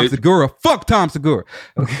 Except for Tom Segura. Fuck Tom Segura.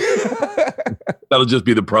 That'll just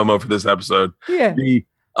be the promo for this episode. Yeah.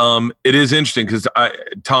 It is interesting because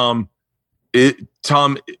Tom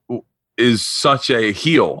is such a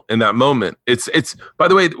heel in that moment. It's by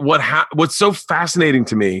the way, what's so fascinating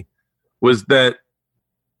to me was that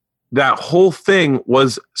whole thing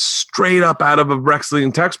was straight up out of a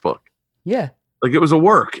wrestling textbook. Yeah. Like it was a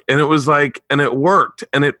work, and it was like, and it worked,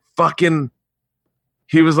 and it fucking.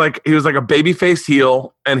 He was like a baby-faced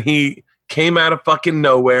heel, and he came out of fucking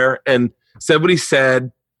nowhere and said what he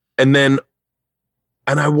said, and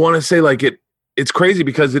I want to say like it's crazy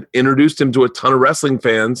because it introduced him to a ton of wrestling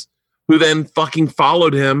fans who then fucking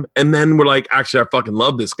followed him, and then were like, actually, I fucking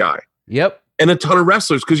love this guy. Yep. And a ton of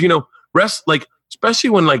wrestlers, because especially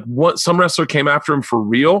when some wrestler came after him for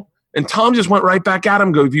real, and Tom just went right back at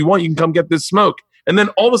him, go, if you want, you can come get this smoke. And then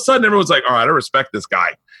all of a sudden, everyone's like, all right, I respect this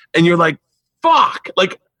guy, and you're like, fuck,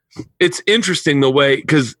 like it's interesting the way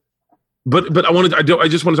but I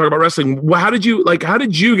just want to talk about wrestling. How did you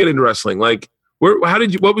get into wrestling? Like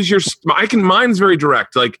what was your mine's very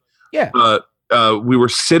direct. Like we were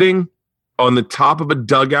sitting on the top of a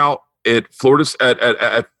dugout at Florida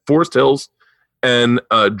at Forest Hills, and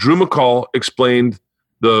Drew McCall explained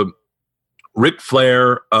the Ric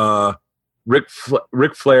Flair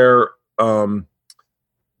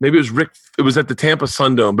maybe it was at the Tampa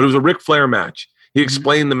Sundome, but it was a Ric Flair match. He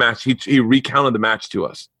explained the match. He recounted the match to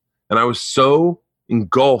us. And I was so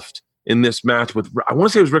engulfed in this match with, I want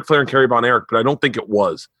to say it was Ric Flair and Kerry Von Erich, but I don't think it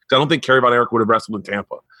was. Because I don't think Kerry Von Erich would have wrestled in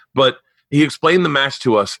Tampa. But he explained the match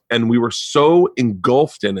to us, and we were so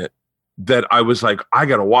engulfed in it that I was like, I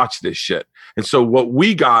got to watch this shit. And so what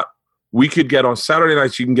we could get on Saturday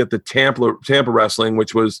nights, you can get the Tampa wrestling,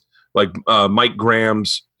 which was like Mike Graham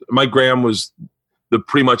was the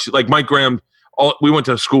pretty much like Mike Graham. We went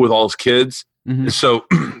to school with all his kids, so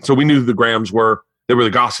we knew who the Grahams were. They were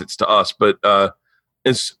the Gossets to us, but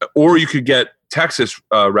or you could get Texas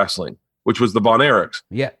wrestling, which was the Von Erichs.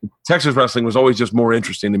 Yeah, Texas wrestling was always just more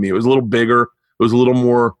interesting to me. It was a little bigger. It was a little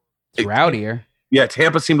more rowdier. Yeah,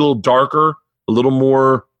 Tampa seemed a little darker, a little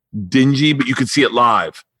more dingy, but you could see it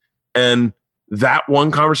live. And that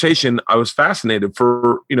one conversation, I was fascinated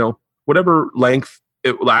for whatever length.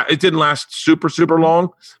 It didn't last super long,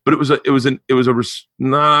 but I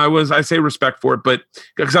say respect for it, but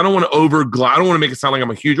because I don't want to make it sound like I'm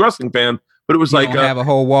a huge wrestling fan, but it was you don't have a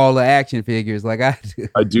whole wall of action figures like I do.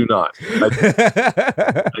 I do not.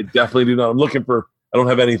 I definitely do not. I don't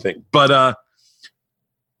have anything, but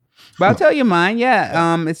I'll tell you mine.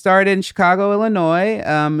 Yeah. It started in Chicago, Illinois. It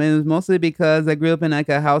was mostly because I grew up in like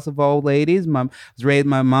a house of old ladies. My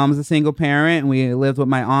mom was a single parent, and we lived with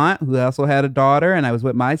my aunt who also had a daughter, and I was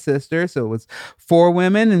with my sister. So it was 4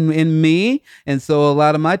 women and me. And so a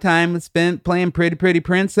lot of my time was spent playing Pretty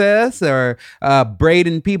Princess or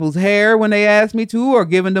braiding people's hair when they asked me to, or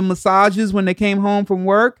giving them massages when they came home from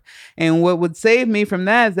work. And what would save me from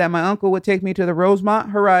that is that my uncle would take me to the Rosemont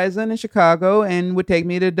Horizon in Chicago and would take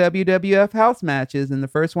me to WWF house matches. And the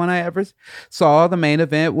first one I ever saw, the main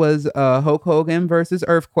event, was Hulk Hogan versus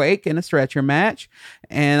Earthquake in a stretcher match.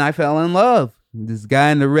 And I fell in love. This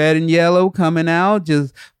guy in the red and yellow coming out,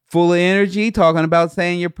 just full of energy, talking about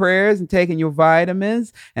saying your prayers and taking your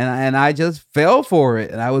vitamins. And I just fell for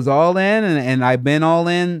it. And I was all in, and I've been all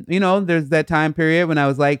in. There's that time period when I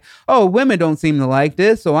was like, oh, women don't seem to like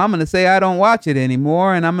this, so I'm going to say I don't watch it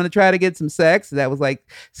anymore, and I'm going to try to get some sex. That was like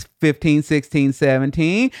 15, 16,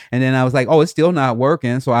 17. And then I was like, oh, it's still not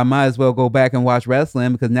working, so I might as well go back and watch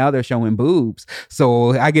wrestling because now they're showing boobs.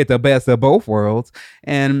 So I get the best of both worlds.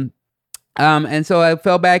 And And so I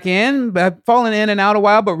fell back in. I've fallen in and out a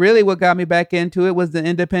while, but really what got me back into it was the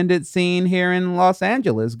independent scene here in Los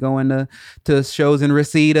Angeles, going to shows in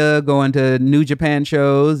Reseda, going to New Japan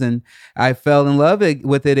shows, and I fell in love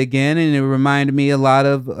with it again, and it reminded me a lot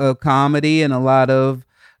of comedy and a lot of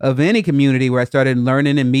any community where I started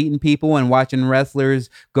learning and meeting people and watching wrestlers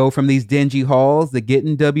go from these dingy halls to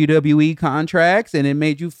getting WWE contracts, and it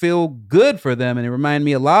made you feel good for them. And it reminded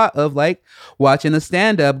me a lot of like watching a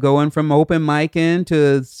stand-up going from open micing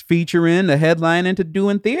to featuring to headlining to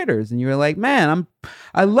doing theaters. And you're like, man,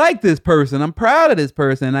 I like this person. I'm proud of this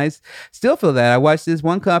person. I still feel that. I watched this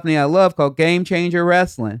one company I love called Game Changer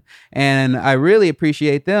Wrestling, and I really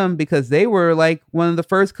appreciate them because they were like one of the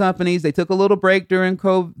first companies. They took a little break during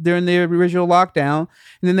COVID, during the original lockdown,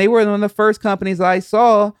 and then they were one of the first companies I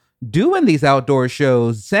saw doing these outdoor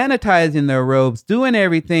shows, sanitizing their robes, doing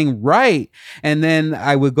everything right. And then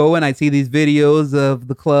I would go and I'd see these videos of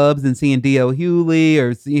the clubs and seeing D.L. Hewley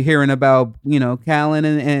or hearing about, Callan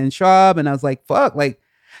and Schaub. And I was like, fuck, like,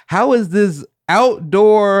 how is this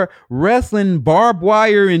outdoor wrestling barbed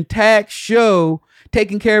wire intact show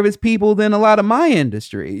taking care of its people than a lot of my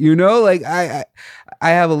industry? Like I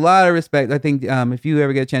have a lot of respect. I think if you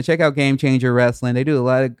ever get a chance, check out Game Changer Wrestling. They do a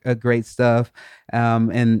lot of great stuff.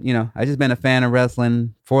 And I just been a fan of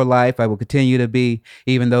wrestling for life. I will continue to be,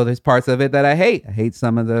 even though there's parts of it that I hate. I hate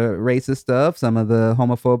some of the racist stuff, some of the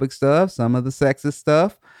homophobic stuff, some of the sexist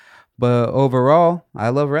stuff. But overall, I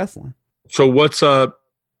love wrestling. So what's up?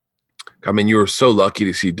 I mean, you were so lucky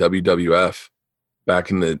to see WWF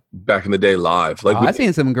back in the day live. Like I've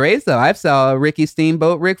seen some great stuff. I saw a Ricky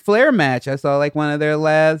Steamboat Ric Flair match. I saw like one of their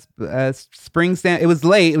last spring stand. It was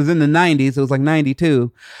late. It was in the 90s. It was like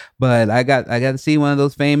 92. But I got to see one of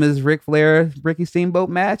those famous Ric Flair Ricky Steamboat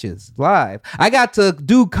matches live. I got to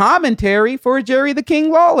do commentary for a Jerry the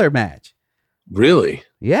King Lawler match. Really?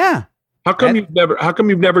 Yeah. How come you've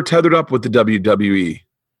never tethered up with the WWE?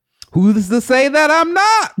 Who's to say that I'm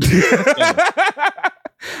not?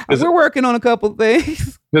 We're working on a couple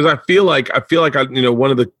things. Because I feel like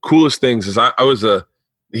one of the coolest things is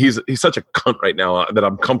he's such a cunt right now that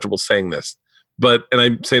I'm comfortable saying this, and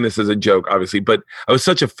I'm saying this as a joke, obviously. But I was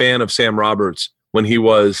such a fan of Sam Roberts when he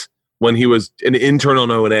was an intern on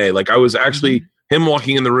O&A. Like I was actually him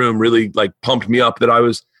walking in the room really like pumped me up.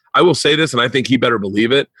 I will say this, and I think he better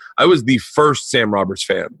believe it. I was the first Sam Roberts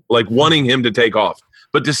fan, like wanting him to take off,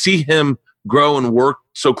 but to see him grow and work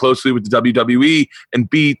so closely with the WWE and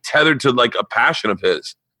be tethered to like a passion of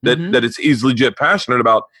his that he's legit passionate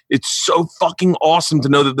about. It's so fucking awesome to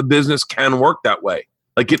know that the business can work that way.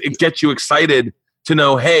 Like it gets you excited to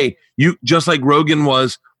know, hey, you just like Rogan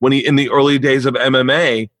was when he in the early days of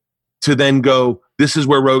MMA, to then go, this is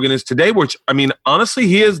where Rogan is today, which I mean, honestly,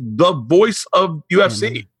 he is the voice of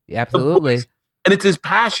UFC. Yeah, absolutely. And it's his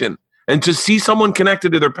passion. And to see someone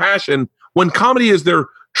connected to their passion when comedy is their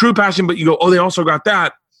true passion, but you go, oh, they also got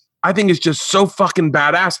that. I think it's just so fucking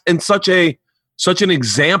badass and such an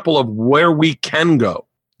example of where we can go.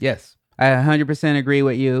 Yes, I 100% agree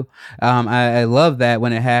with you. I love that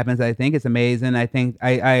when it happens. I think it's amazing. I think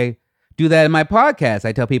I do that in my podcast.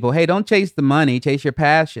 I tell people, hey, don't chase the money, chase your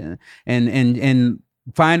passion, and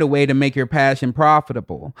find a way to make your passion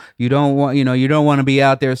profitable. You don't want to be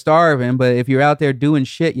out there starving, but if you're out there doing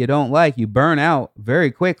shit you don't like, you burn out very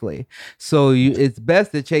quickly. So it's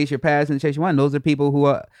best to chase your passion, chase your one. Those are people who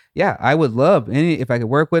are, I would love if I could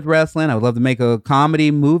work with wrestling. I would love to make a comedy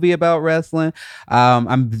movie about wrestling. One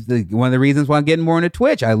of the reasons why I'm getting more into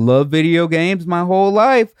Twitch. I love video games my whole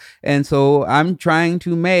life. And so I'm trying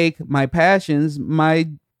to make my passions my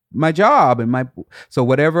job and so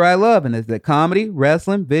whatever I love, and it's the comedy,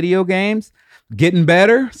 wrestling, video games, getting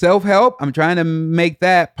better, self-help. I'm trying to make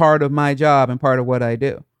that part of my job and part of what I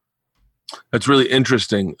do. That's really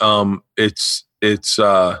interesting. It's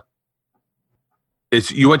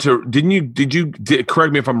you went to,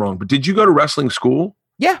 correct me if I'm wrong, but did you go to wrestling school?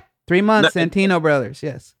 Yeah. 3 months, Santino Brothers.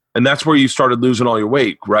 Yes. And that's where you started losing all your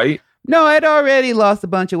weight, right? No, I'd already lost a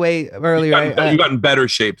bunch of weight earlier. You got in better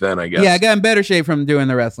shape then, I guess. Yeah, I got in better shape from doing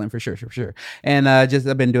the wrestling for sure. And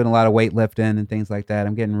I've been doing a lot of weightlifting and things like that.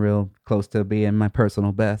 I'm getting real close to being my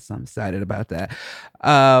personal best. So I'm excited about that.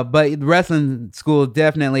 But wrestling school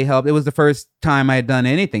definitely helped. It was the first time I had done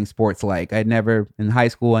anything sports-like. In high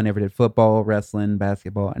school, I never did football, wrestling,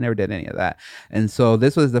 basketball. I never did any of that. And so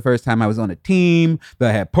this was the first time I was on a team, that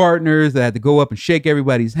I had partners, that I had to go up and shake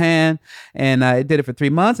everybody's hand. And I did it for 3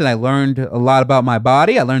 months, and I learned learned a lot about my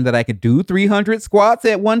body. I learned that I could do 300 squats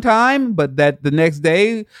at one time, but that the next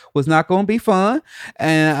day was not going to be fun.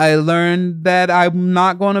 And I learned that I'm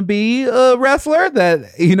not going to be a wrestler.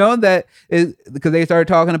 That, you know, that is because they started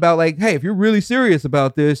talking about like, hey, if you're really serious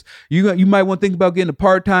about this, you might want to think about getting a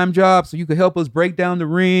part-time job so you could help us break down the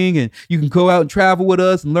ring and you can go out and travel with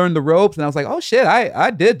us and learn the ropes. And I was like, oh shit,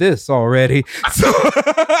 I did this already. So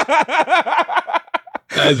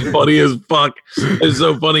That's funny as fuck. It's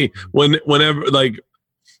so funny whenever like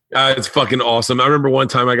it's fucking awesome. I remember one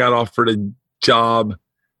time I got offered a job.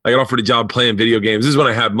 I got offered a job playing video games. This is when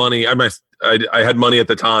I had money. I had money at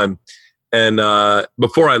the time, and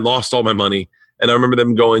before I lost all my money. And I remember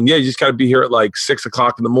them going, "Yeah, you just got to be here at like 6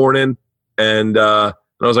 o'clock in the morning." And I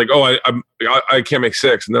was like, "Oh, I can't make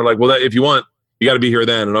 6." And they're like, "Well, if you want, you got to be here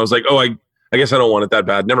then." And I was like, "Oh, I guess I don't want it that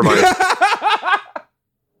bad. Never mind."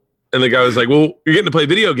 And the guy was like, "Well, you're getting to play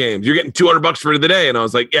video games. You're getting $200 for the day." And I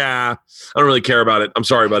was like, "Yeah, I don't really care about it. I'm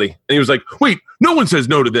sorry, buddy." And he was like, "Wait, no one says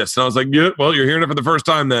no to this." And I was like, "Yeah, well, you're hearing it for the first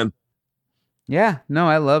time then." Yeah, no,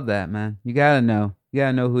 I love that, man. You gotta know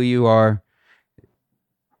who you are.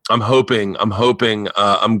 I'm hoping. I'm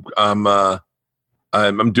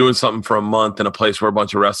doing something for a month in a place where a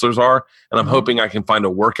bunch of wrestlers are, and I'm hoping I can find a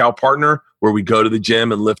workout partner where we go to the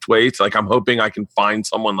gym and lift weights. Like I'm hoping I can find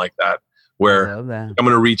someone like that. Where I'm going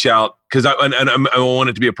to reach out because I want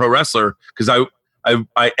it to be a pro wrestler because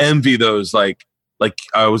I envy those like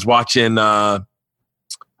I was watching who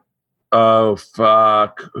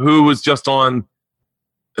was just on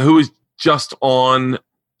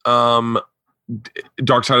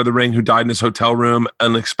Dark Side of the Ring, who died in his hotel room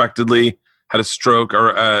unexpectedly, had a stroke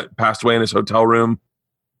or passed away in his hotel room.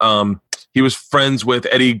 He was friends with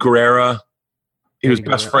Eddie Guerrero. He was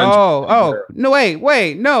best friends. Oh, no,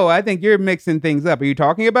 wait, no. I think you're mixing things up. Are you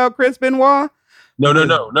talking about Chris Benoit? No.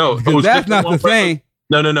 That's not the thing.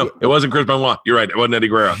 No. It wasn't Chris Benoit. You're right. It wasn't Eddie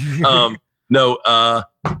Guerrero.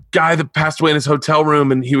 Guy that passed away in his hotel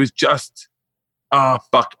room, and he was just,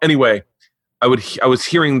 fuck. Anyway, I was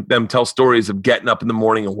hearing them tell stories of getting up in the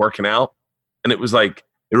morning and working out, and it was like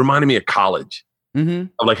it reminded me of college, of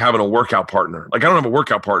like having a workout partner. Like I don't have a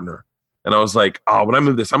workout partner, and I was like, oh, when I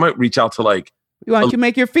move this, I might reach out to like. Why don't you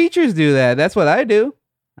make your features do that? That's what I do.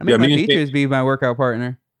 I make my features be my workout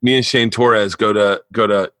partner. Me and Shane Torres go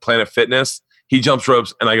to Planet Fitness. He jumps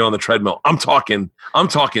ropes and I go on the treadmill. I'm talking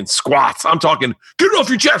squats. I'm talking, get it off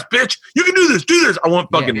your chest, bitch. You can do this. I want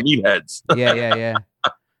fucking meatheads. Yeah.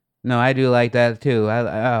 No, I do like that too.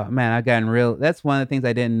 I've gotten real. That's one of the things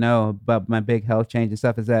I didn't know about my big health change and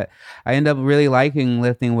stuff is that I end up really liking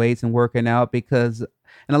lifting weights and working out and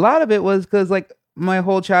a lot of it was because like, my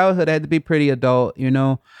whole childhood I had to be pretty adult, you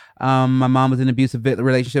know. My mom was in an abusive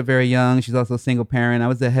relationship very young. She's also a single parent. I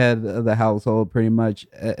was the head of the household pretty much,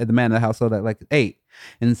 the man of the household at like 8.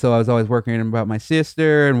 And so I was always worrying about my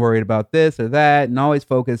sister and worried about this or that and always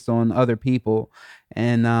focused on other people.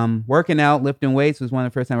 And working out, lifting weights was one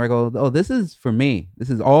of the first times where I go, oh, this is for me. This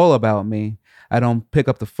is all about me. I don't pick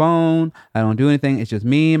up the phone. I don't do anything. It's just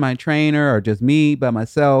me and my trainer or just me by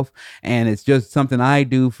myself. And it's just something I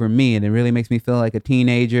do for me. And it really makes me feel like a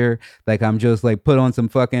teenager. Like I'm just like put on some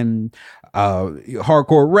fucking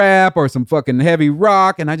hardcore rap or some fucking heavy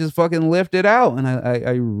rock and I just fucking lift it out. And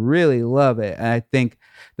I really love it. And I think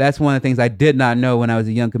that's one of the things I did not know when I was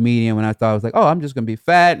a young comedian, when I thought I was like, oh, I'm just going to be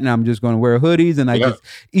fat and I'm just going to wear hoodies and I just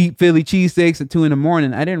eat Philly cheesesteaks at 2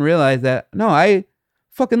 a.m. I didn't realize that. No, I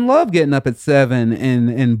fucking love getting up at 7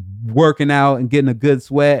 and working out and getting a good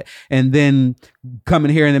sweat and then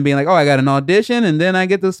coming here and then being like, oh, I got an audition and then I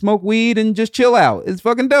get to smoke weed and just chill out. It's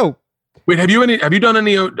fucking dope. Wait, have you done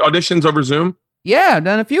any auditions over Zoom? Yeah, I've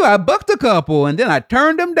done a few. I booked a couple and then I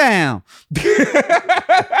turned them down.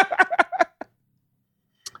 That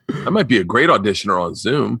might be a great auditioner on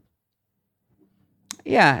Zoom.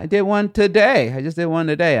 Yeah, I did one today. I just did one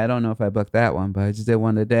today. I don't know if I booked that one, but I just did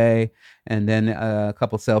one today. And then a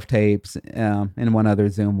couple self-tapes and one other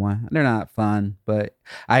Zoom one. They're not fun, but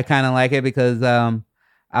I kind of like it because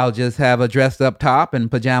I'll just have a dressed up top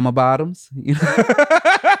and pajama bottoms. You know?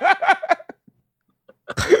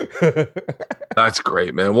 That's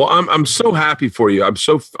great, man. Well, I'm so happy for you. I'm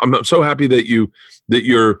so happy that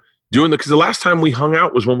you're doing because the last time we hung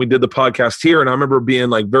out was when we did the podcast here, and I remember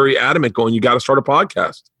being like very adamant, going, "You got to start a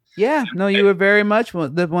podcast." Yeah, no, you were very much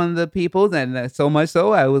one of the people, and so much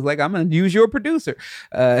so I was like, "I'm going to use your producer."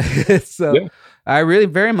 I really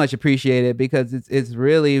very much appreciate it because it's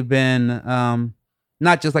really been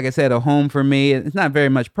not just like I said, a home for me. It's not very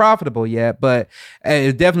much profitable yet, but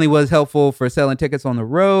it definitely was helpful for selling tickets on the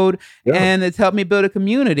road. Yeah. And it's helped me build a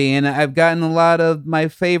community. And I've gotten a lot of my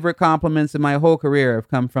favorite compliments in my whole career have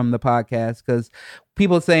come from the podcast because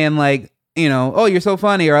people saying like, you know, oh, you're so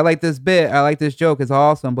funny, or I like this bit, I like this joke, it's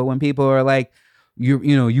awesome. But when people are like, you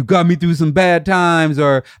know, you got me through some bad times,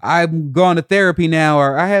 or I've gone to therapy now,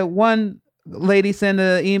 or I had one lady send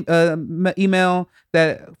a email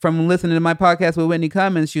that from listening to my podcast with Whitney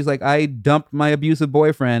Cummings. She's like, I dumped my abusive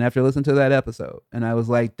boyfriend after listening to that episode. And I was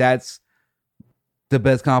like, that's the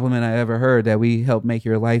best compliment I ever heard, that we help make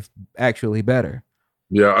your life actually better.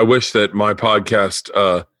 Yeah, I wish that my podcast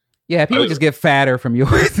people just get fatter from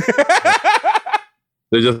yours.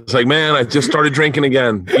 They're just like, man, I just started drinking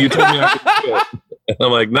again. You told me I could do it. And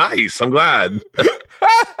I'm like, nice, I'm glad.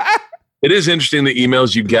 It is interesting, the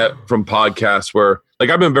emails you get from podcasts where, like,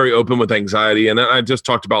 I've been very open with anxiety, and I just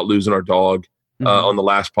talked about losing our dog on the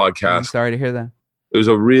last podcast. I'm sorry to hear that. It was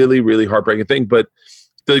a really, really heartbreaking thing, but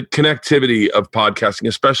the connectivity of podcasting,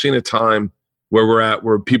 especially in a time where we're at,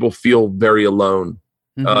 where people feel very alone,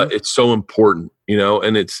 it's so important, you know.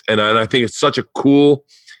 And I think it's such a cool.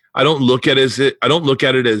 I don't look at it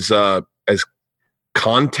as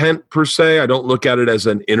content per se. I don't look at it as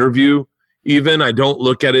an interview. Even I don't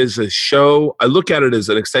look at it as a show. I look at it as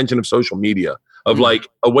an extension of social media, of like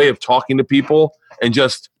a way of talking to people and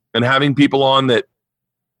having people on that.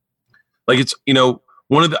 Like, it's, you know,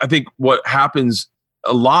 I think what happens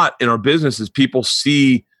a lot in our business is people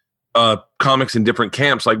see comics in different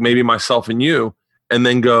camps, like maybe myself and you, and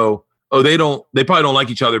then go, oh, they probably don't like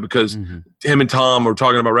each other because him and Tom were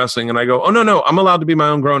talking about wrestling. And I go, oh, no, I'm allowed to be my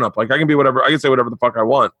own grown up. Like, I can be whatever, I can say whatever the fuck I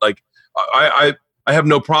want. Like, I have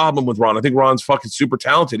no problem with Ron. I think Ron's fucking super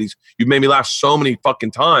talented. You've made me laugh so many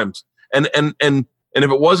fucking times. And if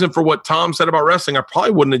it wasn't for what Tom said about wrestling, I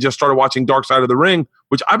probably wouldn't have just started watching Dark Side of the Ring,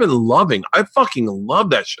 which I've been loving. I fucking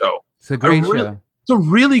love that show. It's a great show. It's a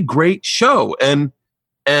really great show. And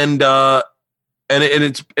it's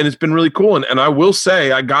been really cool. And I will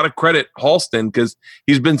say, I got to credit Halston because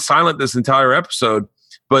he's been silent this entire episode,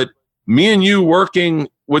 but me and you working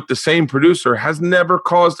with the same producer has never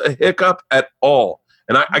caused a hiccup at all.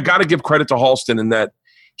 And I got to give credit to Halston in that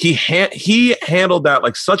he handled that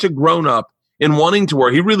like such a grown up in wanting to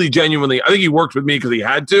work. He really genuinely, I think he worked with me because he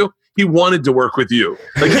had to. He wanted to work with you.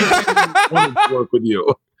 Like, he wanted to work with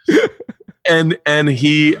you. And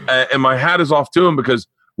he and my hat is off to him because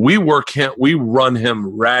we run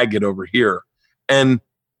him ragged over here. And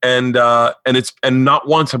not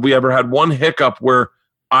once have we ever had one hiccup where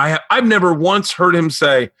I've never once heard him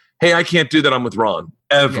say, hey, I can't do that, I'm with Ron.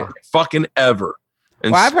 Ever. Fucking ever.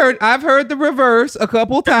 And well, I've heard the reverse a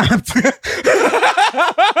couple times.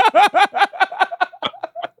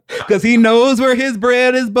 Because he knows where his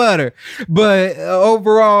bread is butter. But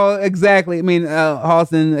overall, exactly. I mean,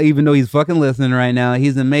 Halston, even though he's fucking listening right now,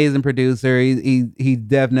 he's an amazing producer. He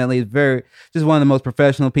definitely is just one of the most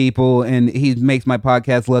professional people, and he makes my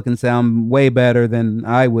podcast look and sound way better than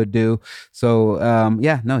I would do. So,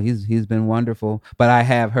 he's been wonderful. But I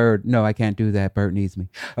have heard, no, I can't do that. Bert needs me.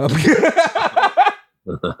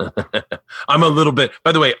 I'm a little bit.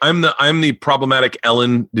 By the way, I'm the problematic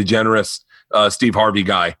Ellen DeGeneres, Steve Harvey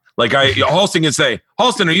guy. Like Halston can say,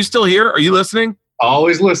 Halston, are you still here? Are you listening?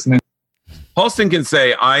 Always listening. Halston can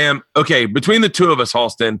say, I am okay. Between the two of us,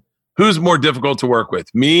 Halston, who's more difficult to work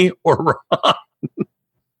with, me or Ron?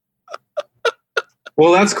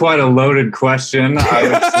 Well, that's quite a loaded question,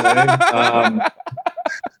 I would say.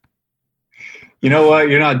 You know what?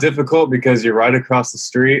 You're not difficult because you're right across the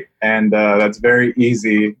street, and that's very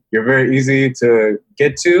easy. You're very easy to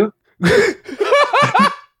get to.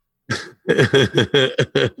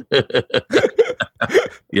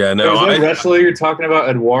 Yeah, no. Is that wrestler you're talking about,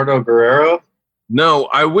 Eduardo Guerrero? No,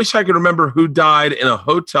 I wish I could remember who died in a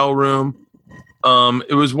hotel room.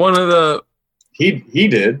 It was one of the. He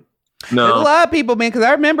did. No, there's a lot of people, man, because I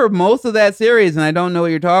remember most of that series, and I don't know what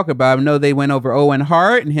you're talking about. I know they went over Owen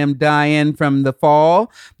Hart and him dying from the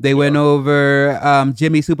fall. They went over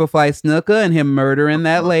Jimmy Superfly Snuka and him murdering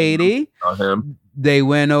that lady. Not him. They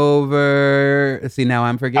went over. See, now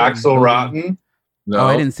I'm forgetting. Axel Rotten. No,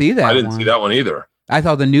 I didn't see that. I didn't see that one either. I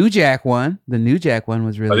saw the New Jack one. The New Jack one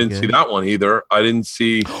was really good. I didn't see that one either. I didn't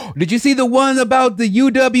see. Did you see the one about the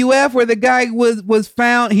UWF where the guy was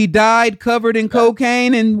found? He died covered in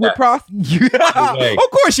cocaine and with Of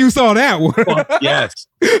course you saw that one. Yes.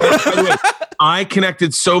 By the way, I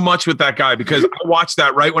connected so much with that guy because I watched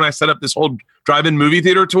that right when I set up this whole drive-in movie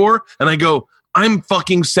theater tour. And I go, I'm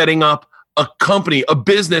fucking setting up a company, a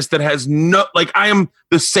business that has no, like, I am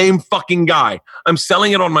the same fucking guy. I'm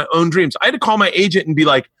selling it on my own dreams. I had to call my agent and be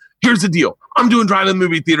like, here's the deal. I'm doing drive-in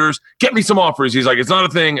movie theaters. Get me some offers. He's like, it's not a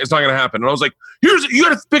thing. It's not going to happen. And I was like, you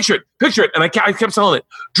got to picture it. And I kept selling it.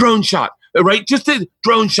 Drone shot, right? Just a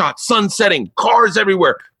drone shot, sun setting, cars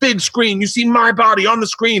everywhere, big screen. You see my body on the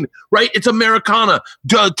screen, right? It's Americana,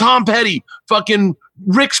 Tom Petty, fucking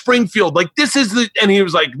Rick Springfield. Like, this is and he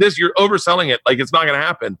was like, this, you're overselling it. Like, it's not going to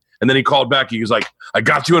happen. And then he called back. He was like, I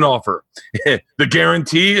got you an offer. The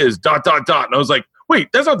guarantee is ... And I was like, wait,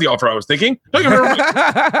 that's not the offer I was thinking. Don't you remember?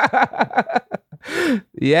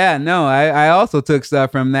 Yeah, no, I also took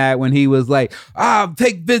stuff from that when he was like,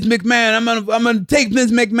 take Vince McMahon. I'm gonna take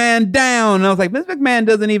Vince McMahon down. And I was like, Vince McMahon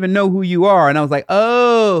doesn't even know who you are. And I was like,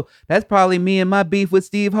 oh, that's probably me and my beef with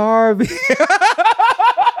Steve Harvey.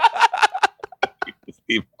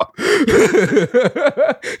 He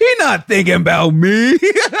not thinking about me.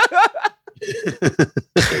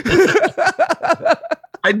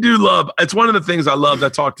 I do love. It's one of the things I love. I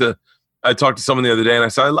talked to someone the other day, and I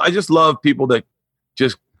said, I just love people that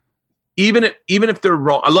just even if they're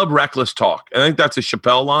wrong. I love reckless talk. I think that's a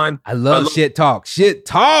Chappelle line. I love shit talk. Shit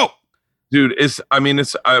talk, dude.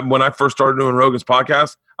 When I first started doing Rogan's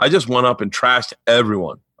podcast, I just went up and trashed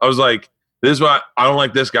everyone. I was like, this is why I don't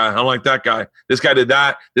like this guy. I don't like that guy. This guy did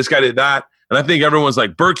that. This guy did that. And I think everyone's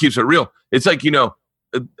like, Bert keeps it real. It's like,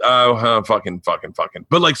 fucking.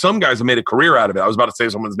 But like some guys have made a career out of it. I was about to say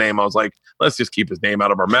someone's name. I was like, let's just keep his name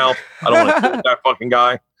out of our mouth. I don't want to kill that fucking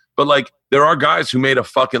guy. But like, there are guys who made a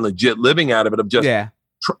fucking legit living out of it of just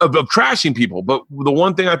of trashing people. But the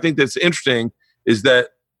one thing I think that's interesting is that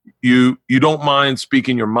you don't mind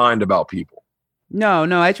speaking your mind about people.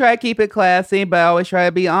 No, I try to keep it classy, but I always try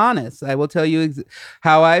to be honest. I will tell you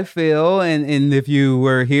how I feel, and if you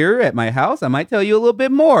were here at my house, I might tell you a little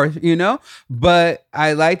bit more, But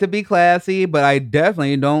I like to be classy, but I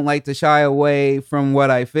definitely don't like to shy away from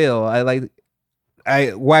what I feel.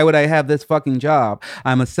 Why would I have this fucking job?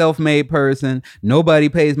 I'm a self-made person. Nobody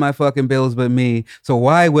pays my fucking bills but me. So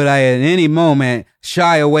why would I at any moment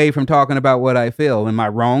shy away from talking about what I feel? Am I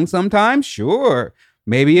wrong sometimes? Sure.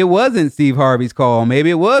 Maybe it wasn't Steve Harvey's call. Maybe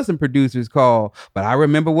it was some producer's call. But I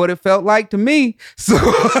remember what it felt like to me. So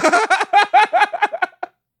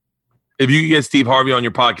if you could get Steve Harvey on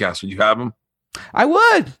your podcast, would you have him? I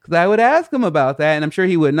would, because I would ask him about that, and I'm sure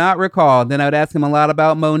he would not recall. Then I would ask him a lot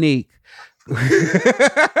about Monique.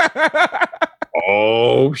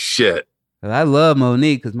 Oh, shit. I love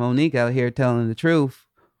Monique, because Monique out here telling the truth.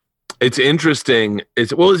 It's interesting.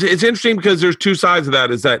 It's interesting because there's two sides of that.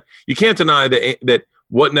 Is that you can't deny that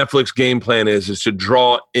what Netflix game plan is to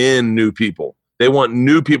draw in new people. They want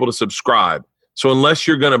new people to subscribe. So unless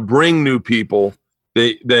you're going to bring new people,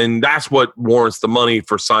 then that's what warrants the money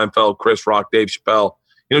for Seinfeld, Chris Rock, Dave Chappelle.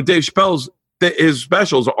 Dave Chappelle's his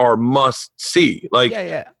specials are must see. Like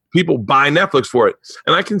people buy Netflix for it,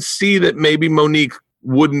 and I can see that maybe Monique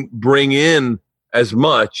wouldn't bring in as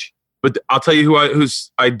much. But I'll tell you who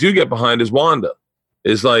I do get behind is Wanda.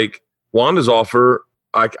 Is like Wanda's offer.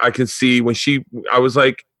 I can see when I was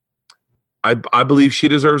like, I believe she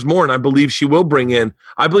deserves more, and I believe she will bring in.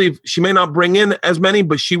 I believe she may not bring in as many,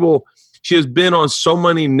 but she will. She has been on so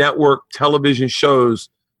many network television shows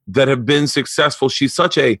that have been successful. She's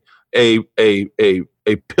such a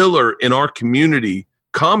pillar in our community,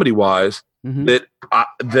 comedy wise,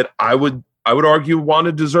 that I would argue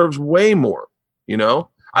Wanda deserves way more.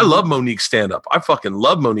 I love Monique stand up. I fucking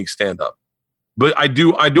love Monique stand up. But I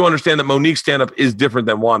do understand that Monique's stand-up is different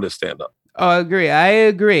than Wanda's stand-up. Oh, I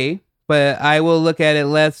agree. But I will look at it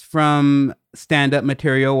less from stand-up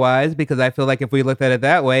material-wise, because I feel like if we looked at it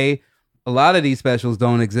that way, a lot of these specials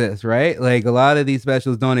don't exist, right? Like, a lot of these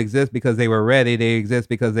specials don't exist because they were ready. They exist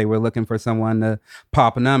because they were looking for someone to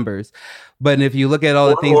pop numbers. But if you look at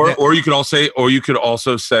all the things... Or you could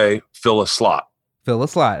also say, fill a slot. Fill a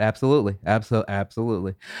slot, absolutely. But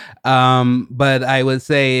I would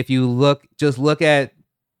say if you look at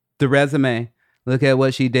the resume, look at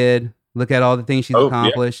what she did, look at all the things she's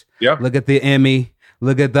accomplished, look at the Emmy,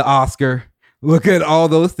 look at the Oscar, look at all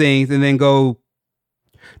those things, and then go,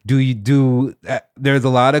 there's a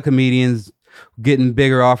lot of comedians getting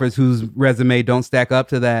bigger offers whose resume don't stack up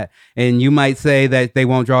to that. And you might say that they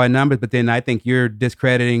won't draw in numbers, but then I think you're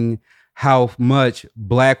discrediting how much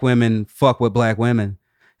black women fuck with black women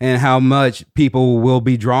and how much people will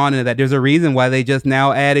be drawn into that. There's a reason why they just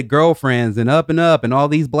now added Girlfriends and Up and all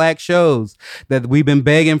these black shows that we've been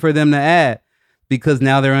begging for them to add, because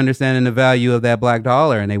now they're understanding the value of that black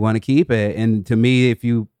dollar and they want to keep it. And to me,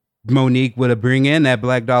 Monique would have bring in that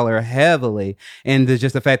black dollar heavily. And there's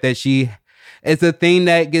just the fact that it's a thing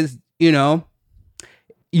that gets, it's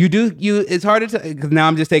harder to, because now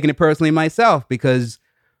I'm just taking it personally myself, because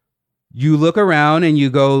you look around and you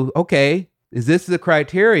go, okay, is this the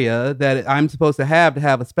criteria that I'm supposed to have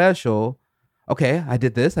a special? Okay, I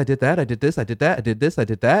did this, I did that, I did this, I did that, I did this, I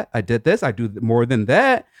did that, I did this, I do more than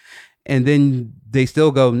that. and then they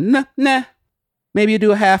still go, nah, maybe you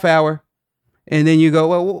do a half hour. And then you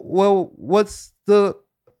go, well, what's the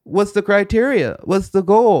criteria? What's the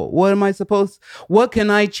goal? What can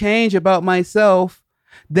I change about myself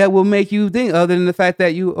that will make you think, other than the fact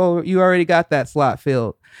that you already got that slot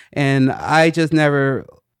filled? And I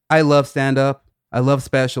love stand up. I love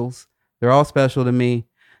specials. They're all special to me.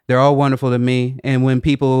 They're all wonderful to me. And when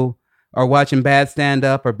people are watching bad stand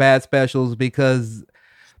up or bad specials because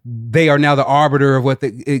they are now the arbiter of what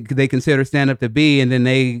they consider stand up to be, and then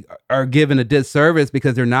they are given a disservice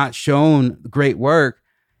because they're not shown great work,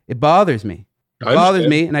 it bothers me. It bothers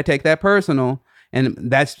me, and I take that personal, and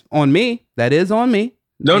that's on me. That is on me.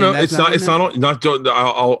 No, it's not.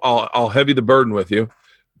 I'll heavy the burden with you.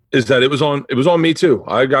 Is that it was on me too.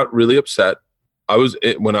 I got really upset. Before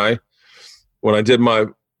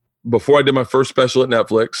I did my first special at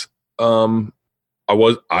Netflix.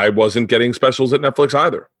 I wasn't getting specials at Netflix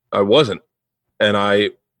either. I wasn't, and I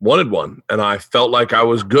wanted one, and I felt like I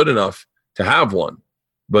was good enough to have one,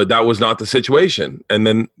 but that was not the situation. And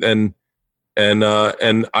then and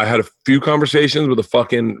I had a few conversations with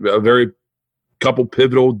a very couple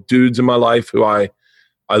pivotal dudes in my life who I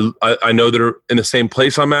know that are in the same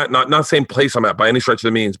place I'm at, not same place I'm at by any stretch of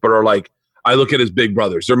the means, but are like, I look at as big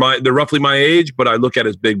brothers. They're roughly my age, but I look at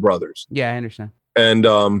as big brothers. Yeah, I understand. And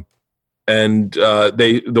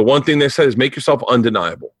the one thing they said is make yourself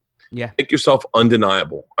undeniable. Yeah. Make yourself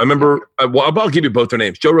undeniable. I remember, I'll give you both their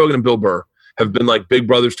names. Joe Rogan and Bill Burr have been like big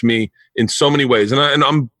brothers to me in so many ways. And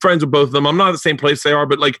I'm friends with both of them. I'm not in the same place they are,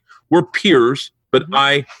 but like we're peers, but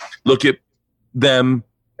I look at them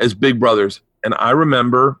as big brothers. And I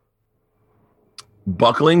remember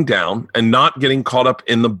buckling down and not getting caught up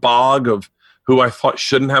in the bog of who I thought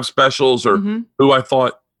shouldn't have specials or who I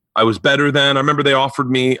thought I was better than. I remember they offered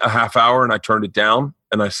me a half hour and I turned it down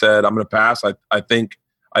and I said, I'm going to pass. I think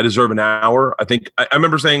I deserve an hour. I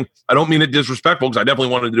remember saying, I don't mean it disrespectful because I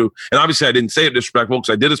definitely wanted to do, and obviously I didn't say it disrespectful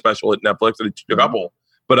because I did a special at Netflix and a couple,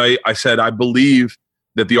 but I said, I believe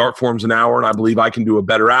that the art form's an hour and I believe I can do a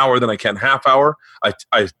better hour than I can half hour.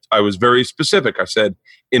 I was very specific. I said,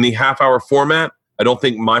 in the half hour format, I don't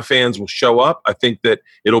think my fans will show up. I think that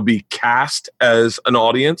it'll be cast as an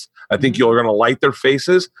audience. I think you're going to light their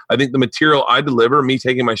faces. I think the material I deliver, me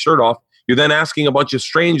taking my shirt off, you're then asking a bunch of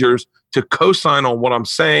strangers to co-sign on what I'm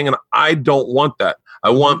saying. And I don't want that.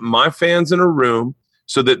 I want my fans in a room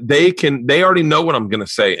so that they already know what I'm going to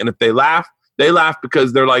say. And if they laugh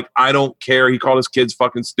because they're like, I don't care. He called his kids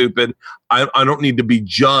fucking stupid. I don't need to be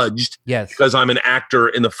judged because I'm an actor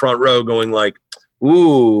in the front row going like,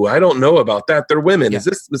 ooh, I don't know about that. They're women. Yeah. Is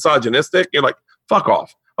this misogynistic? You're like, fuck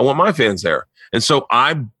off. I want my fans there. And so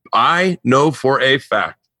I know for a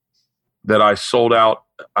fact that I sold out.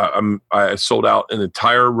 I sold out an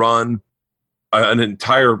entire run, an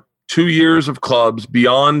entire 2 years of clubs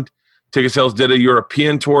beyond ticket sales, did a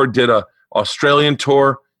European tour, did a Australian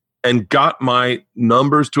tour, and got my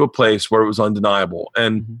numbers to a place where it was undeniable.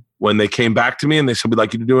 And when they came back to me and they said, we'd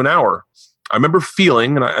like you to do an hour, I remember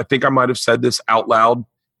feeling, and I think I might have said this out loud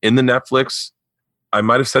in the Netflix. I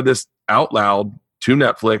might have said this out loud to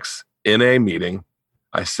Netflix in a meeting.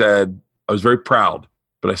 I said, I was very proud,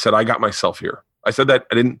 but I said, I got myself here. I said that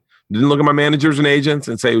I didn't look at my managers and agents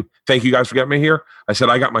and say, thank you guys for getting me here. I said,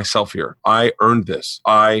 I got myself here. I earned this.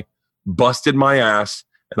 I busted my ass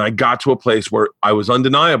and I got to a place where I was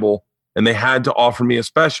undeniable and they had to offer me a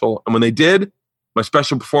special. And when they did, my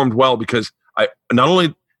special performed well because I not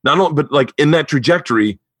only, but like in that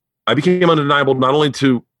trajectory, I became undeniable, not only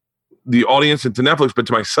to the audience and to Netflix, but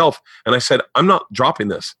to myself. And I said, I'm not dropping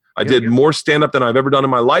this. I did more stand-up than I've ever done in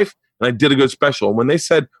my life. And I did a good special. And when they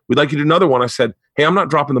said, we'd like you to do another one, I said, hey, I'm not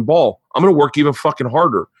dropping the ball. I'm going to work even fucking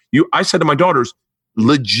harder. I said to my daughters,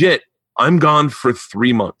 legit, I'm gone for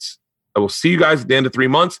 3 months. I will see you guys at the end of 3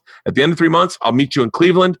 months. At the end of 3 months, I'll meet you in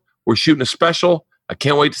Cleveland. We're shooting a special. I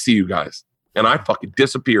can't wait to see you guys. And I fucking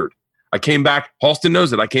disappeared. I came back. Halston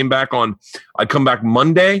knows it. I'd come back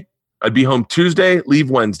Monday. I'd be home Tuesday, leave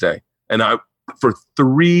Wednesday. And for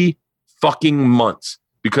 3 fucking months,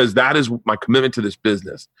 because that is my commitment to this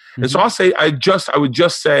business. And so I'll say, I would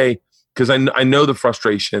just say, because I know the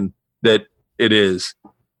frustration that it is,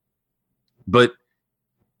 but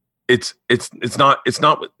it's not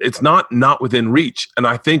within reach. And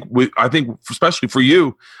I think especially for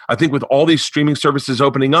you, I think with all these streaming services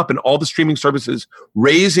opening up and all the streaming services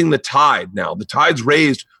raising the tide now, the tide's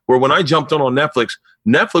raised where when I jumped on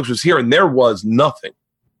Netflix was here and there was nothing.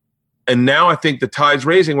 And now I think the tide's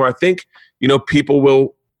raising where I think, people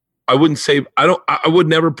will, I would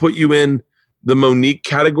never put you in the Monique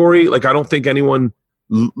category. Like, I don't think anyone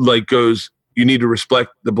like goes, you need to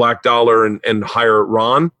respect the black dollar and hire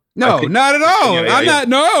Ron. No, not at all. I'm not.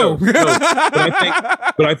 No.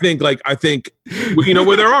 But I think, you know,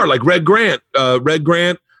 where there are like Red Grant,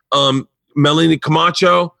 Melanie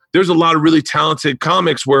Camacho. There's a lot of really talented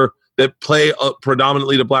comics that play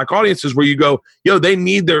predominantly to black audiences. Where you go, yo, they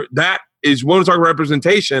need that is when we talk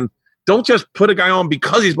representation. Don't just put a guy on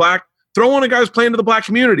because he's black. Throw on a guy who's playing to the black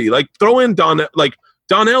community. Like throw in Donnell's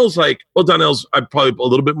Donnell's probably a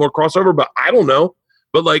little bit more crossover, but I don't know.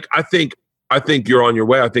 But like I think you're on your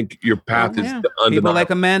way. I think your path is undeniable. People like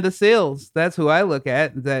Amanda Seales. That's who I look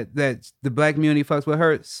at. That the black community fucks with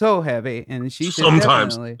her so heavy, and she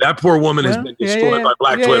sometimes that poor woman has been destroyed by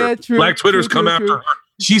Black Twitter. Yeah, true, Black Twitter's come after her.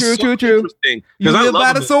 She's so interesting. You live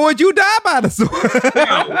by the sword, you die by the sword.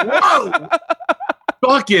 Yeah, whoa.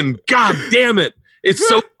 Fucking god damn it. It's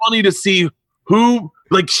so funny to see who,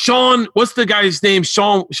 like Sean, what's the guy's name?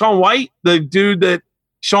 Sean White? The dude that,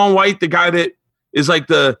 Sean White, the guy that is like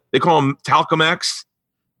they call him Talcum X?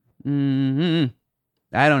 Mm-hmm.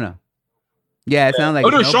 I don't know. Yeah, it sounds like. Oh,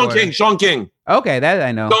 no, Sean King. Okay, that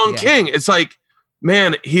I know. Sean King. It's like,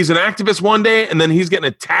 man, he's an activist one day, and then he's getting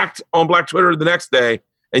attacked on Black Twitter the next day.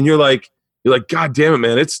 And you're like, God damn it,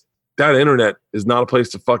 man. That internet is not a place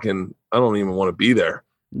to fucking, I don't even want to be there.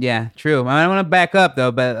 Yeah, true. I want to back up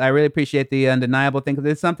though, but I really appreciate the undeniable thing because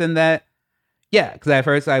it's something that, yeah, because at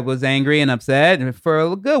first I was angry and upset, and for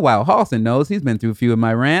a good while, Halston knows he's been through a few of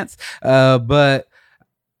my rants, but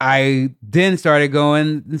I then started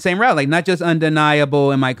going the same route, like not just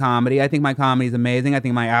undeniable in my comedy. I think my comedy is amazing. I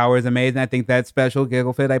think my hour is amazing. I think that special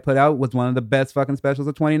Giggle Fit I put out was one of the best fucking specials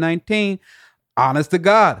of 2019. Honest to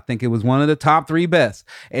God, I think it was one of the top 3 best.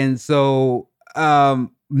 And so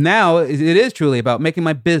now it is truly about making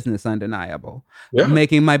my business undeniable,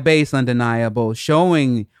 making my base undeniable,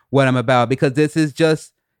 showing what I'm about, because this is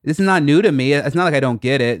not new to me. It's not like I don't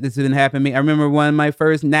get it. This didn't happen to me. I remember one of my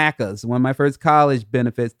first NACAs, one of my first college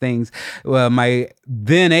benefits things. My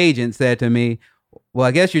then agent said to me, well,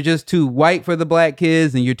 I guess you're just too white for the black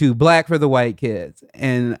kids and you're too black for the white kids.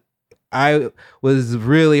 And I was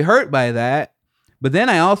really hurt by that. But then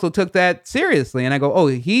I also took that seriously, and I go, oh,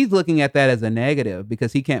 he's looking at that as a negative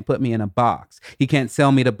because he can't put me in a box. He can't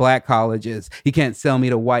sell me to black colleges. He can't sell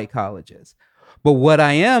me to white colleges. But what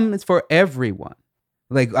I am is for everyone.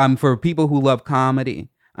 Like, I'm for people who love comedy.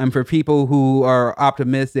 I'm for people who are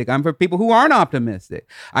optimistic. I'm for people who aren't optimistic.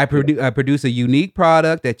 I produce a unique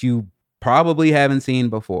product that you probably haven't seen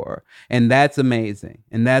before, and that's amazing,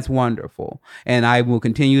 and that's wonderful. And I will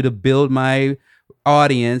continue to build my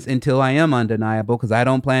audience until I am undeniable, because I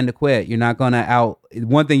don't plan to quit. You're not going to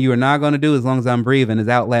one thing you are not going to do as long as I'm breathing is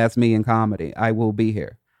outlast me in comedy. I will be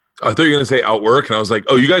here. I thought you were going to say outwork, and I was like,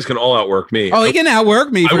 oh, you guys can all outwork me. Oh, he can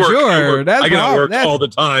outwork me for sure. I can outwork all the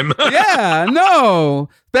time. Yeah, no.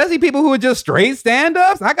 Especially people who are just straight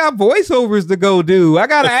stand-ups. I got voiceovers to go do. I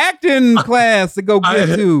got an acting class to go get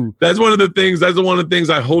to. That's one of the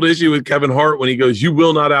things I hold issue with Kevin Hart when he goes, you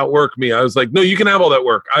will not outwork me. I was like, no, you can have all that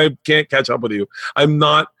work. I can't catch up with you. I'm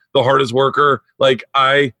not the hardest worker. Like,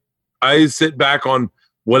 I sit back on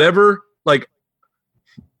whatever. Like,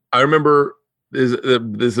 I remember...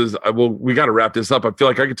 we got to wrap this up. I feel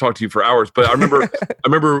like I could talk to you for hours, but I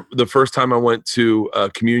remember the first time I went to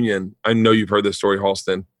communion. I know you've heard this story,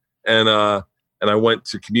 Halston, and I went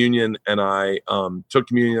to communion, and I took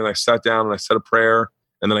communion, and I sat down and I said a prayer,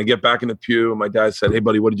 and then I get back in the pew, and my dad said, "Hey,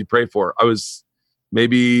 buddy, what did you pray for?" I was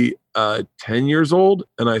maybe 10 years old,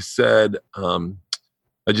 and I said,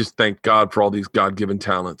 "I just thank God for all these God-given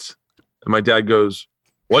talents." And my dad goes,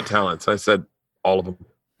 "What talents?" I said, "All of them."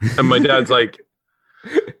 And my dad's like,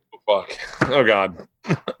 oh, fuck. Oh, God.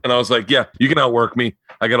 And I was like, yeah, you can outwork me.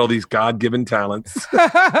 I got all these God-given talents.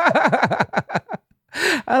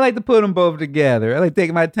 I like to put them both together. I like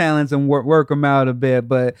taking my talents and work them out a bit,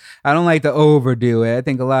 but I don't like to overdo it. I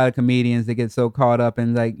think a lot of comedians, they get so caught up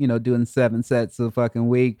in doing 7 sets a fucking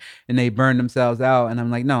week and they burn themselves out. And I'm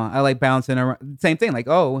like, no, I like bouncing around. Same thing. Like,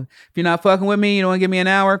 oh, if you're not fucking with me, you don't want to give me an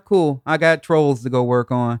hour? Cool. I got trolls to go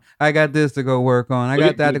work on. I got this to go work on. I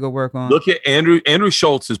got that to go work on. Look at Andrew. Andrew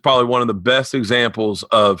Schultz is probably one of the best examples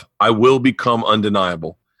of I will become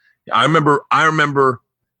undeniable. I remember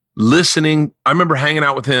listening. I remember hanging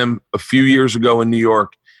out with him a few years ago in New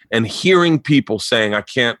York and hearing people saying, I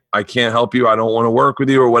can't help you. I don't want to work with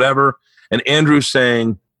you or whatever. And Andrew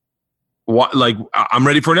saying, what, like, I'm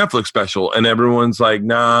ready for a Netflix special. And everyone's like,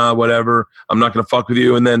 nah, whatever. I'm not going to fuck with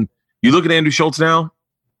you. And then you look at Andrew Schultz now.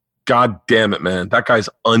 God damn it, man. That guy's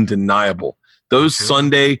undeniable. Those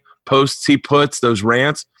Sunday posts he puts, those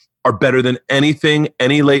rants are better than anything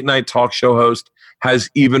any late night talk show host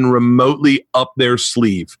has even remotely up their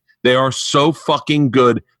sleeve. They are so fucking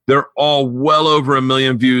good. They're all well over 1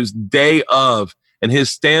 million views day of. and his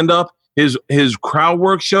stand-up, his crowd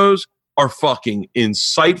work shows are fucking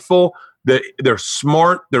insightful. They're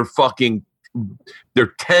smart. They're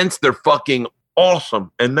tense. They're fucking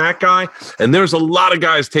awesome. And that guy, and there's a lot of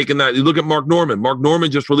guys taking that. You look at Mark Norman. Mark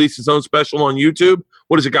Norman just released his own special on YouTube.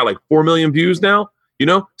 What has it got, like 4 million views now? You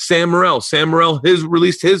know, Sam Morril has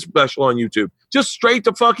released his special on YouTube, just straight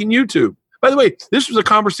to fucking YouTube. By the way, this was a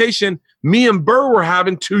conversation me and Burr were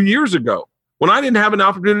having 2 years ago. When I didn't have an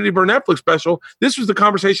opportunity for a Netflix special, this was the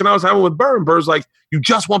conversation I was having with Burr, and Burr's like, you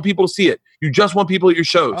just want people to see it. You just want people at your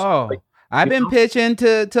shows. Oh, like, I've been pitching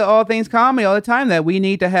to All Things Comedy all the time that we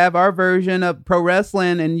need to have our version of pro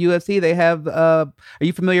wrestling and UFC. They have, are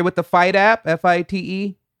you familiar with the Fight app,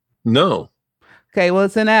 FITE? No. Okay, well,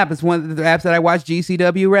 it's an app. It's one of the apps that I watch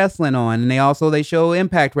GCW wrestling on, and they show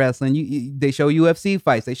Impact Wrestling. They show UFC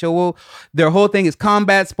fights. They show, well, their whole thing is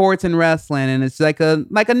combat sports and wrestling, and it's like a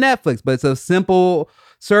Netflix, but it's a simple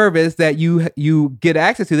service that you get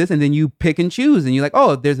access to this, and then you pick and choose, and you're like,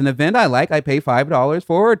 oh, if there's an event I like, I pay $5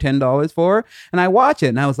 for or $10 for, and I watch it.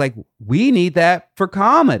 And I was like, we need that for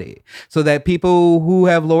comedy, so that people who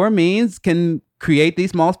have lower means can create these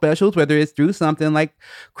small specials, whether it's through something like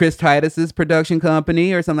Chris Titus's production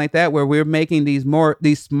company or something like that, where we're making these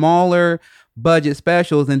smaller budget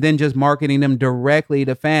specials and then just marketing them directly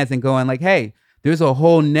to fans and going like, hey, there's a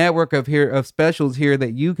whole network of specials here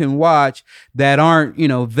that you can watch that aren't,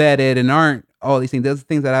 vetted and aren't all these things. Those are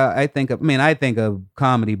things that I think of. I mean, I think of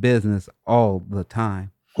comedy business all the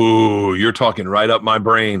time. Ooh, you're talking right up my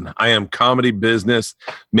brain. I am comedy business,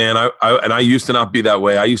 man. I used to not be that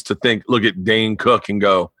way. I used to look at Dane Cook and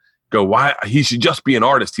go, why he should just be an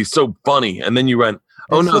artist. He's so funny. And then you went,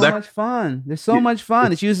 oh no, that's much fun. There's so much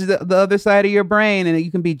fun. It uses the other side of your brain, and you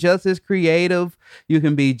can be just as creative. You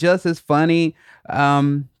can be just as funny.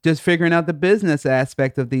 Just figuring out the business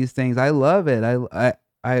aspect of these things. I love it.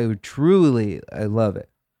 I truly love it.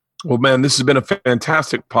 Well, man, this has been a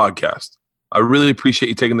fantastic podcast. I really appreciate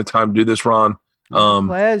you taking the time to do this, Ron.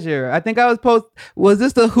 Pleasure. I think I was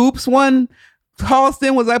this the hoops one,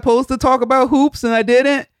 Halston? Was I supposed to talk about hoops and I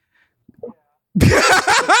didn't?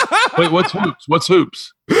 Wait, what's hoops? What's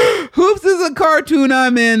hoops? Hoops is a cartoon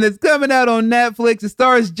I'm in that's coming out on Netflix. It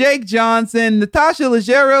stars Jake Johnson. Natasha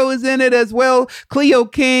Leggero is in it as well. Cleo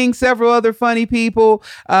King, several other funny people.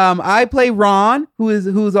 I play Ron,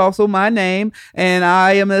 who's also my name, and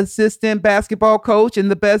I am an assistant basketball coach and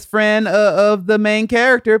the best friend of the main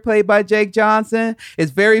character, played by Jake Johnson.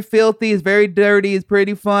 It's very filthy. It's very dirty. It's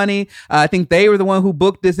pretty funny. I think they were the one who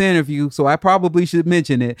booked this interview, so I probably should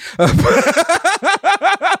mention it.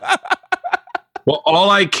 Well, all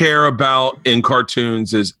I care about in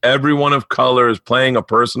cartoons is everyone of color is playing a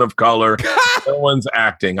person of color. No one's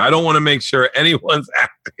acting. I don't want to make sure anyone's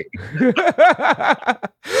acting.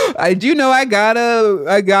 I do know I got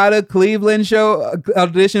a Cleveland show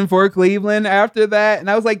audition for Cleveland after that, and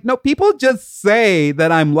I was like, no, people just say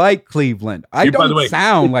that I'm like Cleveland. I don't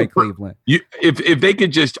sound like Cleveland. If they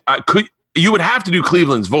could just you would have to do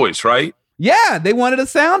Cleveland's voice, right? Yeah, they wanted to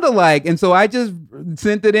sound alike, and so I just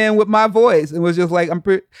sent it in with my voice and was just like,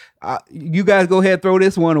 you guys go ahead, throw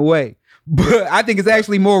this one away. But I think it's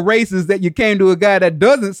actually more racist that you came to a guy that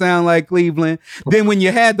doesn't sound like Cleveland than when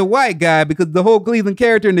you had the white guy, because the whole Cleveland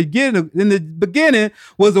character in the beginning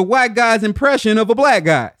was a white guy's impression of a black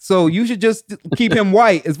guy. So you should just keep him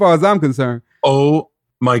white as far as I'm concerned. Oh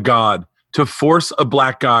my God. To force a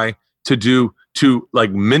black guy to like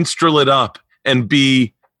minstrel it up and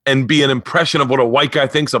be an impression of what a white guy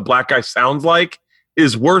thinks a black guy sounds like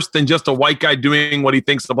is worse than just a white guy doing what he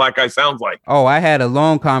thinks the black guy sounds like. Oh, I had a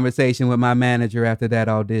long conversation with my manager after that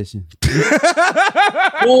audition.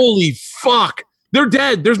 Holy fuck. They're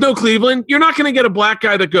dead. There's no Cleveland. You're not going to get a black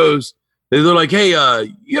guy that goes, they're like, hey,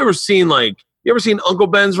 you ever seen Uncle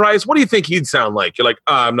Ben's Rice? What do you think he'd sound like? You're like,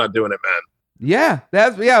 I'm not doing it, man. Yeah,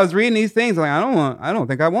 I was reading these things like, I don't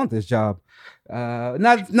think I want this job.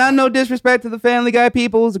 Not no disrespect to the Family Guy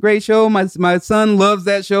people. It's a great show. My son loves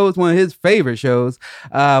that show. It's one of his favorite shows.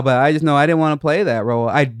 But I just know I didn't want to play that role.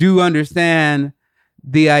 I do understand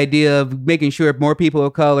the idea of making sure more people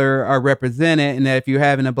of color are represented, and that if you're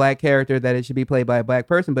having a black character, that it should be played by a black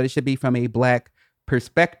person, but it should be from a black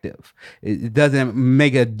perspective. It doesn't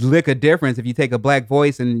make a lick of difference if you take a black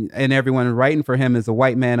voice and everyone writing for him is a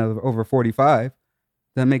white man of over 45.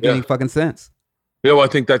 Doesn't make any fucking sense. I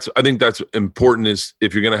think that's important, is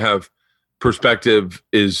if you're going to have perspective,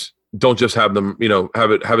 is don't just have them,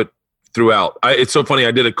 have it throughout. It's so funny.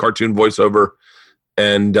 I did a cartoon voiceover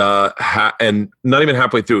and not even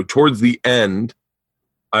halfway through, towards the end,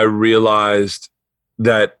 I realized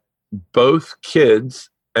that both kids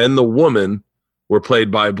and the woman were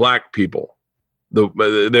played by black people.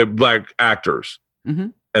 They're black actors.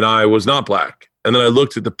 and I was not black. And then I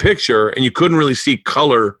looked at the picture, and you couldn't really see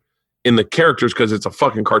color in the characters because it's a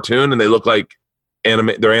fucking cartoon, and they look like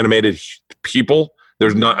they're animated people.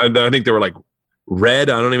 There's not. I think they were like red.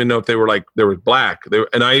 I don't even know if they were black.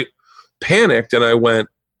 And I panicked, and I went,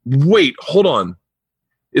 "Wait, hold on,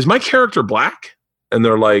 is my character black?" And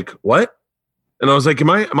they're like, "What?" And I was like, "Am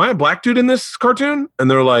I a black dude in this cartoon?" And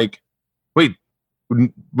they're like, "Wait, what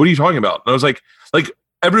are you talking about?" And I was like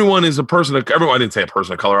everyone is a person of everyone. I didn't say a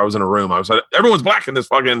person of color. I was in a room. I was like, everyone's black in this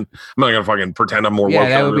fucking. I'm not gonna fucking pretend I'm more woke. Yeah,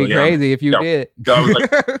 that would be crazy if you did. I was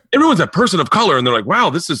like, everyone's a person of color, and they're like,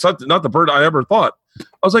 "Wow, this is not the bird I ever thought."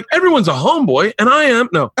 I was like, everyone's a homeboy, and I am.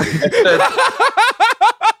 No,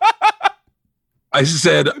 I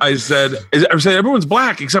said, everyone's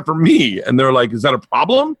black except for me, and they're like, "Is that a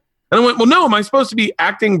problem?" And I went, "Well, no. Am I supposed to be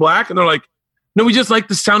acting black?" And they're like, "No, we just like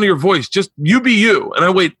the sound of your voice. Just you be you." And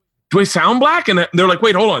I wait. Do I sound black? And they're like,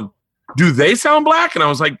 "Wait, hold on. Do they sound black?" And I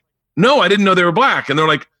was like, "No, I didn't know they were black." And they're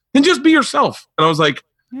like, "Then just be yourself." And I was like,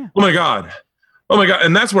 "Oh my God."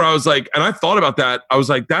 And that's where I was like, and I thought about that. I was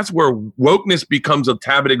like, that's where wokeness becomes a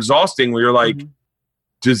tad bit exhausting, where you're like,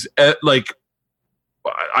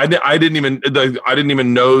 I didn't even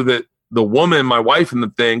know that the woman, my wife in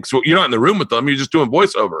the thing, so you're not in the room with them. You're just doing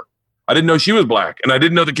voiceover. I didn't know she was black, and I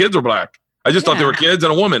didn't know the kids were black. I just thought they were kids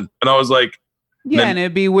and a woman. And I was like, yeah, and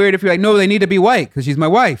it'd be weird if you're like, no, they need to be white because she's my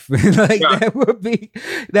wife. That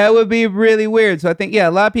would be really weird. So I think, a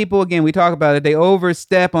lot of people, again, we talk about it, they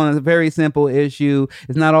overstep on a very simple issue.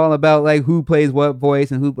 It's not all about like who plays what voice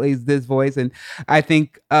and who plays this voice. And I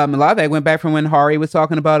think a lot of that went back from when Hari was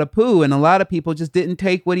talking about Apu, and a lot of people just didn't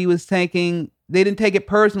take what he was taking. They didn't take it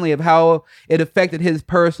personally of how it affected his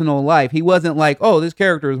personal life. He wasn't like, oh, this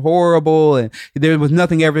character is horrible and there was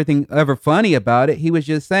nothing ever funny about it. He was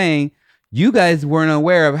just saying, you guys weren't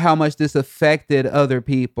aware of how much this affected other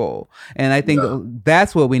people. And I think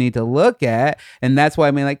that's what we need to look at. And that's why,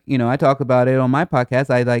 I mean, like, I talk about it on my podcast.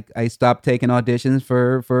 I stopped taking auditions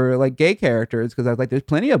for like gay characters because I was like, there's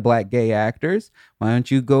plenty of black gay actors. Why don't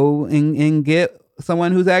you go and get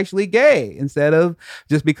someone who's actually gay instead of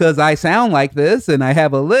just because I sound like this and I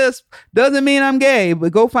have a lisp doesn't mean I'm gay,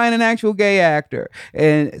 but go find an actual gay actor.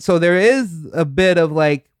 And so there is a bit of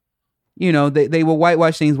like, they will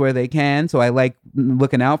whitewash things where they can. So I like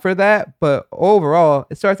looking out for that. But overall,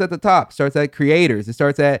 it starts at the top, starts at creators. It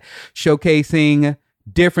starts at showcasing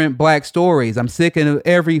different black stories. I'm sick of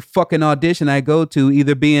every fucking audition I go to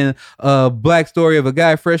either being a black story of a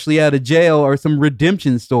guy freshly out of jail or some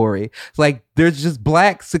redemption story. It's like there's just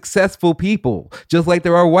black successful people, just like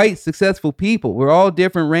there are white successful people. We're all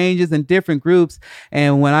different ranges and different groups.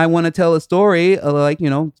 And when I want to tell a story, like,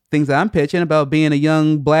 things that I'm pitching about being a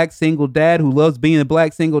young black single dad who loves being a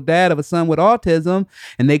black single dad of a son with autism,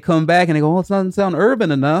 and they come back and they go, oh, it doesn't sound urban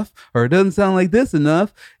enough, or it doesn't sound like this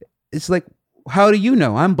enough. It's like, how do you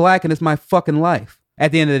know? I'm black and it's my fucking life.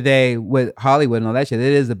 At the end of the day, with Hollywood and all that shit,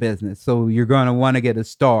 it is a business. So you're going to want to get a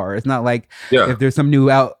star. It's not like if there's some new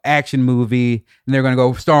action movie and they're going to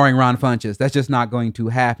go starring Ron Funches. That's just not going to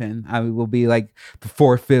happen. I will be like the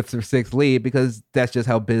 4th, 5th, or 6th lead because that's just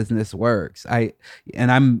how business works. I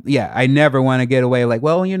never want to get away like,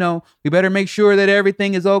 well, we better make sure that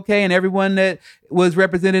everything is okay and everyone that was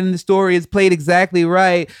represented in the story is played exactly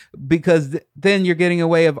right, because then you're getting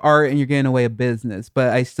away of art and you're getting away of business. But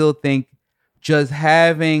I still think just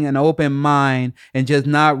having an open mind and just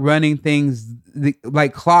not running things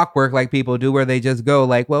like clockwork like people do, where they just go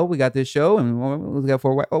like, well, we got this show and we got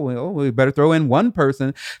 4 white. We better throw in one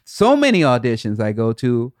person. So many auditions I go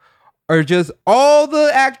to are just all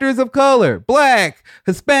the actors of color, black,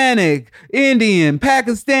 Hispanic, Indian,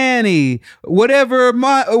 Pakistani, whatever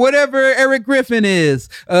Eric Griffin is.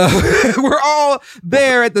 We're all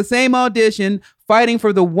there at the same audition, fighting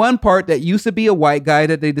for the one part that used to be a white guy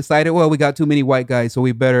that they decided, well, we got too many white guys, so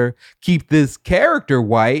we better keep this character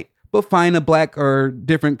white, but find a black or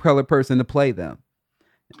different color person to play them.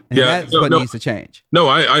 And that's what needs to change. No,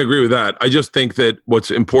 I agree with that. I just think that what's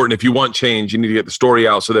important, if you want change, you need to get the story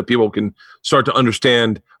out so that people can start to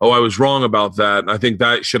understand, oh, I was wrong about that. And I think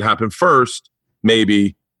that should happen first,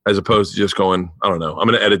 maybe, as opposed to just going, I don't know, I'm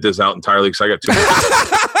going to edit this out entirely because I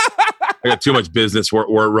got too much business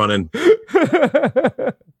we're running.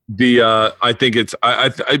 I think it's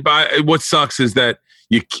what sucks is that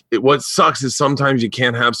sometimes you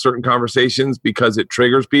can't have certain conversations because it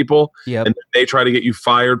triggers people. Yep. And they try to get you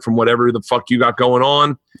fired from whatever the fuck you got going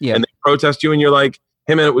on. Yep. And they protest you and you're like,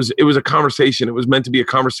 hey man, it was a conversation. It was meant to be a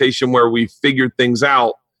conversation where we figured things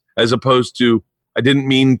out, as opposed to I didn't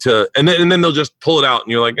mean to, and then they'll just pull it out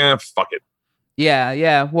and you're like, fuck it.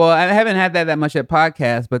 Yeah. Well, I haven't had that much at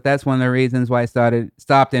podcasts, but that's one of the reasons why I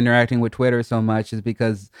stopped interacting with Twitter so much, is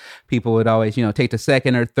because people would always, take the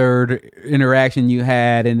second or third interaction you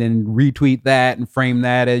had and then retweet that and frame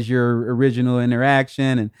that as your original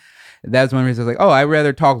interaction. And that's one reason I was like, oh, I'd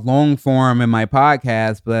rather talk long form in my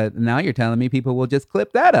podcast, but now you're telling me people will just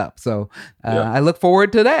clip that up. So I look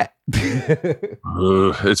forward to that.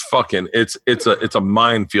 It's a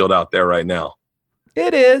minefield out there right now.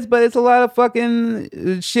 It is, but it's a lot of fucking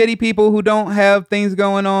shitty people who don't have things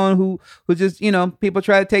going on, who just, people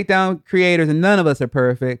try to take down creators, and none of us are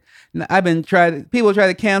perfect. People try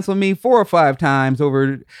to cancel me 4 or 5 times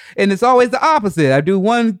over, and it's always the opposite. I do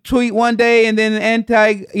one tweet one day and then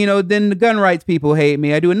then the gun rights people hate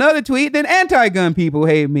me. I do another tweet, then anti-gun people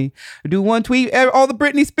hate me. I do one tweet, all the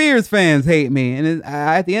Britney Spears fans hate me. And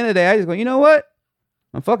at the end of the day, I just go, you know what?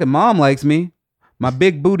 My fucking mom likes me. My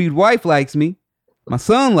big bootied wife likes me. My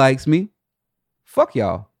son likes me. Fuck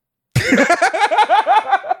y'all.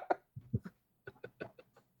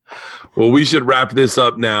 Well, we should wrap this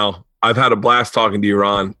up now. I've had a blast talking to you,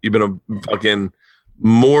 Ron. You've been a fucking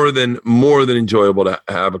more than enjoyable to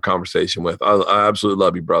have a conversation with. I absolutely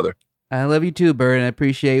love you, brother. I love you too, Bird. And I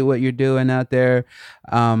appreciate what you're doing out there.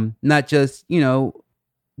 Not just,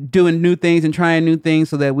 doing new things and trying new things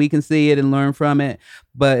so that we can see it and learn from it.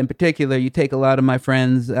 But in particular, you take a lot of my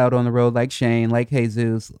friends out on the road, like Shane, like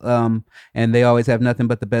Jesus, and they always have nothing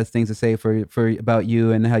but the best things to say for about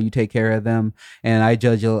you and how you take care of them. And I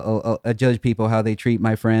judge people how they treat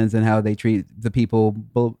my friends and how they treat the people,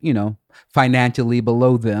 financially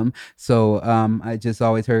below them. So I just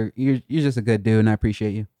always heard you're just a good dude, and I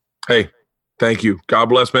appreciate you. Hey, thank you. God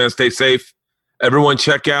bless, man. Stay safe. Everyone,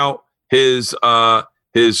 check out his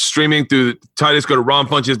streaming through Titus. Go to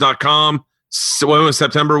ronfunches.com. So when was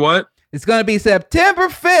September what? It's going to be September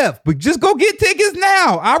 5th, but just go get tickets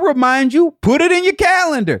now. I remind you, put it in your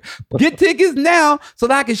calendar. Get tickets now so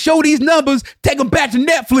that I can show these numbers, take them back to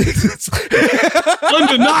Netflix.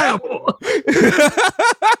 Undeniable.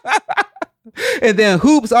 And then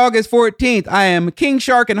Hoops, August 14th. I am King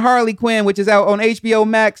Shark and Harley Quinn, which is out on HBO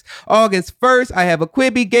Max August 1st. I have a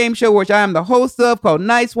Quibi game show, which I am the host of, called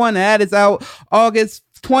Nice One, and that is out August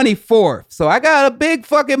 24th. So I got a big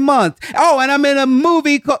fucking month. Oh, and I'm in a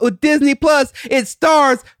movie with Disney Plus. It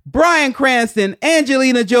stars Bryan Cranston,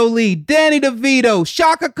 Angelina Jolie, Danny DeVito,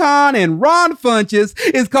 Shaka Khan, and Ron Funches.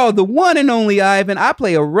 It's called The One and Only Ivan. I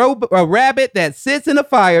play a rabbit that sits in a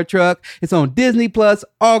fire truck. It's on Disney Plus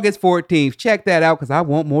August 14th. Check that out because I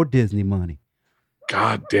want more Disney money.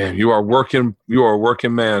 God damn, you are a working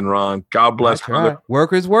man, Ron. God bless, brother. Right.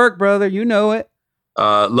 Workers work, brother. You know it.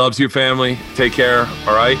 Loves your family. Take care.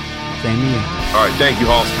 All right. Same to you. All right. Thank you,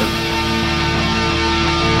 Halston.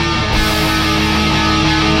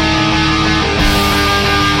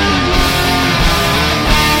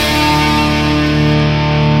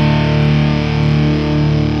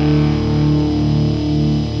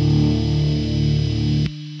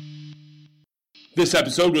 This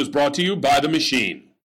episode was brought to you by The Machine.